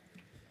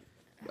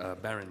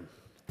 Barron.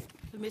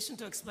 Permission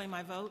to explain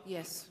my vote?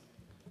 Yes.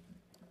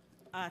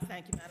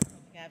 Thank you, Madam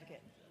Public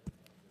Advocate.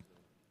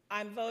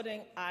 I'm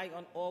voting aye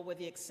on all with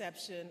the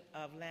exception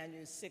of Land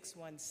Use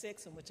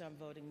 616, in which I'm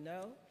voting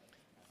no.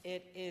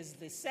 It is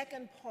the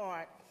second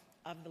part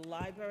of the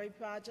library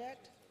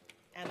project,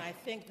 and I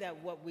think that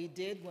what we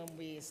did when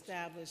we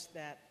established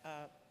that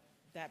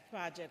that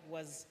project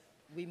was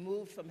we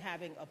moved from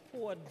having a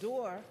poor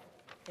door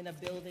in a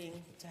building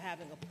to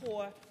having a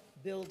poor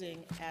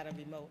building at a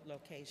remote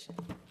location.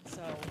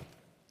 So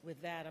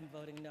with that, I'm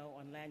voting no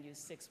on Land Use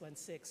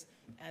 616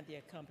 and the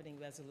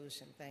accompanying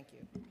resolution. Thank you.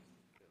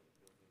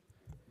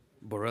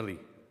 Borelli.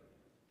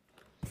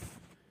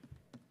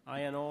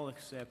 Aye on all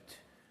except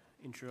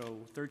Intro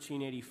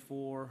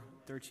 1384,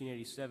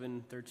 1387,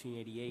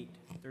 1388,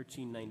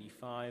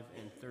 1395,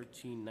 and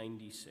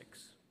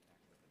 1396.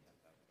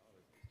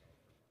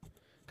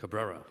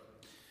 Cabrera.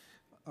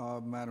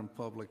 Madam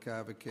Public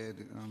Advocate,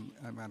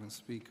 Madam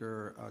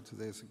Speaker,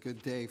 today is a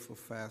good day for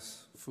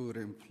fast food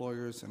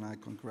employers, and I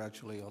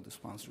congratulate all the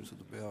sponsors of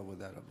the bill. With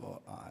that, I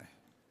vote aye.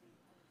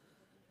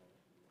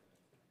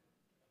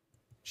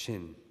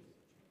 Chin.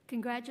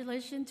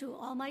 Congratulations to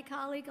all my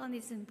colleagues on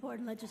these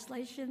important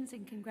legislations,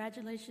 and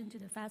congratulations to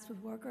the fast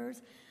food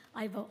workers.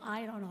 I vote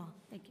aye on all.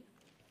 Thank you.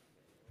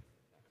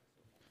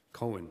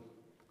 Cohen.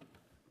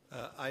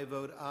 I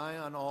vote aye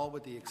on all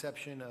with the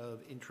exception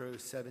of Intro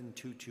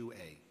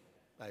 722A.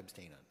 I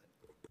abstain on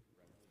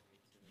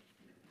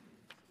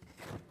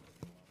that.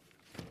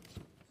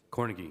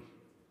 Cornegie.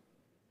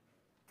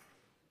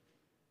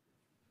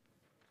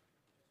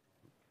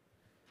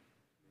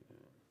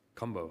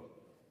 Cumbo.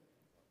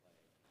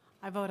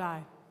 I vote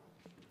aye.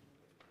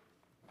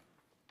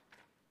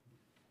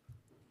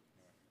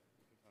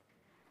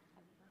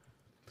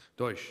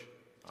 Deutsch.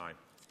 Aye.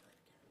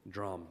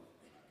 Drum.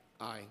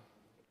 Aye.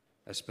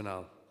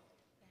 Espinal.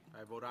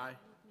 I vote aye.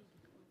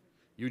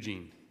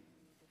 Eugene.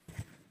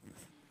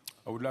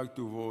 I would like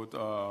to vote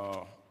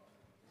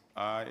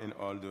aye in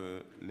all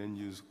the land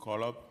use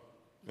call-up,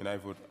 and I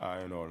vote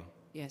aye in all.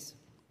 Yes.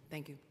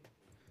 Thank you.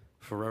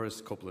 Ferreris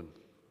Copeland.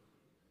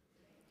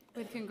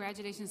 With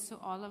congratulations to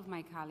all of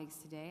my colleagues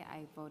today,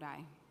 I vote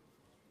aye.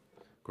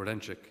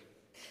 Grodenchik.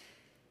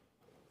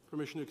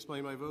 Permission to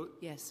explain my vote?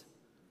 Yes.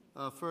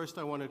 First,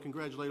 I want to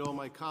congratulate all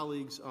my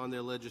colleagues on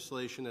their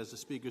legislation. As the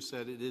Speaker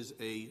said, it is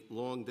a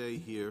long day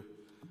here.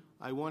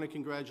 I want to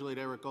congratulate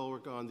Eric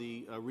Ulrich on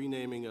the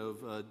renaming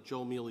of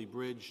Joel Mealy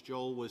Bridge.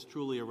 Joel was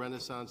truly a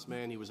Renaissance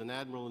man. He was an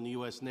admiral in the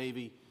U.S.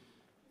 Navy,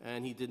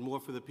 and he did more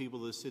for the people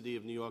of the city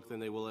of New York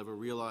than they will ever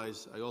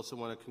realize. I also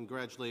want to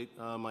congratulate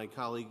my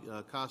colleague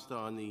Costa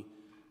on the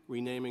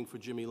renaming for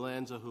Jimmy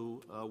Lanza,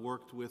 who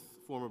worked with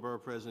former Borough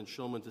President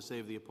Shulman to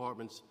save the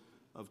apartments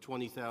of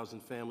 20,000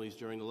 families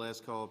during the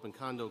last co-op and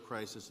condo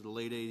crisis of the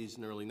late 80s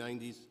and early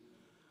 90s.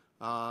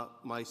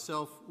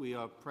 Myself, we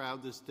are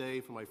proud this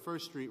day for my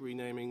First Street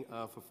renaming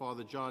for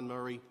Father John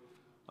Murray,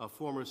 a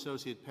former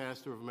associate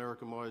pastor of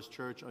American Mars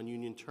Church on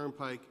Union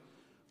Turnpike,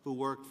 who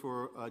worked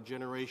for a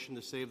generation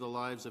to save the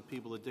lives of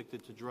people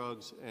addicted to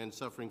drugs and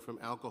suffering from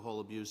alcohol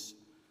abuse.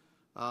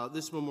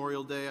 This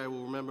Memorial Day, I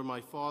will remember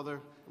my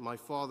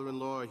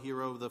father-in-law, a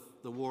hero of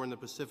the war in the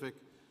Pacific,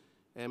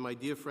 and my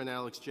dear friend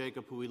Alex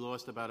Jacob, who we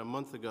lost about a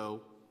month ago.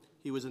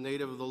 He was a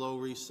native of the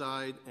Lower East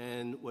Side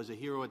and was a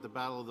hero at the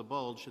Battle of the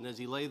Bulge. And as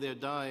he lay there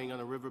dying on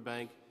a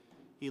riverbank,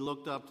 he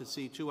looked up to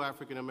see two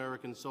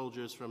African-American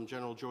soldiers from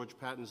General George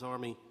Patton's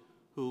army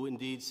who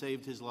indeed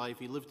saved his life.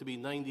 He lived to be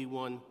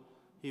 91.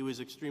 He was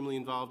extremely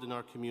involved in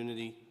our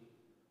community.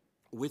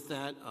 With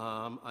that,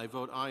 I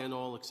vote aye on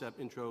all except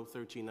Intro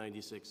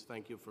 1396.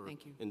 Thank you for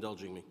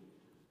indulging me.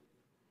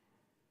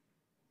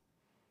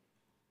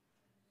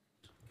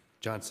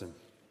 Johnson.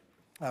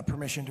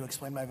 Permission to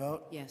explain my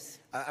vote? Yes.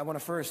 I want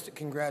to first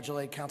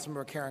congratulate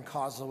Councilmember Karen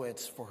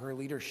Kozlowitz for her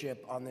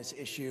leadership on this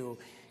issue,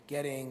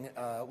 getting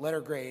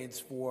letter grades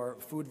for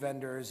food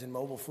vendors and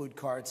mobile food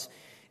carts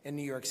in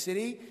New York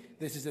City.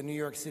 This is a New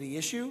York City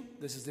issue.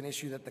 This is an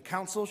issue that the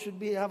council should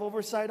have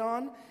oversight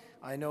on.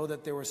 I know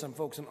that there were some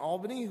folks in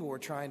Albany who were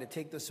trying to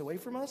take this away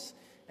from us,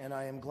 and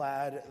I am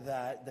glad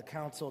that the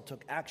council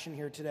took action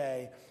here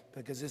today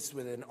because this is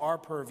within our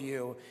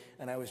purview,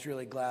 and I was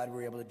really glad we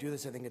were able to do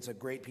this. I think it's a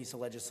great piece of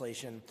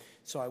legislation,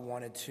 so I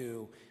wanted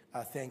to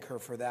thank her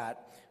for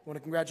that. I want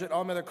to congratulate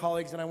all my other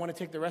colleagues, and I want to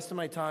take the rest of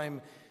my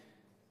time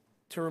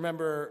to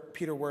remember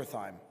Peter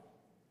Wertheim.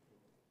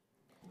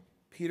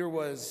 Peter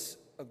was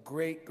a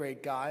great,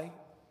 great guy.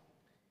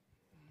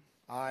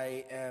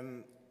 I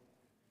am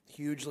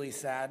hugely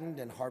saddened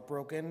and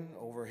heartbroken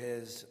over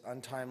his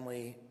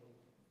untimely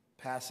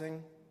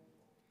passing.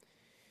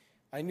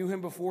 I knew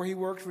him before he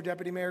worked for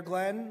Deputy Mayor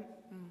Glenn.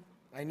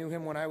 I knew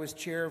him when I was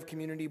chair of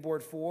Community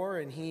Board 4,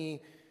 and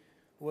he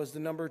was the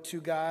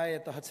 #2 guy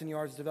at the Hudson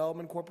Yards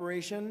Development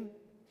Corporation.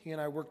 He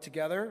and I worked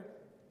together.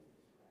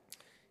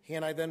 He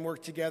and I then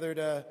worked together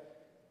to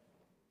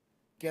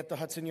get the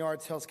Hudson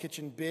Yards Hell's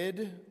Kitchen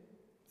bid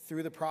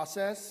through the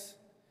process.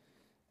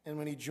 And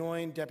when he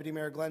joined Deputy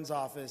Mayor Glenn's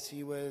office,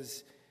 he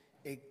was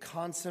a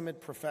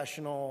consummate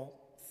professional,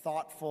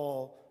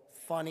 thoughtful,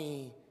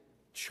 funny,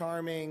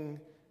 charming,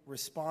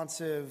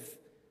 responsive,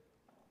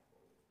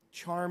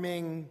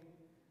 charming,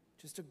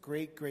 just a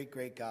great, great,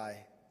 great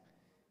guy.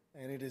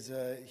 And it is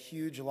a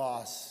huge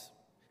loss,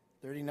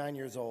 39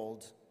 years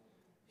old,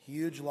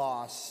 huge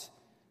loss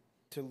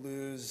to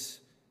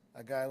lose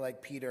a guy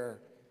like Peter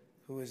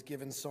who has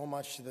given so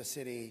much to the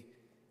city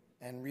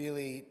and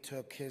really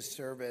took his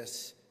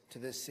service to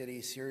this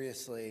city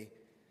seriously.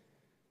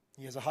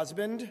 He has a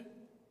husband.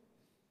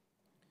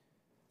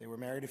 They were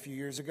married a few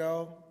years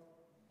ago.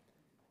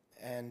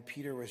 And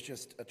Peter was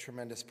just a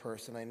tremendous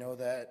person. I know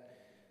that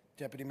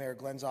Deputy Mayor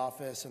Glenn's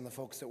office and the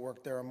folks that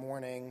work there are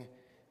mourning,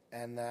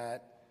 and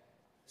that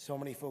so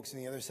many folks on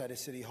the other side of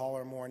City Hall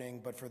are mourning.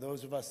 But for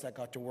those of us that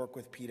got to work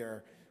with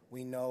Peter,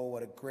 we know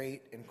what a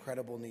great,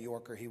 incredible New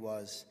Yorker he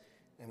was,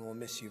 and we'll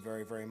miss you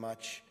very, very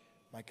much.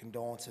 My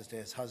condolences to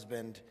his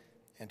husband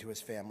and to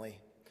his family.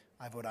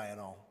 I vote aye on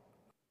all.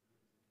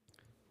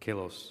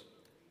 Kalos.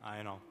 Aye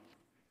on all.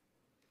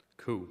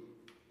 Ku.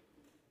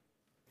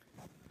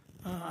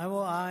 I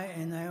vote aye,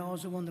 and I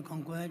also want to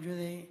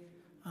congratulate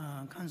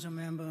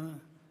Councilmember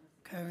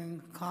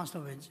Karen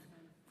Kostowitz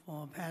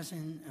for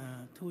passing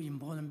two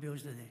important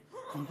bills today.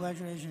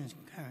 Congratulations,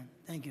 Karen.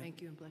 Thank you.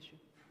 Thank you, and bless you.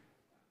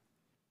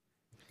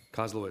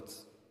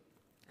 Kozlowitz.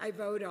 I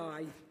vote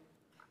aye.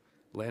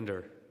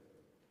 Lander.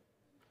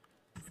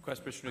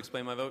 Request permission to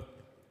explain my vote.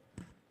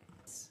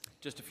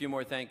 Just a few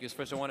more thank yous.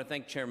 First, I want to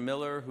thank Chair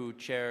Miller, who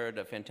chaired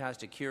a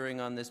fantastic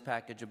hearing on this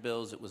package of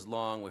bills. It was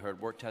long. We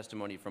heard work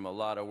testimony from a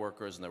lot of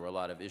workers, and there were a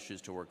lot of issues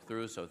to work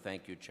through, so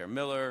thank you, Chair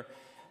Miller.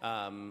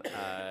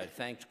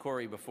 Thanked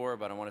Corey before,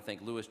 but I want to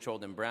thank Louis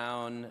Cholden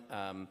Brown.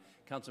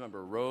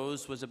 Councilmember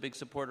Rose was a big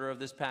supporter of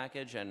this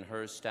package, and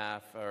her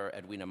staff are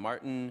Edwina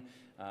Martin.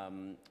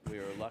 We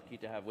are lucky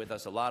to have with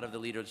us a lot of the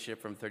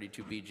leadership from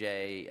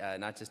 32BJ,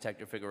 not just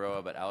Hector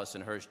Figueroa, but Allison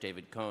Hirsch,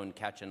 David Cohn,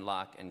 Katchen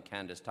Locke, and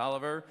Candace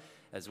Tolliver,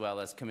 as well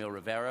as Camille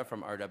Rivera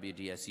from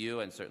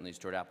RWDSU, and certainly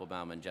Stuart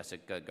Applebaum and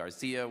Jessica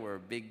Garcia were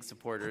big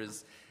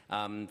supporters.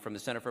 From the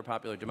Center for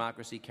Popular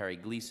Democracy, Carrie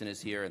Gleason is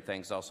here, and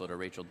thanks also to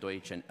Rachel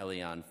Deutsch and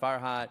Eliane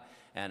Farhat.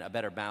 And A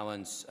Better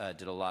Balance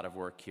did a lot of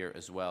work here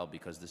as well,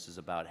 because this is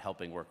about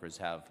helping workers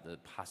have the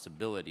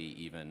possibility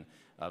even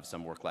of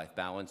some work-life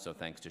balance. So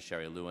thanks to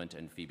Sherry Lewint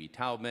and Phoebe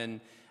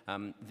Taubman.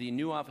 The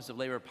new Office of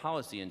Labor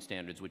Policy and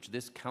Standards, which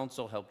this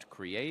council helped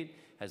create,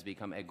 has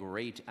become a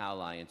great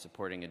ally in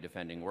supporting and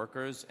defending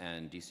workers.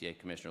 And DCA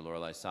Commissioner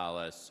Lorelei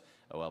Salas,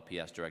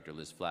 OLPS Director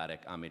Liz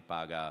Fladek, Amit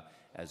Baga,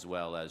 as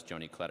well as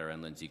Joni Kletter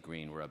and Lindsey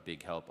Green were a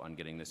big help on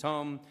getting this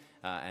home.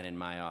 And in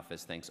my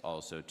office, thanks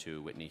also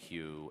to Whitney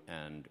Hugh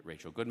and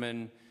Rachel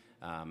Goodman.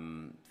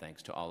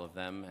 Thanks to all of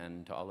them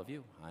and to all of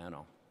you. Aye on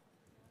all.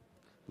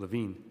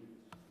 Levine.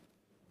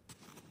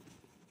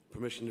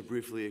 Permission to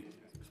briefly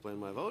explain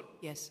my vote?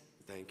 Yes.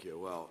 Thank you.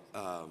 Well,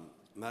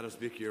 Madam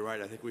Speaker, you're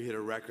right. I think we hit a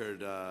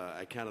record.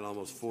 I counted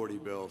almost 40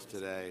 bills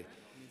today.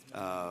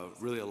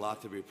 Really a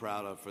lot to be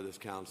proud of for this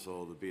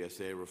council, the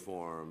BSA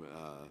reform,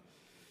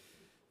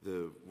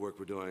 the work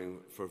we're doing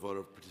for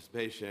voter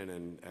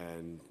participation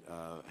and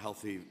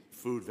healthy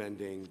food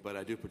vending. But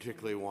I do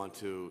particularly want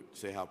to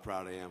say how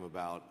proud I am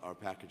about our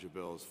package of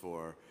bills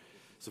for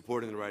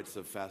supporting the rights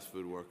of fast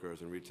food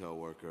workers and retail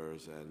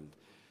workers, and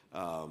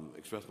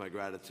express my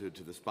gratitude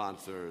to the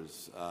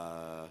sponsors,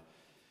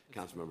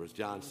 Councilmembers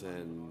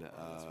Johnson,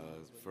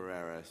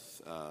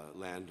 Ferreras,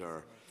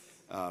 Lander.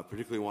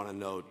 Particularly want to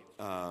note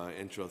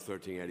Intro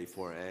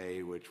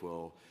 1384A, which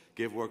will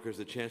give workers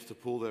a chance to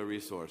pool their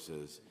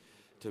resources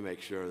to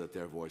make sure that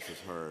their voice is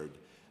heard.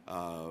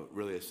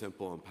 Really a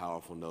simple and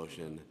powerful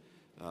notion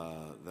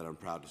that I'm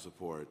proud to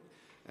support.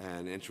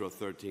 And Intro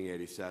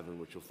 1387,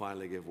 which will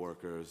finally give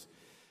workers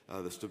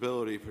the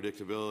stability,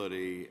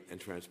 predictability, and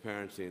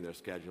transparency in their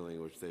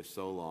scheduling, which they've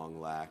so long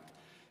lacked.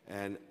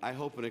 And I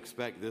hope and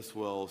expect this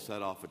will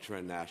set off a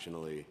trend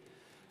nationally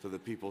so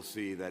that people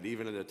see that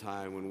even at a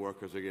time when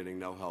workers are getting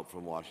no help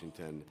from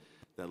Washington,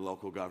 that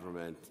local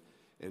government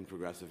in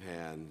progressive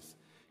hands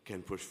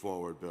can push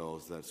forward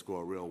bills that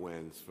score real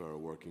wins for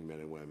working men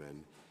and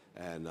women.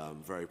 And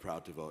I'm very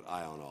proud to vote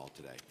aye on all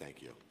today.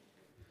 Thank you.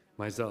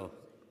 Mizell.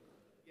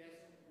 Yes.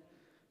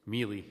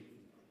 Mealy.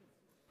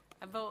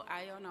 I vote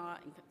aye on all,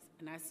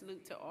 and I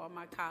salute to all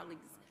my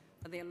colleagues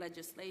for their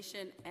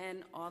legislation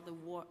and all the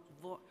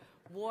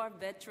war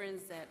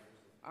veterans that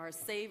are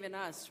saving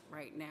us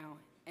right now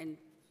and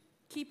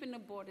keeping the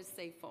borders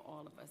safe for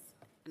all of us.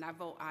 And I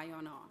vote aye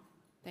on all.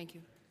 Thank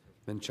you.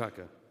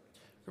 Menchaca.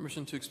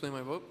 Permission to explain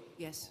my vote?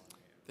 Yes.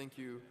 Thank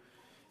you.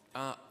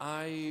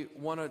 I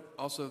want to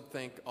also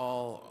thank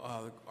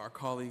all our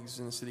colleagues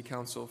in the City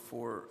Council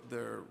for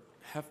their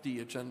hefty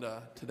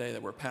agenda today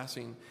that we're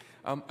passing.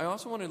 I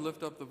also want to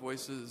lift up the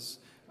voices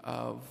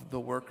of the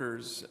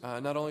workers.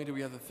 Not only do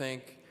we have to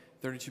thank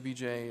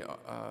 32BJ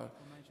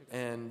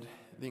and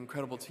the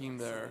incredible team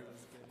there,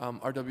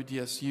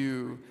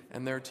 RWDSU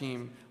and their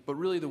team, but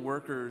really the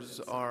workers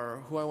are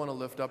who I want to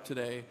lift up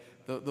today.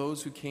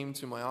 Those who came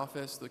to my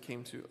office, that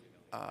came to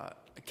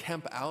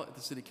camp out at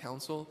the City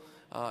Council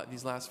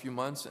these last few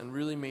months and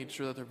really made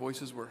sure that their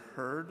voices were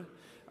heard.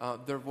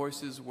 Their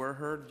voices were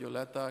heard.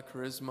 Violeta,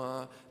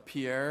 Charisma,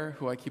 Pierre,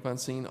 who I keep on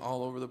seeing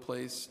all over the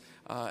place.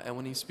 And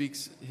when he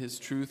speaks his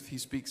truth, he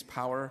speaks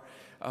power.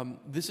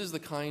 This is the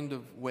kind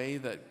of way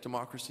that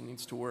democracy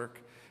needs to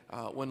work.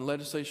 When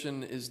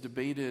legislation is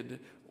debated,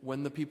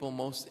 when the people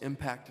most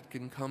impacted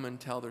can come and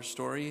tell their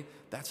story,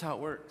 that's how it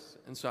works.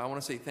 And so I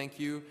want to say thank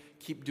you.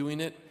 Keep doing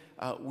it.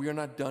 We are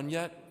not done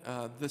yet.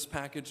 This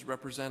package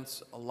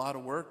represents a lot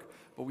of work,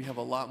 but we have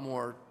a lot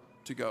more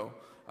to go.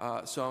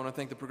 So I want to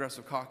thank the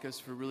Progressive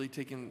Caucus for really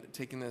taking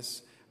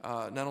this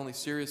not only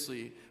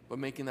seriously, but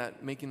making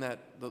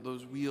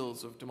those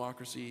wheels of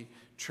democracy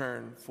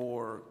churn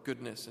for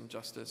goodness and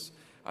justice.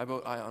 I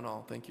vote aye on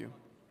all. Thank you.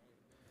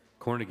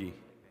 Cornegie.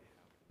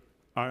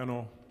 Aye on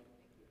all.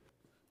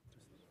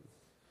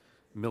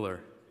 Miller.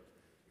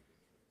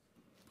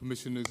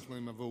 Permission to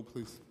explain my vote,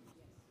 please.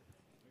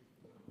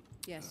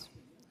 Yes.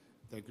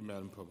 Thank you,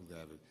 Madam Public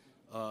Advocate.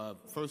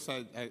 First,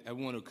 I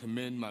want to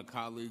commend my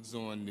colleagues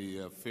on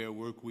the Fair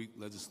Work Week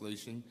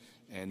legislation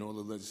and all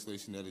the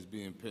legislation that is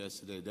being passed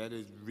today. That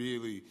is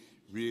really,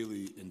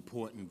 really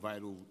important,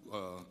 vital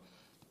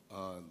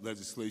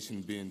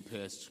legislation being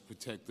passed to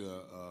protect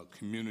a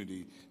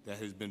community that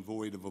has been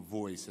void of a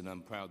voice, and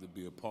I'm proud to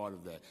be a part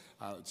of that.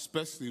 I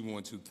especially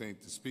want to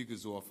thank the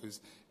Speaker's Office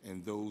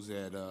and those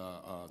at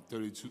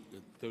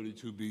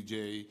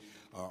 32BJ,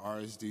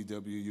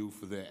 RSDWU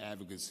for their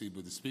advocacy,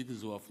 but the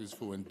Speaker's Office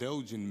for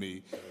indulging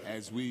me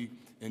as we,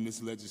 in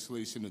this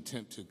legislation,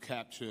 attempt to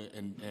capture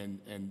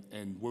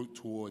and work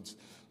towards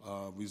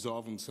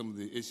resolving some of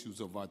the issues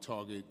of our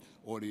target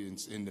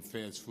audience in the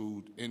fast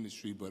food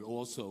industry, but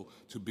also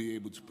to be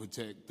able to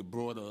protect the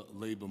broader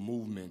labor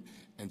movement.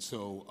 And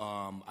so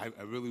I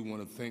really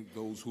want to thank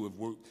those who have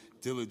worked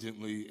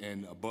diligently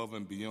and above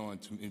and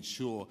beyond to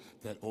ensure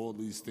that all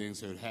these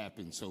things have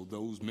happened. So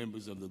those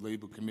members of the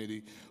Labor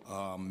Committee,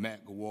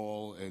 Matt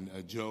Gawal and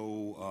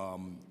Joe,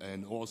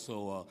 and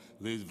also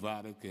Liz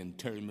Vodek and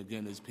Terry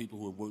McGinnis, people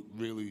who have worked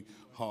really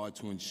hard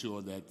to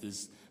ensure that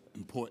this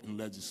important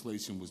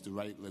legislation was the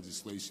right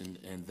legislation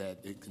and that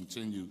it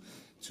continued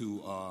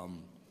to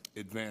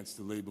advance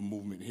the labor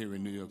movement here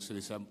in New York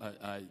City. So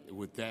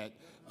with that,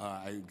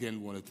 I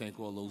again want to thank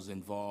all those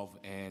involved,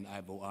 and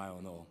I vote aye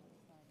on all.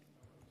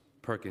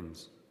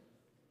 Perkins.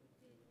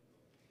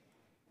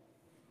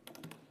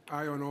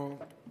 Aye on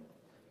all.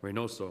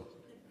 Reynoso.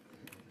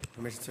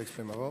 Permission to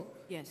explain my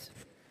vote? Yes.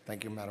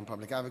 Thank you, Madam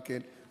Public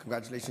Advocate.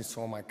 Congratulations to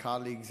all my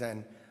colleagues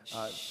and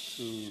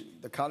to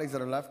the colleagues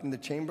that are left in the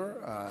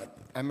chamber.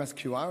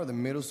 MSQI, or the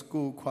Middle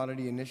School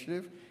Quality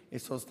Initiative,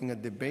 is hosting a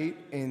debate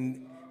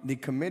in the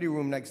committee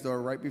room next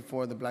door right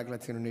before the Black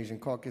Latino Asian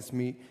Caucus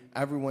meet.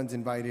 Everyone's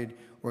invited.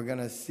 We're going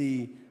to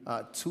see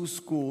two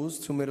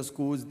middle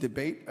schools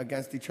debate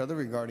against each other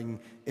regarding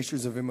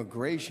issues of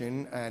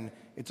immigration, and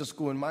it's a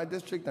school in my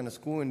district and a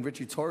school in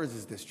Richie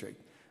Torres'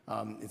 district.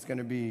 It's going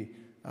to be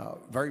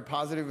very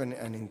positive and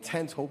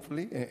intense,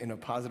 hopefully, in a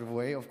positive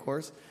way, of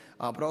course.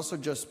 But also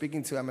just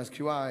speaking to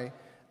MSQI,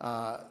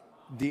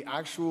 the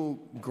actual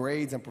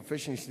grades and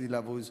proficiency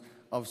levels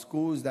of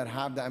schools that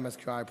have the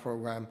MSQI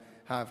program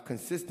have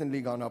consistently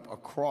gone up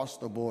across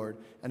the board,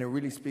 and it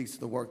really speaks to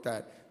the work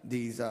that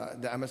the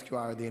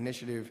MSQI, or the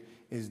initiative,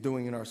 is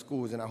doing in our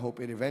schools, and I hope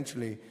it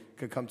eventually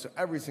could come to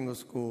every single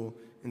school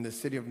in the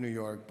city of New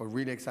York, but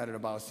really excited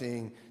about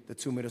seeing the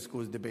two middle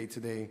schools debate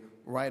today,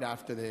 right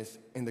after this,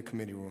 in the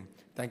committee room.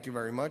 Thank you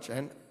very much,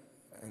 and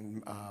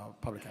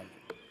public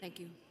advocate. Thank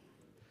you.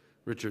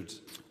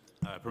 Richards.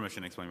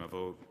 Permission to explain my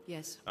vote?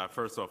 Yes.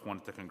 First off,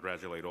 wanted to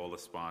congratulate all the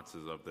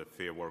sponsors of the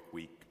Fair Work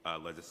Week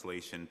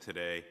legislation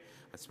today.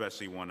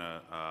 Especially want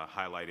to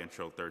highlight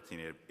Intro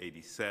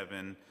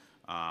 1387,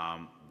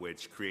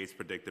 which creates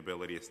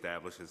predictability,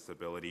 establishes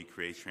stability,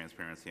 creates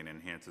transparency, and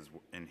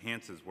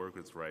enhances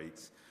workers'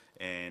 rights.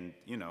 And,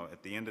 you know,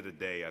 at the end of the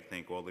day, I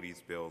think all of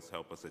these bills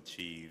help us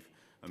achieve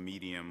a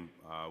medium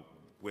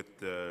with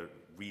the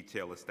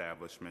retail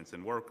establishments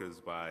and workers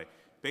by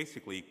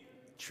basically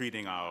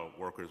treating our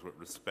workers with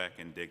respect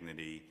and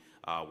dignity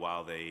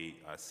while they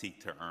seek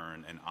to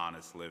earn an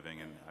honest living.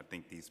 And I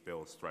think these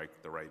bills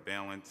strike the right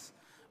balance.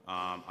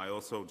 I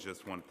also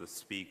just wanted to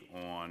speak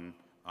on,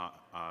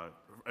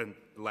 and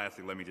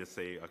lastly, let me just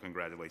say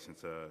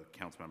congratulations to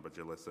Councilmember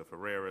Jalissa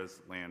Ferreras,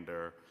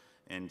 Lander,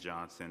 and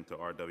Johnson, to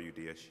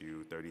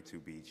RWDSU,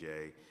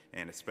 32BJ,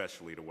 and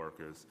especially the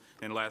workers.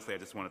 And lastly, I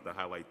just wanted to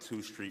highlight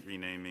two street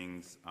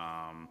renamings.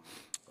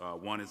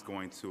 One is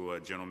going to a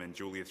gentleman,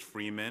 Julius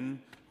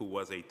Freeman, who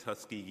was a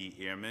Tuskegee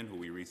Airman who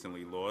we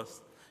recently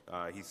lost.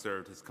 He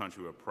served his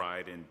country with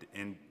pride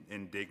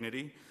and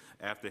dignity.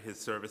 After his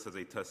service as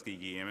a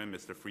Tuskegee Airman,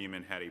 Mr.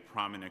 Freeman had a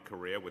prominent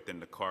career within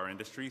the car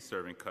industry,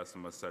 serving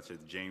customers such as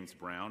James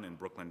Brown and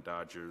Brooklyn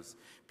Dodgers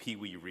Pee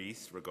Wee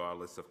Reese,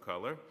 regardless of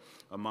color.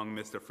 Among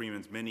Mr.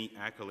 Freeman's many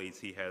accolades,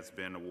 he has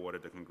been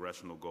awarded the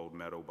Congressional Gold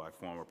Medal by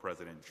former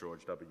President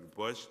George W.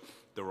 Bush,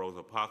 the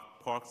Rosa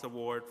Parks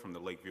Award from the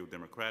Lakeview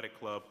Democratic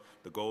Club,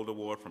 the Gold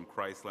Award from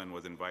Chrysler, and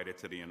was invited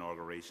to the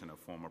inauguration of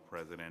former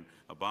President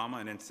Obama.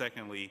 And then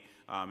secondly,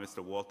 Mr.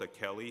 Walter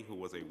Kelly, who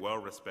was a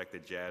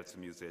well-respected jazz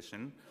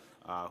musician,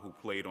 who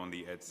played on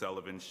the Ed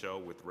Sullivan Show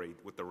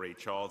with the Ray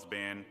Charles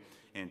Band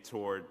and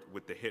toured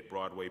with the hit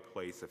Broadway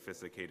play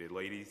Sophisticated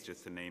Ladies,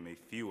 just to name a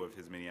few of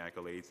his many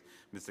accolades.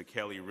 Mr.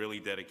 Kelly really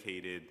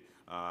dedicated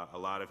a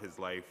lot of his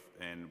life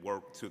and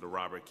work to the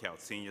Robert Couch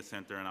Senior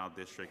Center in our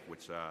district,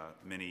 which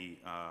many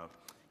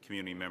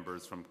community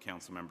members from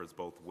council members,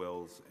 both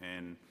Wills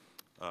and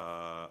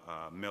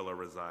Miller,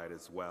 reside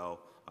as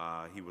well.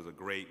 He was a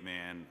great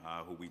man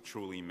who we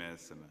truly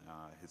miss, and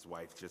his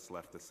wife just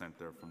left the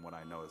center from what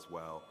I know as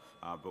well.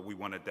 But we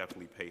want to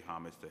definitely pay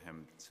homage to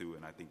him too,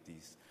 and I think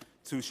these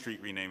two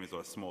street renamings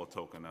are a small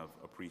token of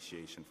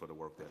appreciation for the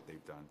work that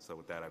they've done. So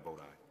with that, I vote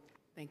aye.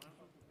 Thank you.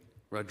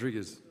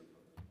 Rodriguez.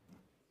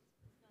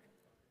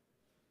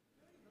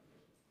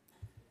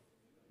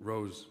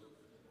 Rose.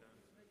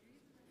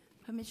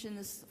 Permission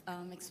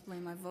to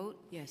explain my vote?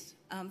 Yes.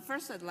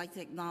 First, I'd like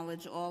to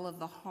acknowledge all of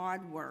the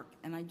hard work,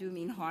 and I do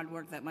mean hard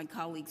work, that my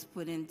colleagues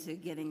put into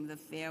getting the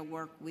Fair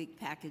Work Week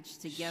package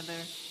together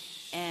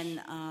and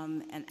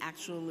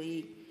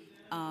actually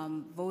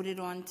voted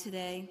on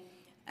today.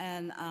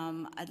 And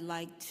I'd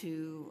like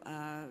to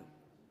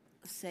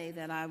say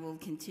that I will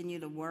continue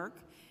to work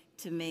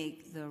to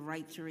make the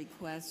right to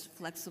request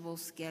flexible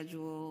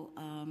schedule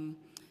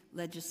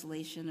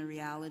legislation a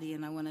reality,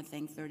 and I want to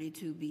thank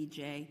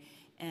 32BJ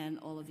and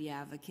all of the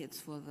advocates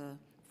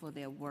for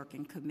their work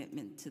and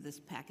commitment to this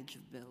package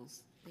of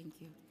bills. Thank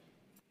you.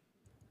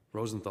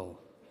 Rosenthal.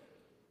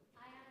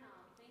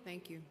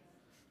 Thank you.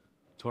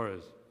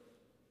 Torres.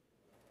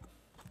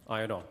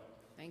 Aye at all.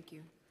 Thank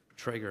you.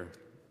 Traeger.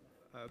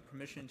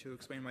 Permission to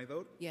explain my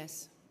vote?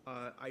 Yes.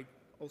 I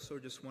also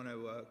just want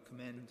to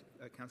commend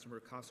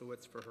Councilmember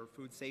Kosowitz for her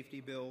food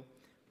safety bill.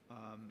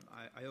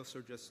 I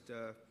also just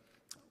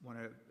want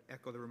to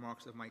echo the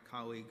remarks of my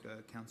colleague,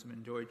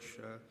 Councilman Deutsch,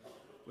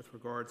 with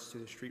regards to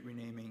the street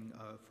renaming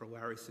for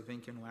Larry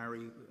Savinkin.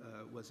 Larry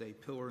was a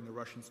pillar in the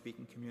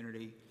Russian-speaking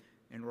community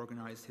and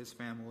organized his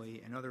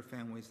family and other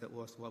families that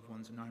lost loved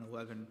ones in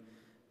 9/11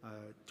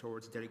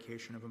 towards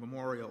dedication of a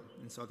memorial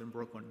in southern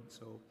Brooklyn.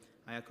 So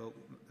I echo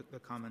the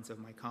comments of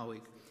my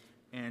colleague.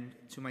 And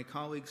to my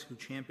colleagues who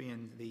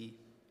championed the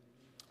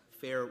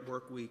Fair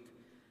Workweek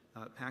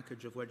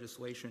package of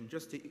legislation,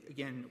 just to,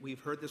 again,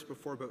 we've heard this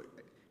before, but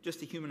just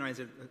to humanize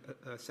it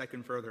a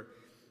second further,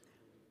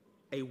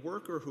 a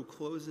worker who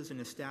closes an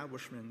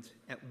establishment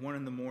at 1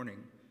 in the morning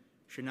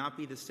should not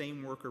be the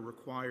same worker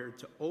required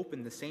to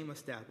open the same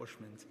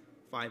establishment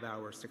 5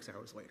 hours, 6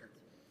 hours later.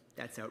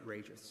 That's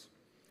outrageous.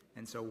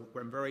 And so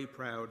I'm very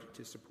proud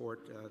to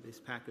support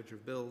this package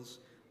of bills,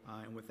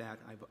 and with that,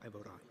 I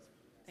vote aye.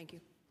 Thank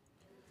you.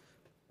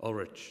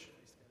 Ulrich.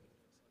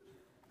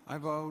 I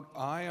vote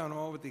aye on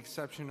all with the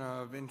exception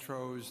of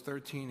intros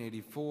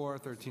 1384,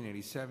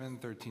 1387,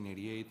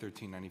 1388,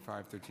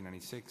 1395,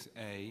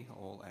 1396A,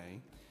 all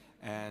A.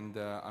 And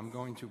I'm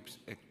going to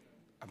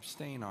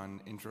abstain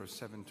on intro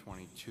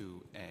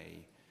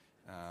 722A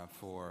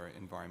for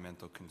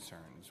environmental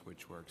concerns,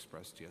 which were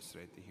expressed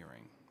yesterday at the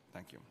hearing.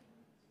 Thank you.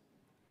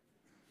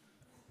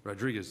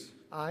 Rodriguez.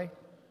 Aye.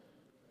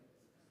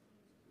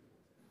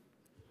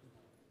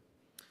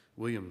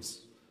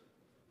 Williams.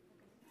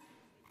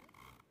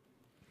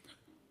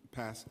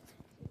 Passed.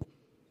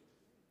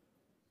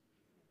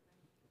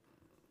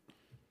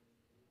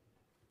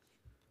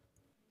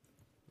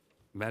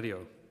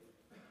 Mario.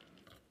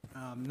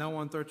 No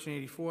on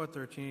 1384,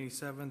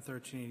 1387,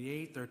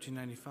 1388,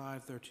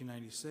 1395,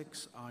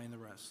 1396. Aye and the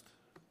rest.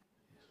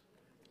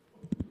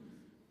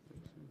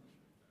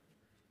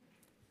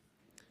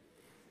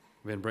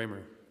 Van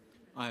Bramer.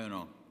 Aye on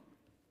all.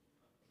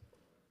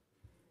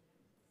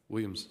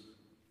 Williams.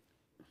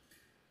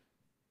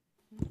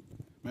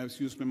 May I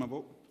excuse me my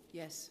vote?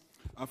 Yes.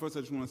 First,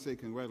 I just want to say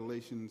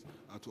congratulations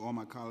to all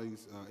my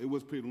colleagues. It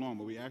was pretty long,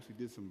 but we actually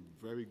did some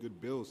very good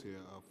bills here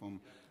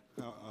from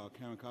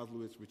Karen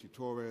Kozlowitz, Richie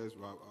Torres,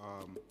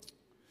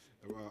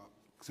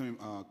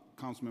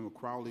 Councilmember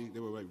Crowley. They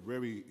were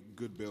very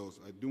good bills.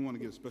 I do want to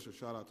give a special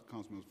shout out to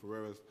Councilmembers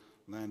Ferreras,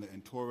 Landa,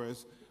 and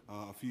Torres.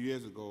 A few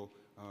years ago,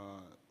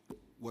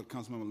 what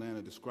Councilmember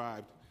Landa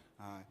described,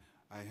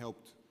 I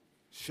helped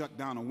shut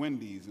down a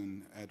Wendy's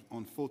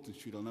on Fulton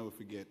Street. I'll never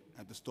forget.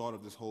 At the start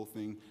of this whole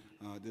thing,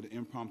 did an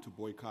impromptu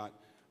boycott,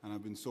 and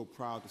I've been so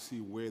proud to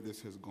see where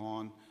this has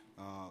gone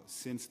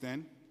since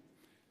then.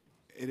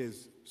 It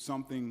is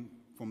something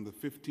from the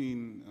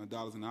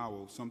 $15 an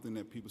hour, something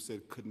that people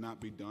said could not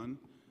be done,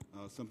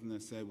 something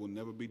that said will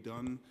never be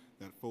done,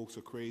 that folks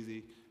are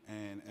crazy.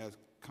 And as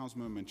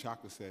Councilmember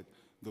Menchaca said,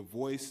 the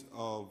voice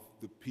of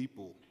the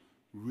people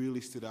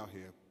really stood out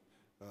here.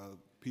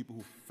 People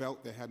who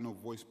felt they had no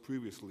voice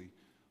previously,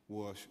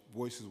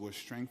 voices were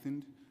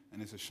strengthened,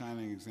 and it's a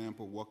shining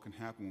example of what can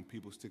happen when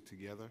people stick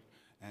together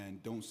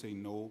and don't say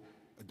no,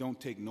 don't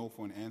take no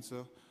for an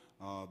answer.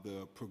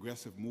 The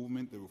progressive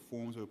movement, the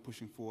reforms we're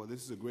pushing for,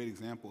 this is a great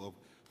example of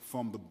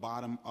from the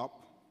bottom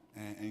up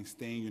and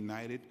staying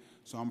united.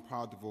 So I'm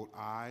proud to vote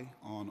aye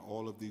on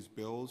all of these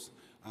bills,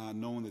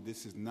 knowing that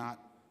this is not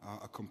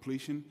a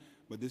completion,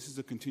 but this is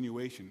a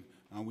continuation.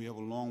 We have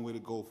a long way to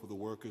go for the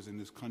workers in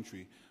this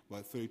country,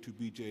 but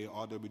 32BJ,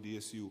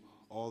 RWDSU,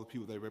 all the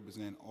people they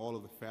represent, all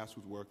of the fast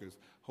food workers,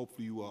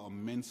 hopefully you are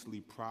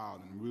immensely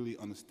proud and really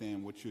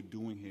understand what you're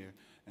doing here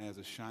as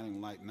a shining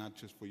light, not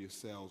just for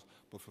yourselves,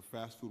 but for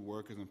fast food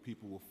workers and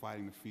people who are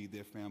fighting to feed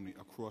their family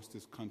across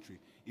this country,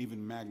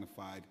 even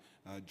magnified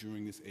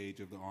during this age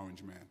of the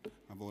Orange Man.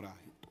 I vote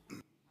aye.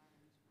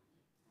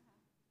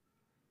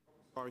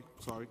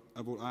 Sorry.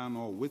 I vote aye on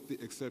all, with the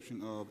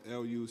exception of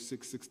LU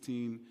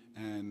 616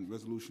 and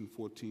Resolution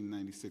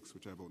 1496,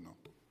 which I vote no.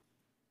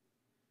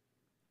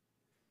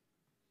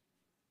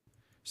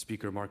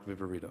 Speaker Mark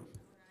Viverito.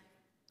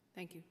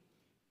 Thank you.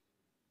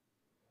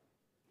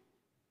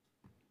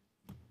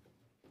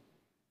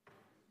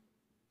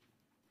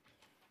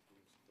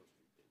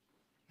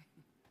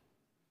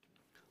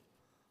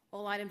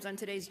 All items on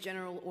today's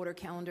general order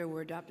calendar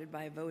were adopted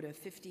by a vote of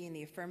 50 in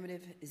the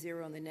affirmative,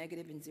 0 in the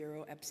negative, and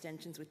 0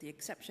 abstentions, with the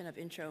exception of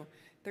Intro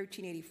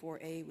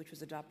 1384A, which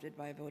was adopted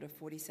by a vote of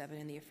 47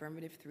 in the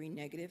affirmative, 3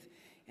 negative,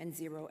 and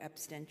 0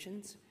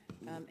 abstentions.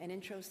 And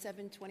Intro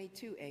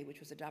 722A, which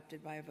was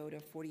adopted by a vote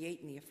of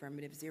 48 in the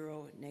affirmative,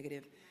 0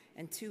 negative,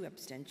 and 2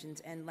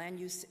 abstentions. And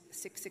Land Use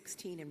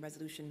 616 and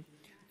Resolution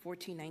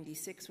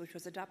 1496, which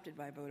was adopted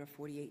by a vote of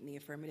 48 in the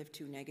affirmative,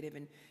 2 negative,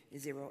 and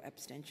 0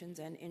 abstentions.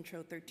 And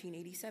Intro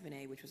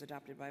 1387A, which was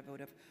adopted by a vote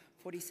of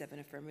 47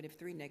 affirmative,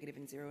 3 negative,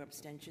 and 0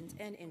 abstentions.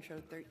 And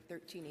Intro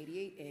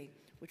 1388A,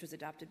 which was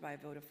adopted by a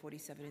vote of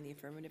 47 in the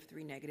affirmative,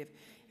 3 negative,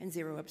 and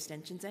 0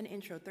 abstentions. And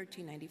Intro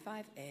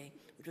 1395A,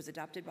 which was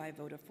adopted by a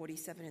vote of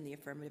 47 in the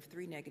affirmative,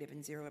 3 negative,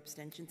 and 0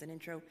 abstentions. And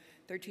Intro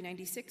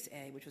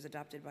 1396A, which was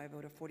adopted by a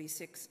vote of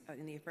 46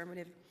 in the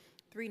affirmative,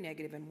 3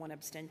 negative, and 1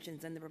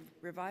 abstentions. And the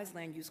revised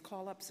land use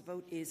call-ups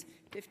vote is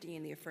 50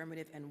 in the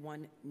affirmative and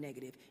 1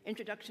 negative.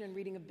 Introduction and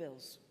reading of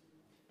bills.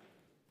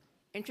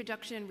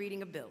 Introduction and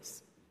reading of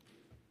bills.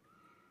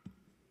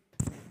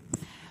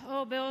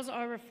 All bills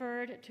are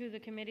referred to the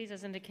committees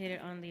as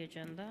indicated on the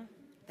agenda.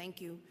 Thank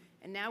you.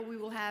 And now we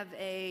will have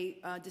a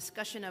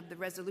discussion of the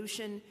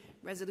resolution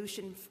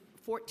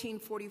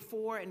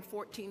 1444 and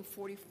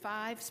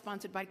 1445,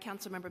 sponsored by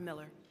Councilmember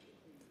Miller.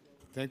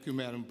 Thank you,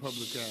 Madam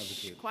Public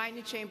Advocate. Quiet in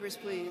the chambers,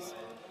 please.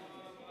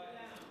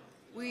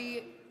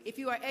 If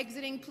you are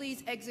exiting,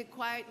 please exit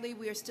quietly.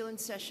 We are still in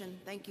session.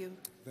 Thank you.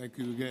 Thank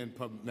you again,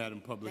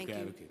 Madam Public Thank you.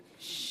 Advocate.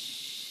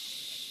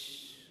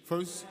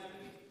 First,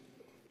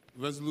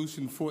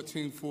 Resolution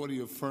 1440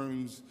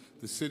 affirms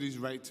the city's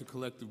right to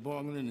collective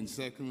bargaining, and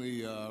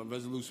secondly,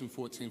 Resolution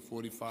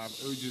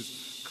 1445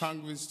 urges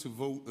Congress to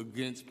vote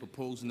against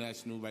proposed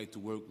national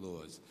right-to-work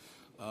laws.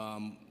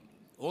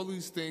 All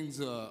these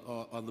things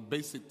are the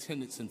basic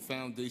tenets and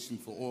foundation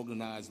for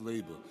organized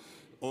labor.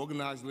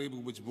 Organized labor,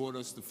 which brought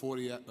us the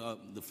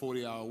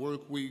 40-hour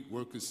work week,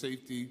 worker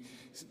safety,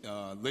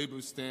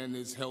 labor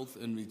standards, health,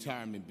 and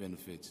retirement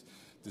benefits.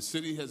 The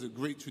city has a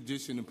great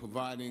tradition in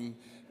providing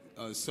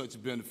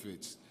such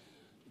benefits.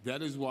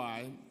 That is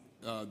why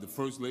the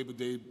first Labor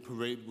Day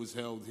parade was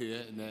held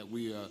here, and that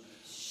we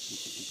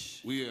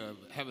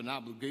have an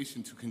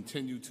obligation to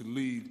continue to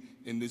lead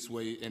in this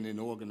way and in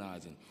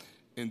organizing.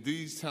 In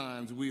these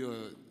times, we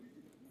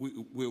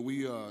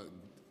are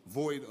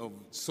void of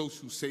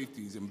social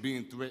safeties and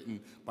being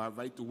threatened by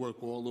right to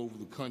work all over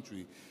the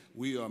country.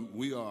 We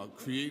are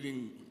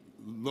creating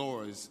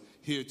laws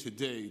here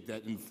today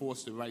that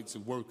enforce the rights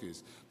of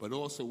workers, but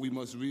also we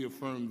must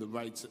reaffirm the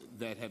rights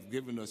that have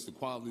given us the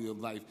quality of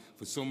life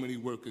for so many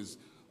workers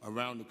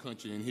around the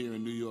country and here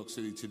in New York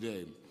City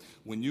today.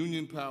 When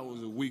union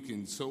powers are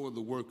weakened, so are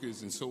the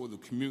workers and so are the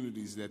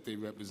communities that they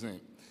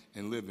represent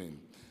and live in.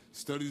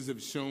 Studies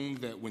have shown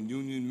that when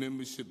union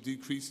membership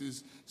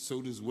decreases,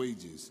 so does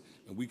wages,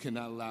 and we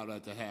cannot allow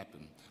that to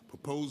happen.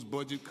 Proposed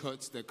budget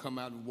cuts that come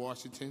out of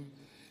Washington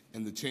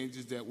and the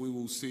changes that we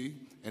will see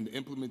and the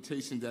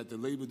implementation that the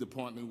Labor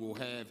Department will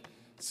have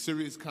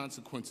serious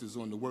consequences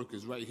on the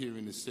workers right here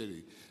in the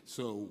city.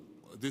 So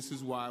this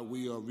is why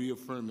we are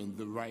reaffirming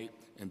the right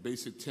and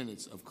basic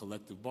tenets of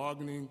collective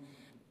bargaining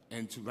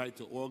and to right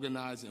to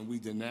organize, and we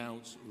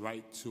denounce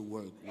right to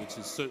work, which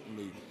is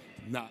certainly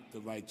not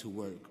the right to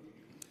work.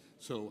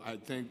 So I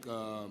thank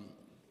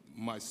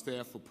my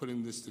staff for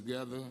putting this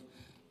together.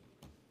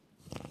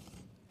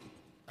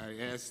 I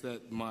ask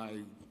that my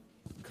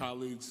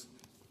colleagues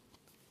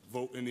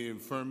vote in the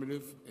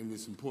affirmative in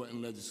this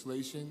important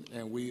legislation,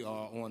 and we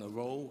are on a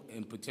roll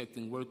in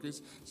protecting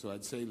workers. So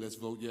I'd say let's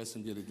vote yes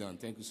and get it done.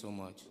 Thank you so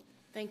much.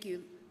 Thank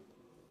you.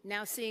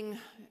 Now seeing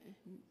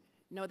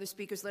no other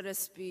speakers, let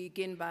us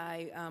begin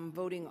by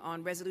voting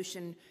on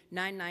Resolution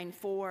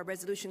 994, a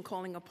resolution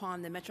calling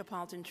upon the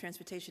Metropolitan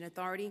Transportation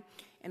Authority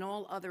and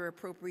all other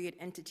appropriate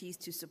entities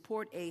to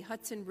support a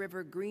Hudson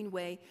River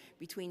Greenway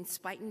between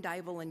Spuyten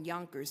Duyvil and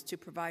Yonkers to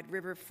provide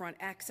riverfront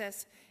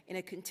access in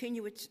a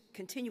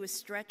continuous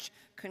stretch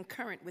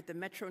concurrent with the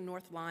Metro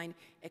North Line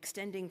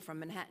extending from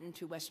Manhattan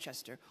to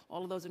Westchester.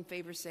 All of those in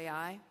favor say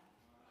aye.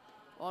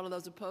 All of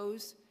those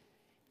opposed?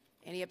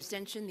 Any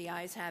abstention? The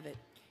ayes have it.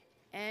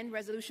 And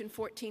Resolution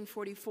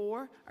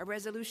 1444, a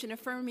resolution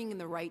affirming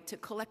the right to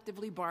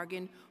collectively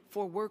bargain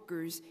for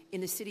workers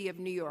in the city of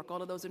New York.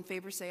 All of those in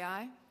favor say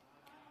aye.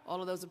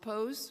 All of those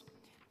opposed?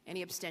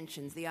 Any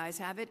abstentions? The ayes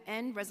have it.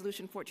 And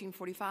Resolution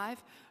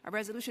 1445, a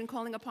resolution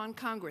calling upon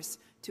Congress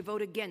to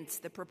vote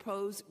against the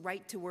proposed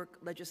right-to-work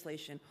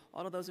legislation.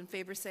 All of those in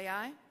favor say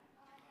aye.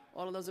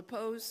 All of those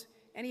opposed?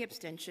 Any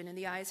abstention? And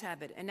the ayes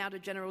have it. And now to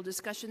general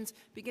discussions,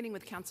 beginning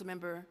with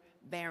Councilmember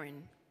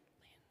Barron.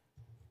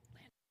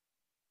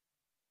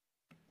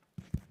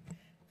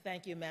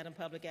 Thank you, Madam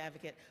Public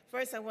Advocate.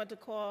 First, I want to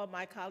call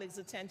my colleagues'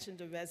 attention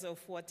to Reso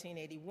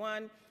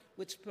 1481,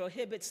 which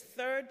prohibits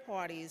third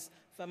parties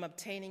from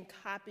obtaining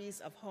copies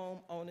of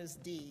homeowners'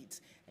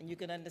 deeds. And you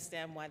can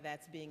understand why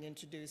that's being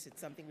introduced.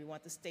 It's something we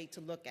want the state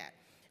to look at.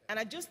 And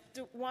I just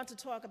want to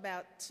talk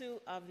about three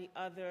of the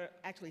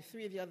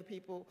other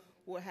people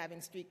who are having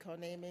street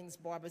co-namings.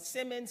 Barbara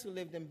Simmons, who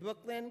lived in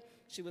Brooklyn.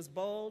 She was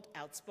bold,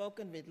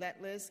 outspoken,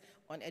 relentless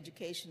on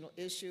educational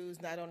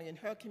issues, not only in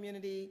her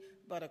community,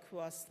 but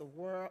across the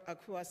world,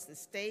 across the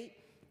state.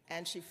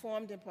 And she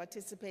formed and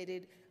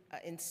participated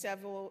in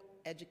several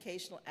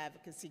educational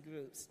advocacy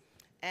groups.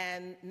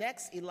 And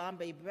next,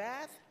 Ilambe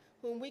Brath,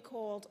 whom we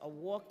called a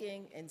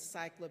walking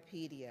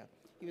encyclopedia.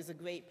 He was a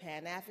great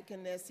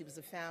Pan-Africanist. He was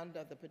the founder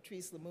of the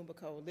Patrice Lumumba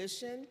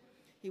Coalition.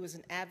 He was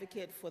an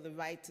advocate for the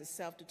right to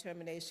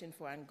self-determination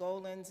for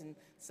Angolans and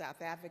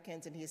South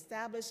Africans, and he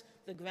established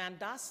the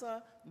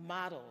Grandassa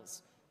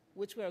Models,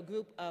 which were a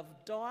group of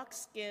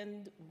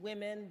dark-skinned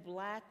women,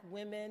 black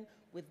women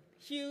with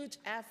huge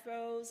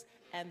afros,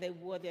 and they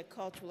wore their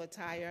cultural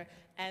attire,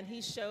 and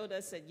he showed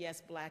us that,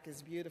 yes, black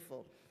is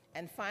beautiful.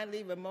 And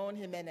finally, Ramon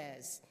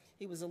Jimenez.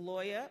 He was a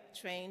lawyer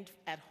trained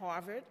at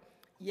Harvard,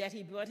 yet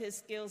he brought his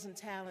skills and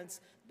talents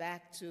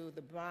back to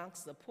the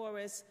Bronx, the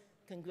poorest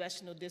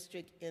congressional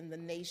district in the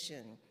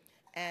nation.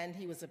 And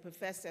he was a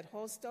professor at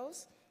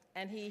Hostos,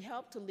 and he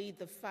helped to lead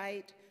the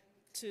fight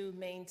to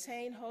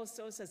maintain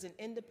Hostos as an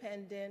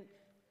independent,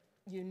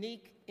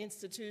 unique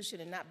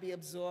institution and not be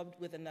absorbed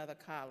with another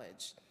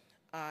college.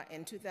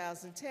 In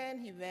 2010,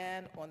 he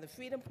ran on the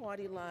Freedom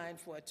Party line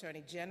for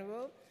Attorney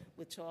General,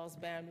 with Charles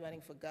Barron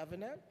running for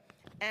governor.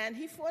 And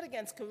he fought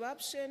against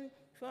corruption,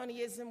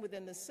 cronyism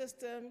within the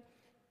system.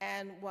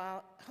 And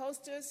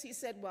he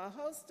said, while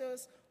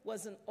Hosters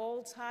was an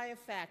old tire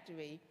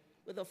factory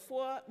with a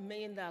 $4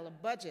 million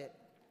budget,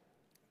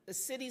 the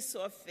city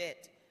saw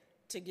fit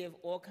to give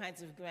all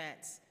kinds of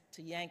grants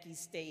to Yankee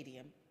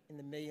Stadium in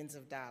the millions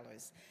of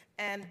dollars.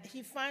 And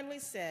he finally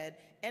said,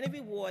 any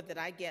reward that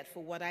I get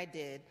for what I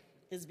did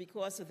is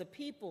because of the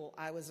people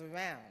I was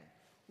around.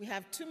 We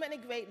have too many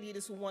great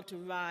leaders who want to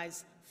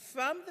rise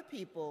from the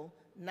people,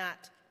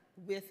 not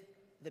with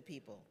the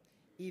people.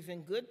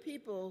 Even good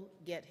people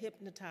get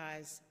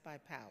hypnotized by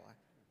power.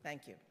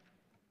 Thank you.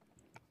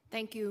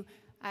 Thank you.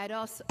 I'd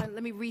also,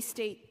 let me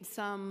restate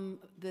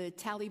the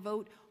tally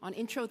vote. On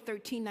Intro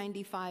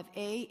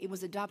 1395A, it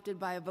was adopted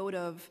by a vote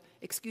of,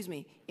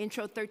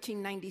 Intro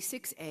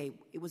 1396A,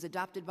 it was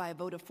adopted by a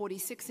vote of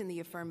 46 in the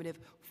affirmative,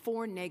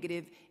 4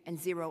 negative, and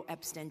 0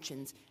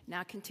 abstentions.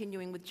 Now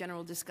continuing with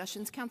general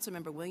discussions,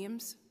 Councilmember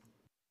Williams.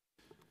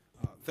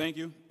 Thank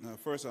you.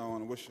 First, I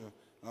want to wish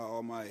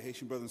all my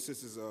Haitian brothers and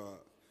sisters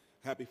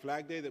happy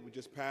Flag Day that we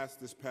just passed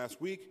this past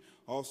week.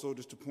 Also,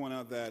 just to point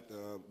out that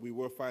we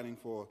were fighting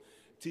for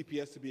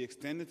TPS to be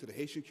extended to the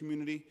Haitian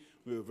community.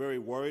 We were very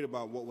worried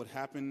about what would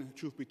happen.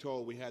 Truth be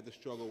told, we had the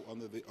struggle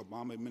under the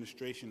Obama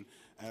administration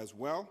as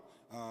well.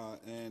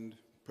 And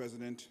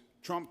President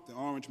Trump, the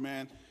orange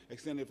man,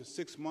 extended it for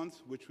 6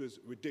 months, which was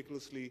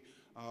ridiculously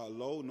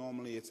low.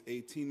 Normally it's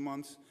 18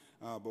 months.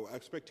 But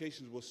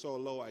expectations were so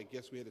low, I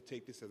guess we had to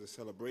take this as a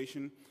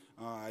celebration.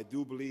 I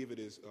do believe it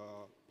is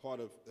part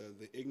of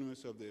the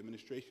ignorance of the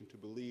administration to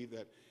believe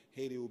that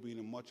Haiti will be in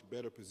a much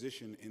better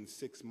position in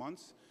 6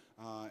 months.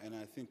 And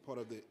I think part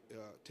of the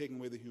taking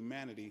away the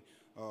humanity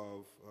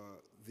of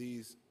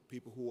these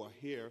people who are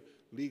here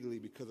legally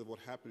because of what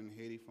happened in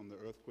Haiti, from the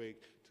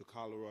earthquake to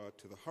cholera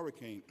to the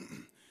hurricane,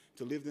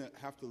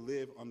 have to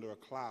live under a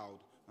cloud.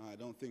 I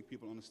don't think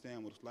people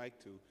understand what it's like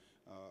to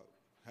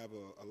have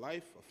a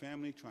life, a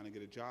family, trying to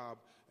get a job,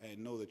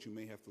 and know that you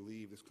may have to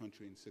leave this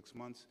country in 6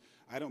 months.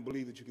 I don't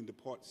believe that you can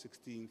deport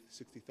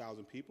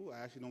 60,000 people. I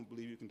actually don't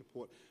believe you can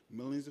deport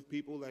millions of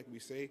people, like we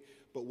say.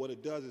 But what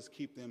it does is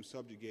keep them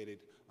subjugated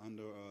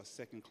under a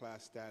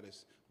second-class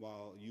status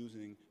while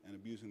using and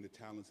abusing the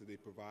talents that they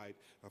provide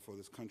for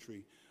this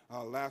country.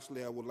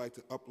 Lastly, I would like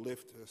to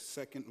uplift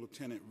Second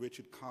Lieutenant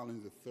Richard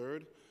Collins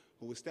III,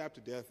 who was stabbed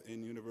to death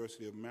in the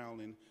University of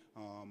Maryland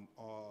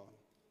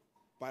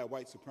by a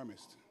white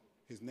supremacist.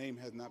 His name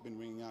has not been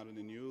ringing out in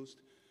the news.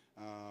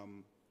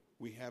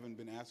 We haven't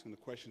been asking the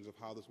questions of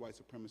how this white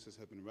supremacist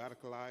has been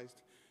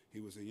radicalized. He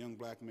was a young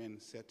black man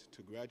set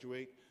to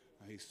graduate.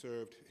 He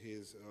served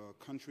his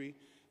country,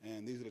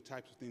 and these are the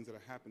types of things that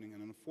are happening,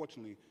 and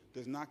unfortunately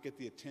does not get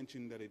the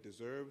attention that it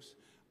deserves,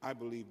 I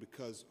believe,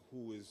 because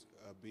who is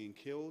being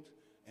killed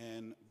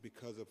and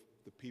because of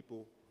the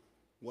people,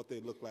 what they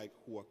look like,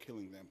 who are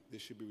killing them.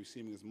 This should be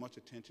receiving as much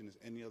attention as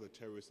any other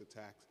terrorist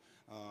attacks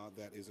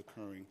that is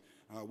occurring.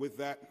 With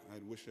that,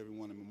 I'd wish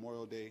everyone a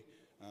Memorial Day,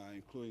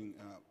 including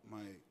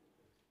my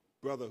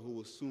brother who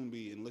will soon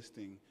be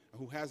enlisting,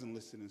 who has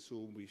enlisted and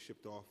soon will be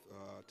shipped off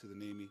to the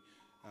Navy.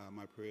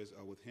 My prayers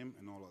are with him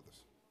and all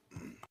others.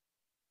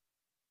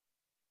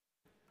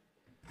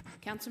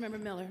 Councilmember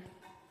Miller.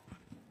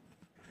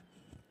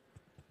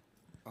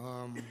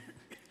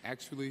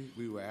 Actually,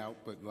 we were out,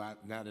 but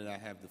now that I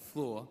have the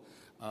floor,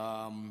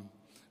 I'm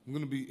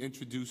going to be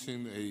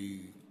introducing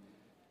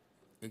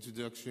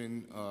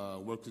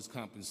workers'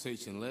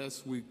 compensation.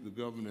 Last week, the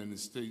governor and the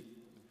State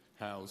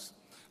House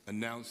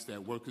announced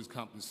that workers'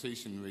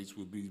 compensation rates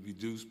would be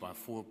reduced by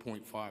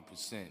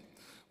 4.5%.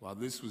 While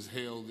this was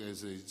hailed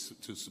as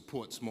to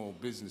support small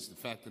business, the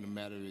fact of the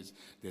matter is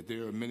that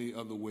there are many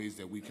other ways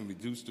that we can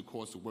reduce the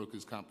cost of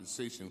workers'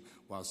 compensation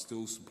while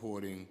still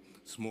supporting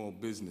small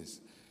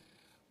business.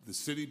 The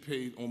city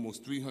paid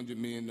almost $300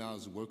 million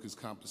of workers'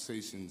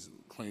 compensation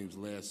claims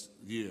last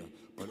year,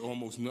 but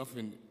almost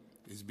nothing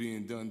is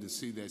being done to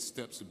see that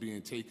steps are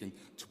being taken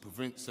to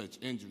prevent such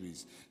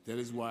injuries. That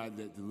is why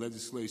the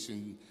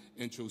legislation,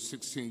 Intro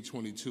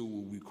 1622,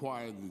 will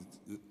require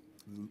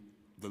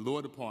the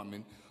Law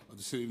Department of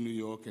the City of New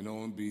York and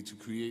OMB to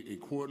create a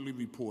quarterly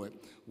report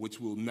which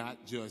will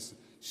not just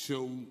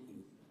show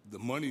the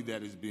money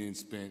that is being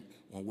spent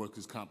on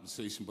workers'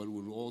 compensation, but it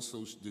will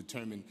also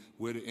determine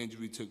where the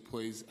injury took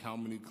place, how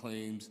many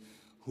claims,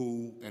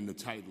 who, and the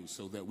titles,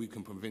 so that we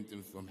can prevent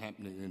them from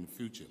happening in the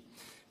future.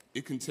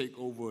 It can take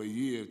over a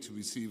year to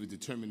receive a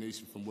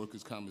determination from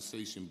Workers'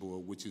 Compensation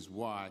Board, which is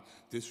why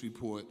this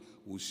report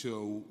will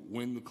show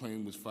when the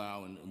claim was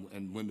filed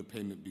and when the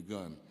payment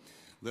begun.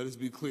 Let us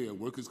be clear: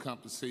 workers'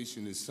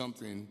 compensation is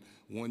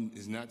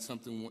not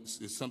something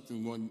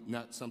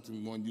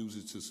one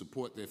uses to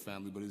support their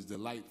family, but is the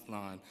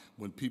lifeline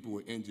when people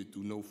were injured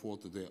through no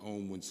fault of their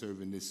own when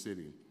serving this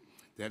city.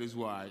 That is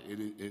why,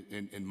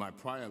 in my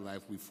prior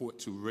life, we fought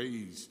to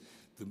raise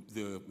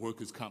the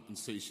workers'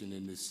 compensation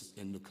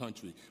in the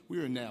country. We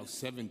are now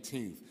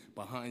 17th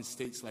behind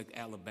states like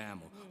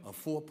Alabama. A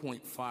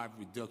 4.5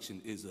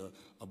 reduction is an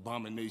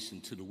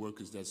abomination to the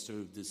workers that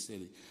serve this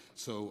city.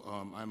 So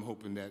I'm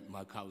hoping that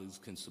my colleagues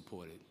can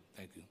support it.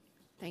 Thank you.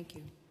 Thank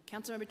you.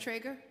 Councilmember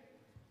Traeger?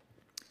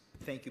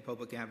 Thank you,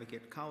 Public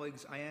Advocate.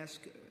 Colleagues, I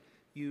ask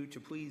you to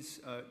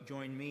please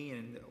join me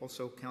and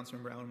also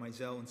Councilmember Alan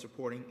Mizell in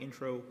supporting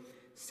Intro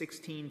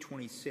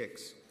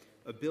 1626,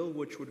 a bill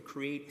which would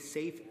create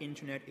safe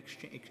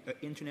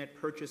internet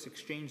purchase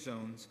exchange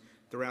zones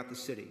throughout the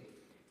city.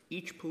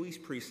 Each police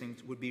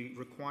precinct would be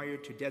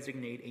required to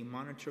designate a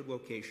monitored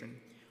location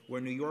where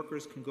New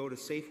Yorkers can go to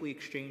safely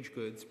exchange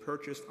goods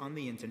purchased on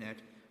the internet,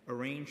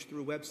 arranged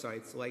through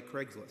websites like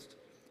Craigslist.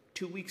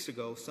 2 weeks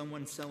ago,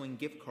 someone selling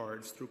gift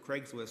cards through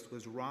Craigslist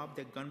was robbed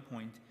at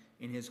gunpoint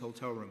in his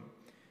hotel room.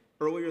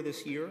 Earlier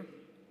this year,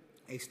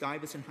 a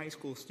Stuyvesant High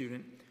School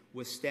student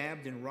was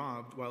stabbed and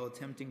robbed while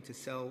attempting to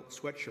sell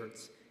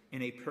sweatshirts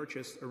in a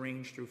purchase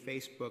arranged through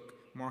Facebook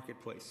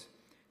Marketplace.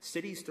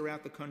 Cities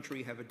throughout the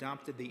country have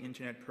adopted the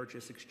Internet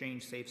Purchase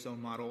Exchange Safe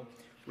Zone model,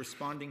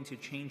 responding to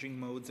changing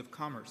modes of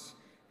commerce,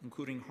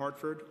 including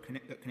Hartford,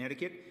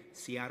 Connecticut,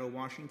 Seattle,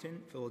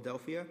 Washington,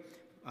 Philadelphia,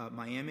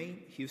 Miami,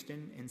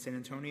 Houston, and San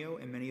Antonio,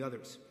 and many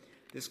others.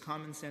 This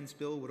common sense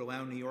bill would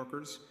allow New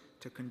Yorkers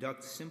to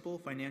conduct simple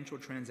financial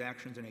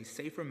transactions in a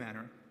safer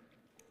manner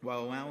while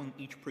allowing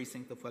each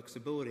precinct the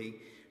flexibility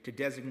to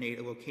designate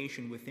a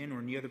location within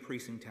or near the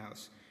precinct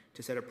house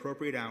to set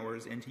appropriate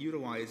hours and to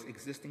utilize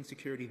existing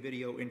security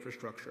video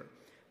infrastructure.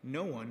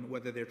 No one,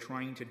 whether they're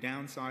trying to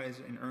downsize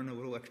and earn a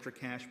little extra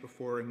cash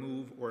before a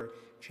move or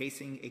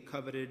chasing a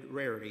coveted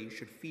rarity,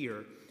 should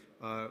fear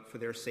for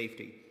their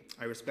safety.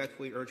 I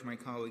respectfully urge my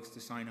colleagues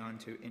to sign on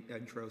to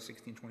Intro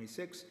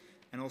 1626,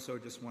 and also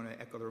just want to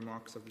echo the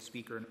remarks of the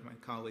Speaker and my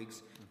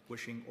colleagues,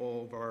 wishing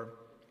all of our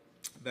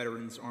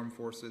veterans, armed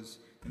forces,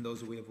 and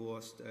those that we have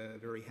lost a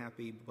very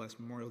happy, blessed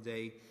Memorial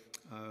Day.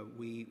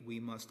 We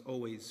must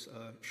always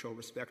show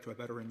respect to our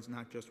veterans,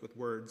 not just with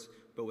words,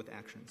 but with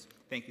actions.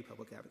 Thank you,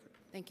 Public Advocate.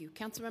 Thank you.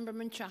 Councilmember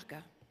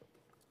Menchaca.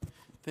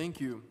 Thank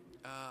you.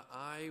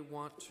 I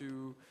want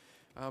to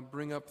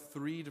bring up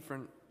three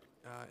different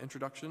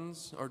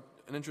introductions, or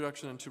an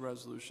introduction and two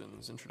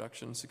resolutions.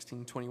 Introduction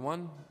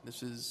 1621.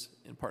 This is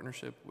in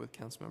partnership with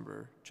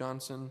Councilmember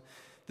Johnson.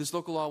 This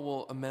local law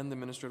will amend the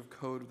Administrative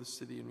Code of the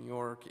City of New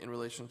York in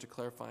relation to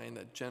clarifying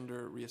that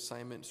gender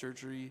reassignment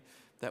surgery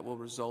that will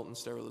result in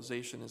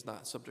sterilization is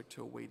not subject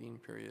to a waiting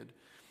period.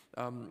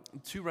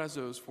 Two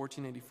resos,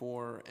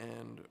 1484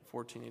 and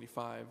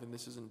 1485, and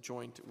this is in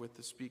joint with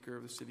the Speaker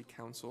of the City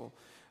Council,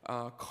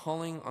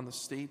 calling on the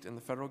state and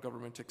the federal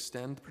government to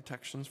extend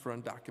protections for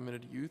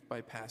undocumented youth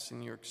by passing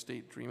New York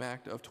State DREAM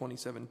Act of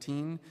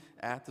 2017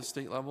 at the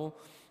state level,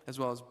 as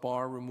well as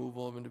bar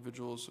removal of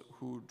individuals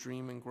who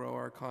dream and grow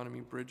our economy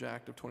Bridge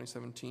Act of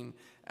 2017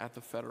 at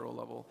the federal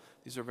level.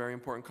 These are very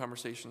important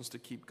conversations to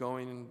keep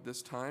going in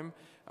this time,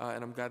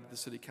 and I'm glad that the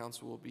City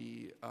Council will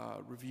be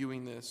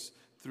reviewing this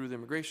through the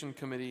Immigration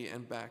Committee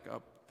and back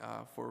up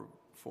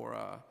for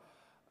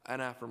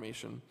an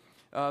affirmation.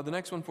 The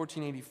next one,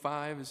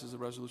 1485, this is a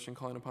resolution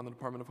calling upon the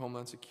Department of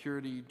Homeland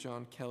Security,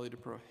 John Kelly, to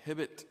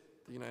prohibit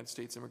the United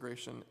States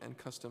Immigration and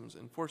Customs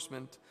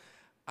Enforcement,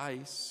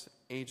 ICE,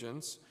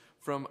 agents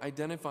from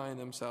identifying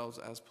themselves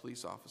as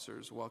police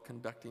officers while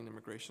conducting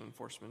immigration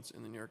enforcements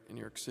in New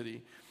York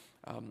City.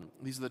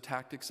 These are the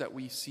tactics that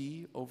we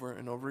see over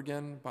and over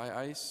again by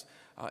ICE.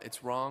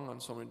 It's wrong on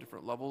so many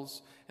different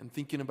levels. And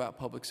thinking about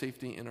public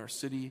safety in our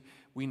city,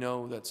 we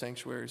know that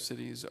sanctuary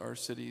cities are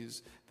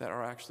cities that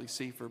are actually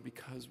safer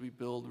because we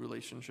build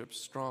relationships,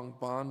 strong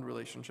bond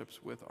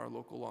relationships with our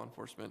local law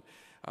enforcement.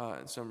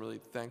 And so I'm really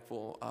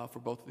thankful for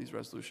both of these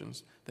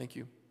resolutions. Thank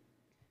you.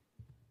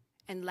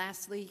 And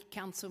lastly,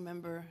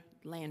 Councilmember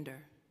Lander.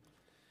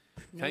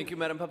 Thank you,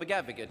 Madam Public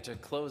Advocate. To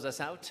close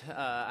us out,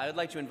 I would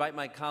like to invite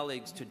my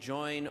colleagues to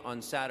join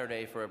on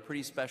Saturday for a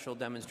pretty special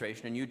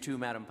demonstration, and you too,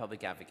 Madam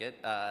Public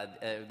Advocate.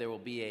 There will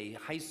be a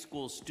high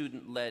school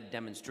student-led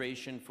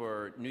demonstration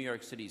for New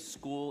York City's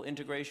school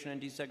integration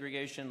and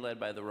desegregation, led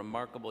by the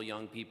remarkable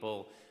young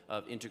people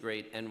of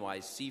Integrate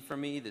NYC for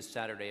Me, this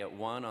Saturday at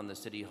 1 on the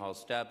City Hall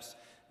steps.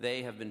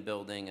 They have been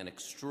building an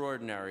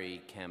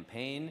extraordinary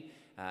campaign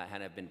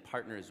and have been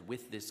partners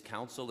with this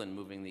council in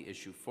moving the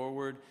issue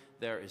forward.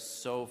 There is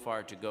so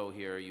far to go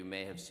here. You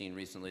may have seen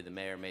recently the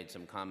mayor made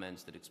some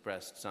comments that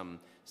expressed some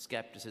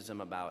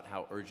skepticism about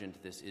how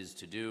urgent this is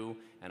to do,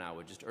 and I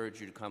would just urge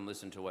you to come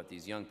listen to what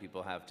these young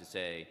people have to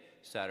say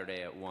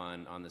Saturday at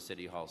 1 on the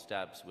City Hall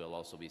steps. We'll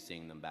also be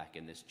seeing them back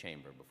in this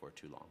chamber before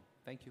too long.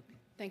 Thank you.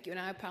 Thank you, and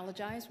I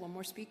apologize. One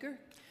more speaker.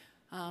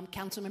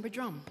 Councilmember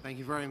Drum. Thank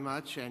you very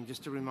much, and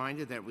just a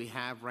reminder that we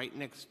have right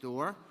next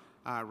door,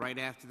 right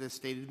after the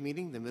stated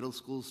meeting, the middle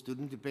school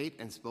student debate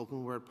and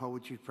spoken word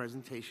poetry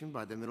presentation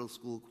by the Middle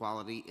School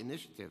Quality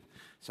Initiative.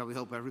 So we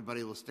hope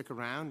everybody will stick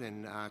around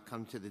and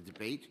come to the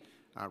debate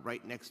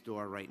right next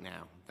door right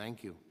now.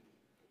 Thank you.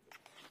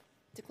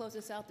 To close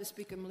us out, the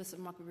Speaker, Melissa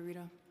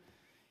Margarito.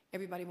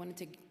 Everybody wanted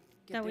to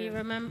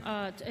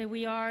that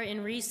we are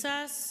in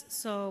recess.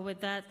 So with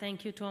that,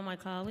 thank you to all my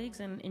colleagues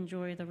and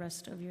enjoy the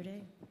rest of your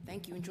day.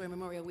 Thank you. Enjoy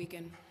Memorial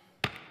Weekend.